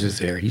Connors is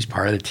there. He's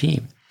part of the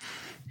team,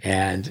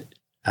 and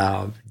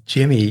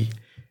Jimmy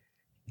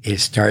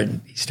is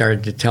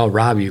started to tell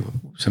Robbie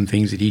some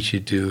things that he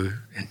should do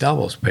in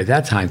doubles. But at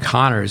that time,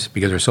 Connors,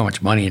 because there was so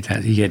much money in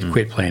tennis, he had to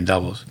quit playing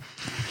doubles.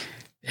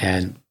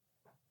 And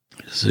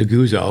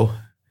Seguso,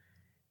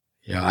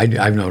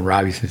 I've known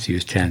Robbie since he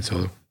was 10,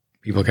 so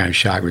people are kind of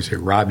shocked when they say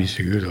Robbie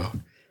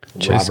Seguso.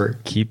 Just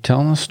keep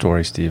telling the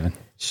story, Stephen.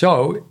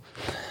 So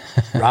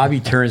Robbie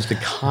turns to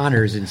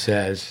Connors and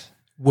says,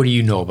 "What do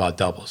you know about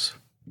doubles?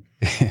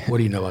 What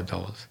do you know about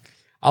doubles?"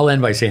 I'll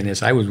end by saying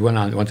this. I was one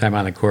time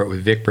on the court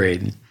with Vic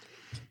Braden.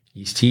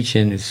 He's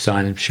teaching his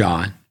son,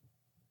 Sean.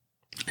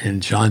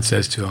 And Sean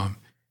says to him,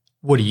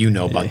 "What do you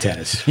know about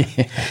tennis?"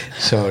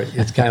 So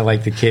it's kind of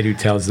like the kid who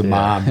tells the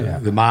mom.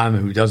 The mom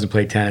who doesn't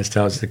play tennis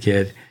tells the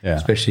kid,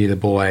 especially the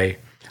boy,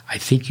 "I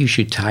think you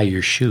should tie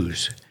your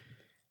shoes."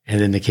 And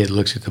then the kid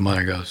looks at the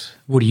mother and goes,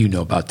 "What do you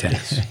know about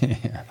tennis?"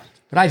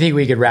 But I think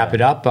we could wrap it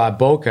up.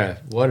 Boca,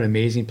 what an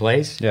amazing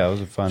place. Yeah, it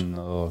was a fun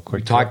little quick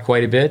We talked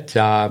quite a bit.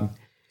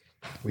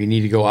 We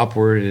need to go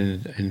upward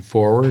and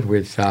forward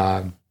with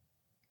the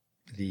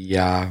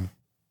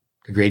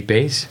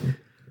GreatBase.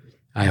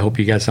 I hope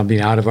you got something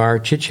out of our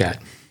chit chat.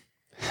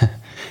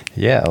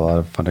 Yeah, a lot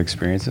of fun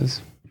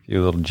experiences. A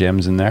few little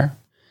gems in there.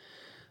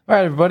 All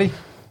right, everybody.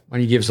 Why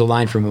don't you give us a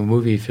line from a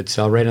movie,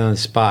 Fitzell, right on the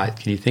spot?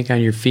 Can you think on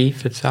your feet,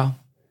 Fitzell?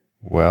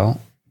 Well,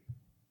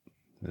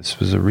 this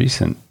was a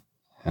recent,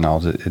 and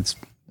it's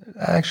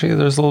actually,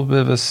 there's a little bit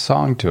of a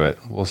song to it.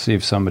 We'll see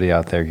if somebody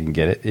out there can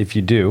get it. If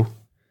you do,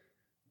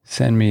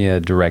 send me a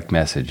direct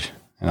message,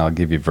 and I'll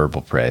give you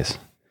verbal praise.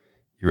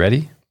 You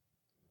ready?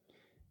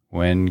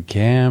 When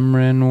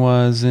Cameron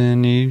was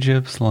in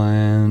Egypt's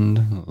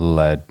land,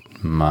 let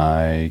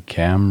my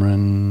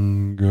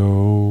Cameron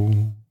go.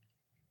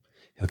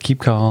 He'll keep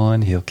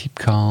calling.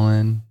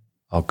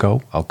 I'll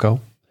go.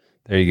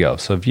 There you go.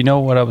 So if you know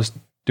what I was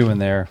doing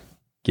there,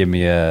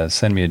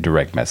 send me a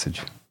direct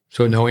message.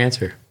 So no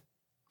answer.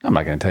 I'm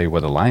not going to tell you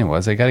what the line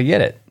was. I got to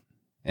get it.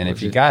 And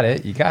if you got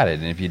it, you got it.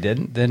 And if you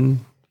didn't,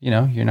 then,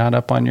 you're not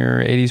up on your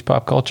 80s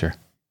pop culture.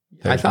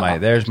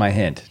 There's my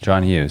hint.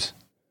 John Hughes.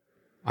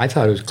 I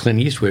thought it was Clint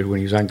Eastwood when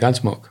he was on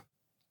Gunsmoke.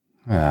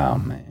 Oh,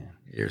 man.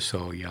 You're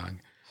so young.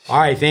 All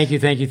right. Thank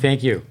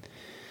you.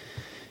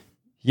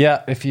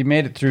 Yeah, if you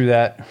made it through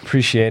that,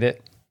 appreciate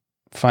it.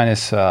 Find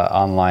us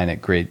online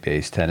at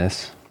GreatBase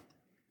Tennis.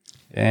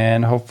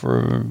 And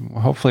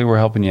hopefully we're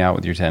helping you out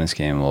with your tennis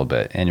game a little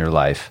bit and your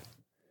life.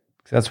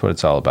 Because that's what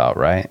it's all about,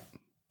 right?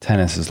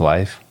 Tennis is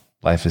life.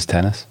 Life is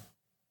tennis.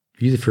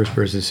 You're the first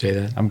person to say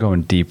that. I'm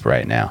going deep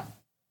right now.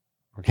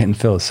 We're getting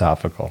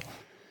philosophical.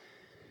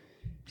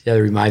 Yeah,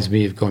 that reminds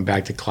me of going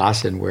back to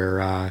Clausen,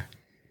 where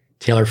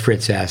Taylor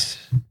Fritz asked,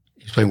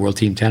 he was playing World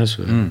Team Tennis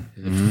with him.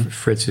 Mm-hmm.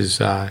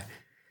 Fritz's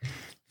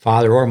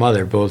father or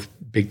mother, both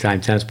big-time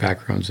tennis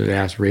backgrounds, had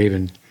asked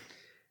Raven,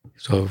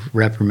 so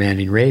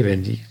reprimanding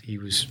Raven, he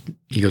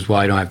goes, "Well,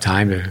 I don't have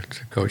time to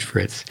coach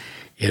Fritz.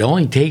 It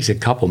only takes a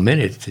couple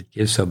minutes to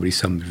give somebody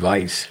some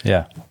advice."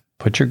 Yeah.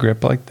 Put your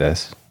grip like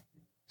this.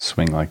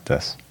 Swing like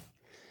this.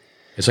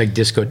 It's like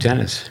disco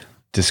tennis.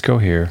 Disco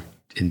here.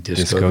 And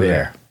disco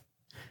there.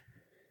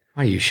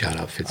 Why don't you shut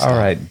up, Fitzell? All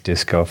right,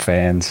 disco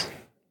fans.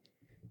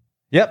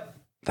 Yep,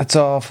 that's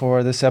all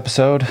for this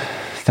episode.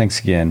 Thanks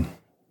again.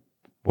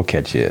 We'll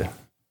catch you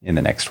in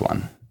the next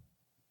one.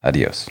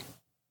 Adios.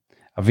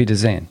 Auf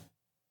Wiedersehen.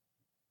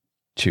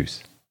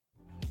 Tschüss.